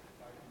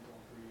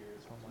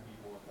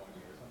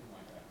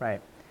 Right.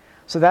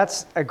 So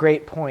that's a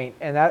great point,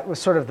 and that was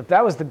sort of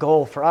that was the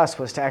goal for us,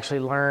 was to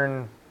actually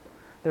learn.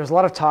 There was a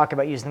lot of talk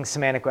about using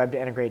semantic web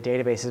to integrate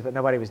databases, but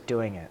nobody was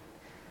doing it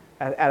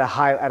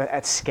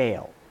at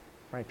scale.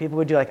 Right? People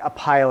would do like a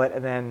pilot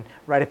and then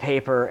write a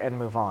paper and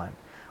move on,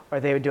 or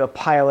they would do a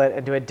pilot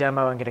and do a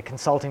demo and get a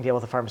consulting deal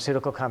with a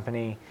pharmaceutical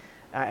company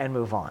and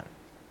move on.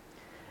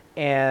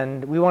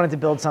 And we wanted to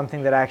build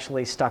something that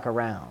actually stuck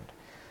around.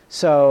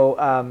 So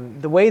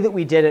the way that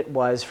we did it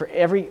was for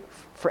every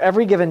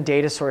given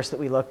data source that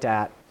we looked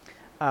at,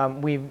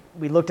 we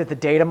looked at the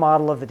data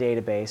model of the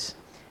database,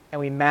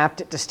 and we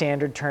mapped it to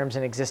standard terms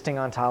in existing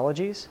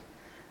ontologies.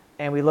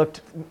 And we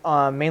looked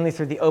mainly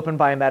through the open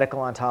biomedical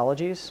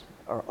ontologies,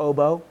 or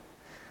OBO.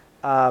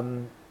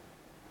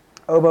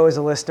 OBO is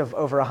a list of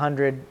over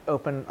 100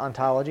 open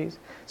ontologies.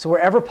 So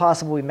wherever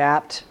possible, we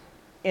mapped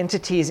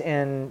entities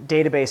in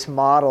database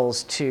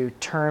models to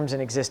terms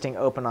in existing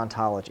open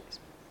ontologies.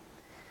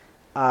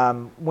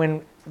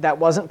 When that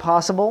wasn't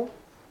possible,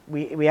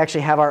 we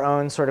actually have our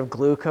own sort of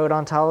glue code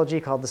ontology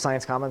called the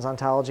Science Commons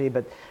ontology,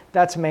 but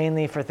that's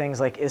mainly for things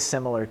like is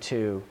similar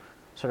to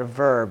sort of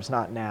verbs,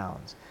 not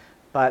nouns.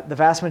 But the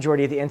vast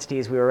majority of the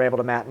entities we were able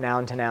to map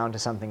noun to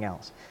something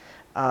else.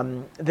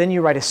 Then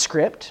you write a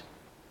script,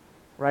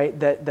 right?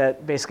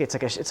 That basically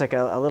it's like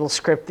a little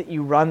script that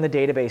you run the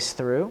database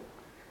through,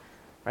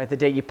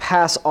 right? You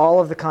pass all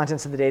of the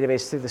contents of the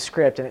database through the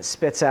script, and it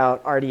spits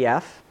out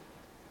RDF,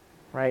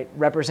 right?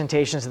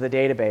 Representations of the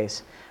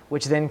database,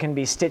 which then can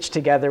be stitched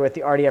together with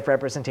the RDF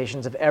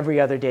representations of every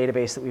other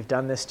database that we've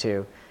done this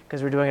to,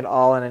 because we're doing it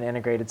all in an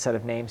integrated set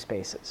of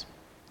namespaces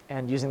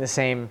and using the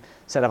same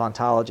set of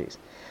ontologies.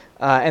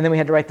 And then we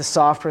had to write the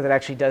software that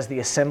actually does the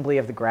assembly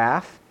of the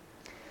graph.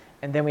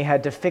 And then we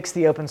had to fix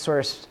the open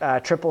source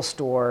triple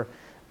store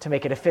to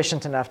make it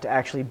efficient enough to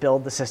actually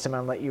build the system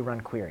and let you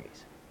run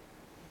queries.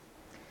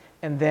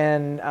 And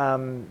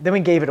then we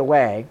gave it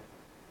away.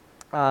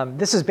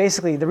 This is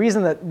basically, the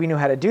reason that we knew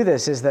how to do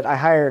this is that I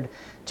hired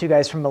 2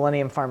 guys from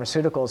Millennium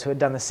Pharmaceuticals who had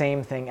done the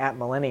same thing at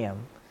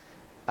Millennium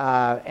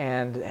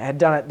and had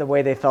done it the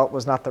way they felt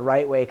was not the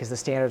right way because the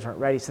standards weren't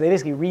ready. So they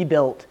basically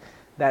rebuilt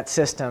that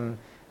system,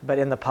 but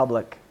in the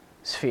public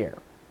sphere,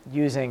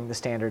 using the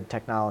standard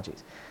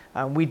technologies.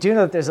 We do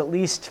know that there's at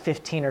least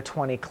 15 or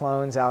 20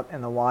 clones out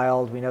in the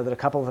wild. We know that a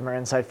couple of them are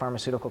inside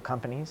pharmaceutical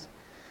companies.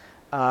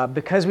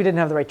 Because we didn't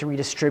have the right to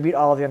redistribute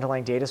all of the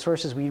underlying data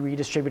sources, we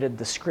redistributed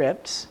the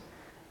scripts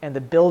and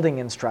the building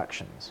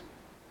instructions.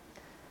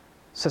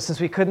 So since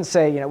we couldn't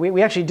say,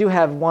 we actually do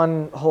have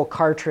one whole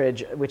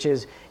cartridge, which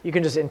is you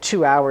can just in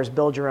 2 hours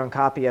build your own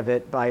copy of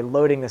it by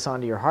loading this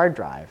onto your hard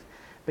drive.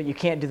 But you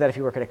can't do that if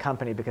you work at a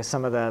company because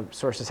some of the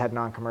sources had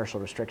non-commercial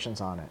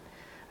restrictions on it.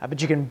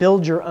 But you can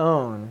build your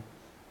own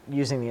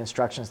using the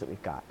instructions that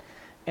we've got.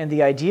 And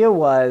the idea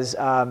was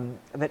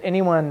that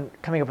anyone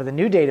coming up with a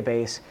new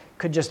database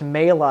could just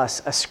mail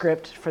us a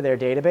script for their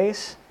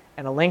database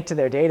and a link to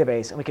their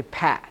database, and we could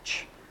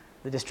patch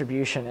the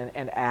distribution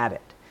and add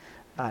it.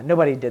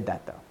 Nobody did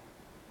that, though.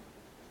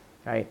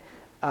 Right?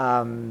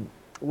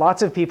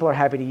 Lots of people are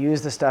happy to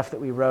use the stuff that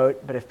we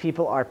wrote, but if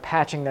people are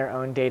patching their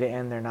own data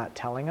in, they're not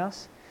telling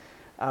us.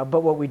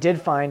 But what we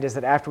did find is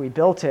that after we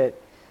built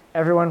it,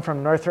 everyone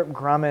from Northrop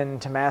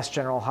Grumman to Mass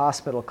General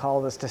Hospital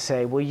called us to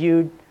say, will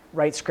you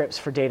write scripts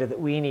for data that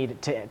we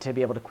need to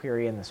be able to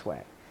query in this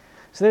way?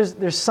 So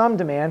there's some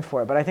demand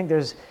for it, but I think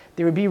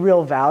there would be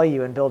real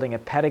value in building a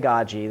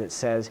pedagogy that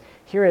says,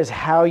 here is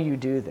how you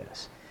do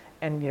this.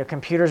 And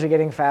computers are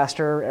getting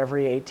faster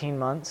every 18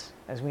 months,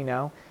 as we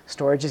know.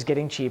 Storage is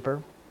getting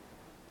cheaper.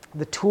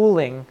 The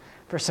tooling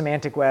for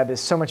semantic web is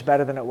so much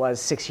better than it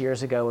was 6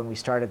 years ago when we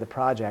started the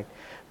project,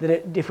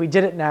 that if we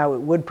did it now, it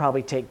would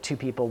probably take 2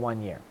 people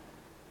 1 year.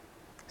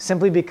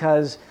 Simply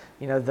because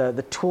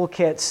the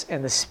toolkits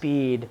and the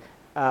speed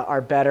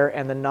are better,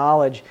 and the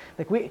knowledge.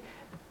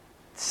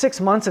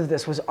 6 months of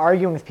this was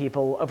arguing with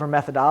people over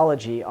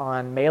methodology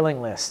on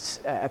mailing lists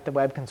at the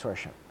Web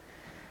Consortium,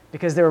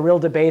 because there were real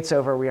debates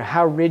over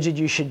how rigid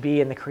you should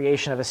be in the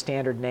creation of a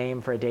standard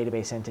name for a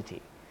database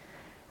entity.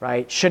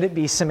 Right? Should it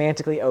be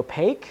semantically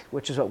opaque,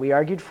 which is what we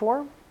argued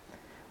for,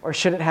 or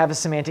should it have a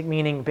semantic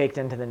meaning baked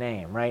into the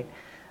name? Right?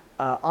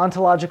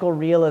 Ontological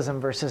realism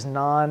versus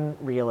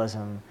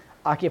non-realism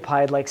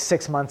occupied like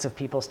 6 months of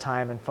people's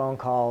time and phone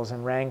calls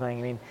and wrangling.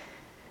 I mean,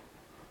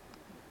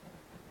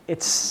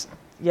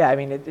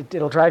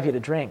 it'll drive you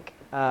to drink.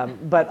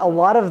 But a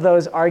lot of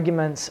those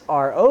arguments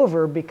are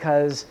over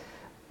because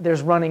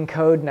there's running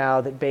code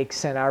now that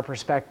bakes in our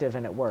perspective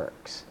and it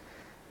works.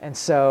 And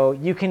so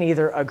you can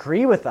either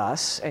agree with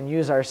us and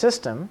use our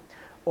system,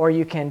 or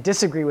you can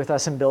disagree with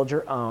us and build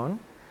your own,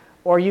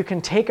 or you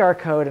can take our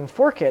code and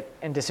fork it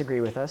and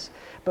disagree with us.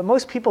 But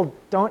most people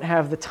don't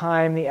have the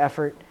time, the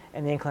effort,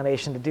 and the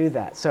inclination to do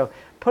that. So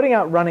putting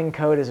out running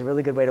code is a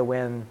really good way to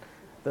win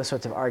those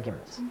sorts of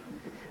arguments.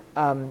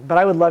 But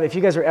I would love, if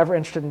you guys are ever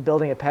interested in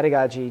building a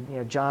pedagogy,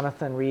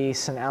 Jonathan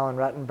Rees and Alan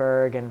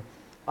Ruttenberg and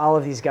all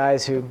of these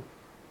guys who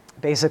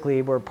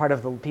basically were part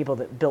of the people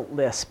that built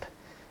Lisp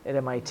at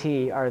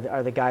MIT are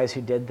the guys who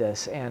did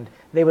this, and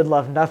they would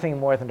love nothing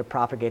more than to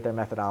propagate their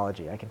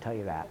methodology, I can tell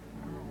you that.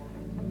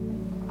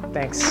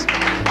 Thanks.